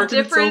trying to the market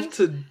itself difference.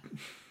 to.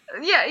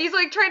 Yeah, he's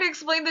like trying to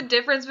explain the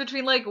difference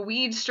between like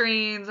weed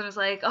strains, and it's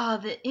like, oh,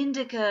 the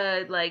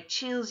indica like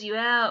chills you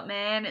out,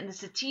 man, and the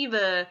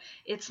sativa,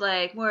 it's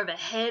like more of a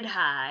head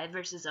high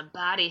versus a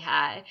body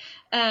high,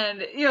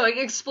 and like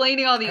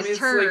explaining all these I mean,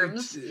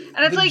 terms, it's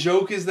and it's the like,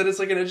 joke is that it's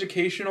like an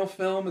educational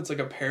film. It's like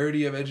a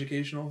parody of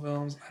educational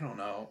films. I don't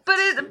know. but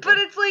Stupid.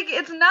 it's like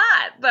it's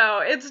not though.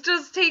 It's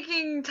just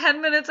taking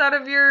 10 minutes out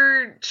of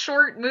your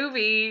short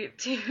movie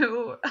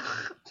to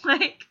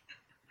like.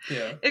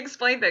 Yeah.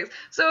 Explain things.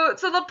 So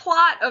the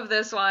plot of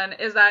this one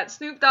is that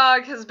Snoop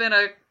Dogg has been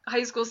a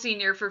high school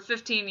senior for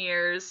 15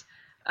 years,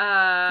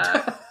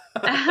 and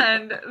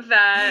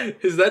that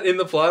is that in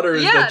the plot or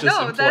is that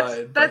just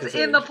implied? That's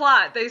in the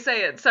plot. They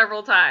say it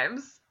several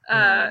times.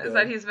 Is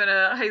that he's been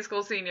a high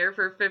school senior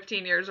for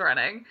 15 years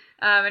running,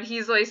 and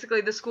he's basically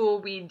the school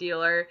weed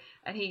dealer,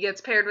 and he gets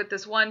paired with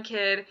this one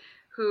kid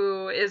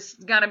who is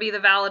gonna be the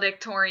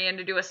valedictorian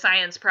to do a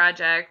science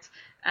project,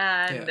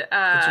 and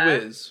it's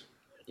Wiz.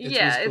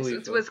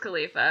 It's Wiz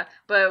Khalifa.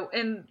 But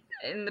in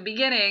the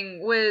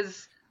beginning,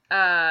 Wiz,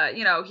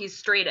 he's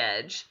straight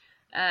edge,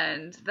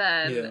 and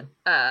then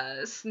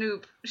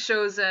Snoop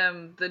shows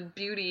him the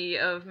beauty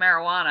of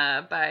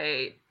marijuana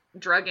by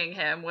drugging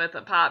him with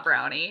a pot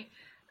brownie.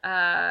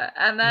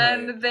 And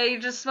then they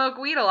just smoke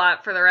weed a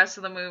lot for the rest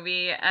of the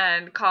movie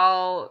and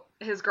call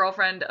his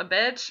girlfriend a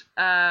bitch.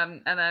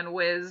 And then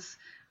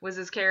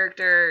Wiz's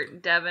character,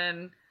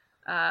 Devin,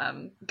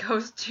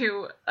 goes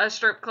to a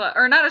strip club,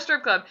 or not a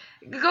strip club,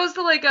 goes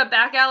to like a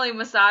back alley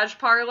massage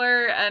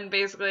parlor, and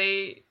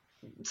basically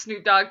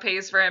Snoop Dogg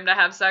pays for him to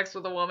have sex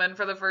with a woman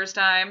for the first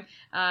time,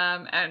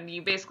 and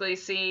you basically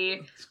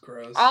see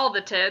all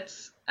the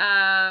tits.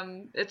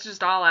 It's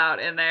just all out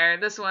in there.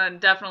 This one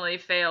definitely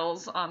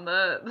fails on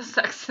the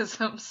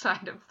sexism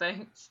side of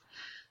things.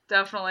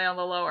 Definitely on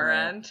the lower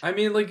end. I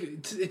mean, like,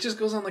 it just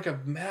goes on like a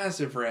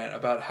massive rant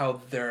about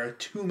how there are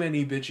too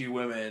many bitchy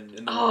women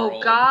in the world.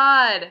 Oh,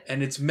 God.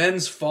 And it's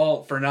men's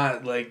fault for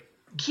not, like...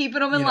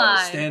 keeping them in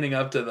line. Standing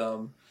up to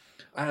them.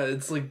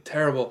 It's, like,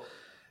 terrible.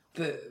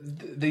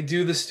 They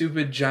do the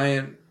stupid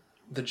giant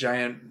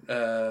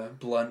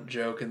blunt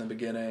joke in the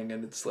beginning,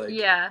 and it's, like,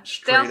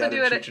 straight out of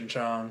Cheech and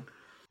Chong.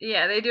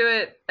 Yeah, they do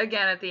it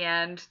again at the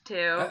end,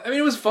 too. I mean,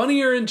 it was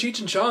funnier in Cheech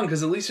and Chong,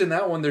 because at least in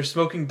that one, they're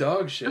smoking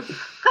dog shit.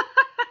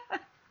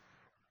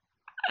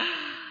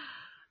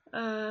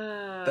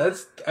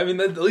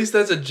 At least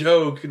that's a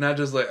joke, not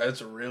just like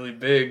it's really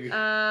big.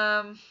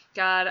 God,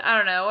 I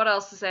don't know what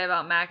else to say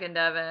about Mac and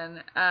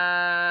Devin.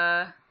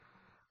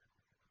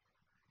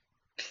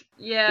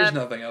 There's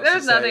nothing else.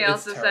 There's nothing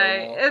else to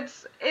say.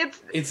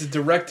 It's a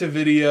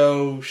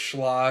direct-to-video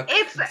schlock.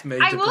 It's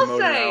made to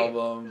promote an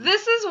album.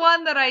 This is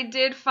one that I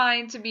did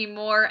find to be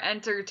more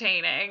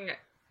entertaining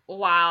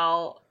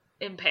while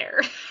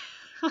impaired.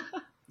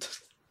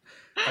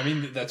 I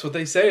mean, that's what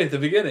they say at the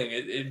beginning.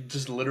 It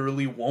just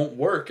literally won't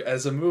work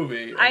as a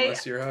movie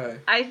unless you're high.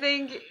 I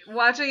think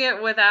watching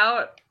it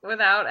without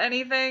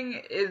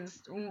anything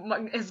is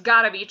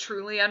got to be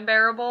truly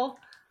unbearable.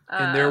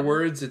 In their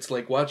words, it's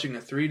like watching a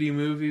 3D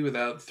movie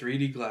without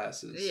 3D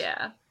glasses.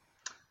 Yeah.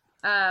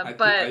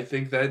 I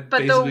think that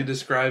basically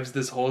describes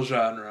this whole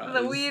genre.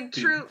 The weed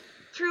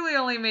truly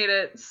only made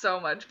it so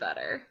much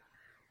better.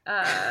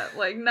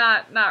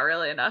 Not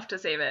really enough to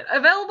save it.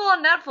 Available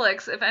on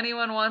Netflix if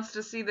anyone wants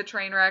to see the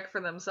train wreck for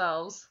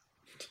themselves.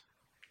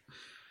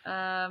 So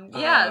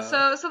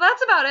that's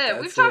about it.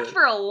 We've talked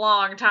for a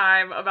long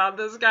time about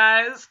this,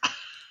 guys.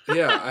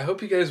 Yeah, I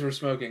hope you guys were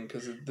smoking,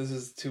 because this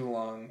is too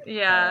long.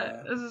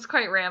 Yeah, this is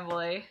quite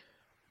rambly.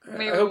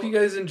 I hope you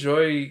guys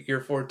enjoy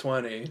your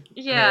 420.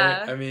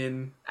 Yeah. Right? I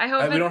mean,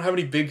 we don't have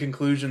any big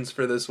conclusions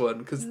for this one,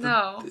 because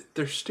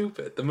they're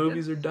stupid. The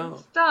movies are dumb.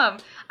 It's dumb.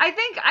 I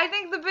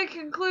think the big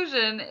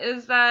conclusion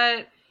is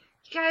that,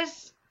 you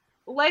guys,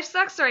 life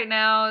sucks right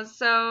now,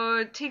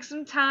 so take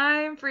some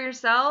time for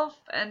yourself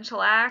and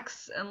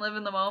chillax and live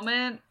in the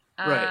moment.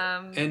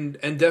 Right.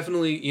 And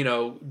definitely,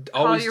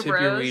 always tip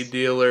your weed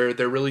dealer.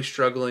 They're really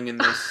struggling in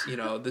this,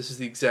 this is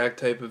the exact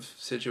type of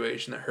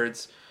situation that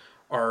hurts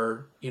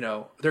our,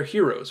 they're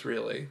heroes,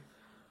 really.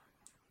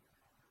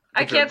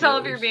 I can't tell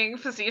if you're being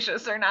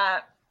facetious or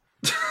not.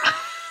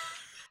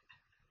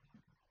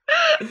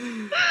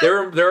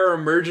 There are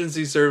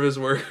emergency service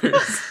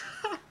workers.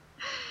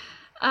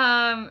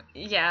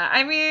 Yeah,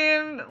 I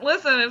mean,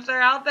 listen, if they're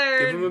out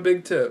there... Give them a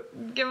big tip.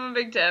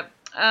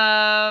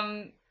 All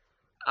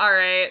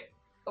right.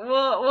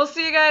 We'll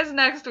see you guys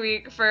next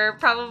week for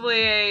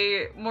probably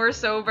a more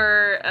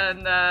sober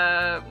and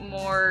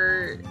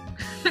more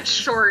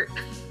short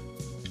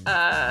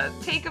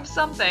take of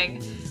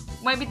something.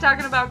 Might be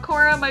talking about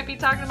Korra, might be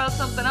talking about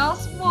something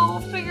else. We'll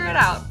figure it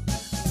out.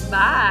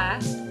 Bye.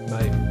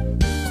 Bye.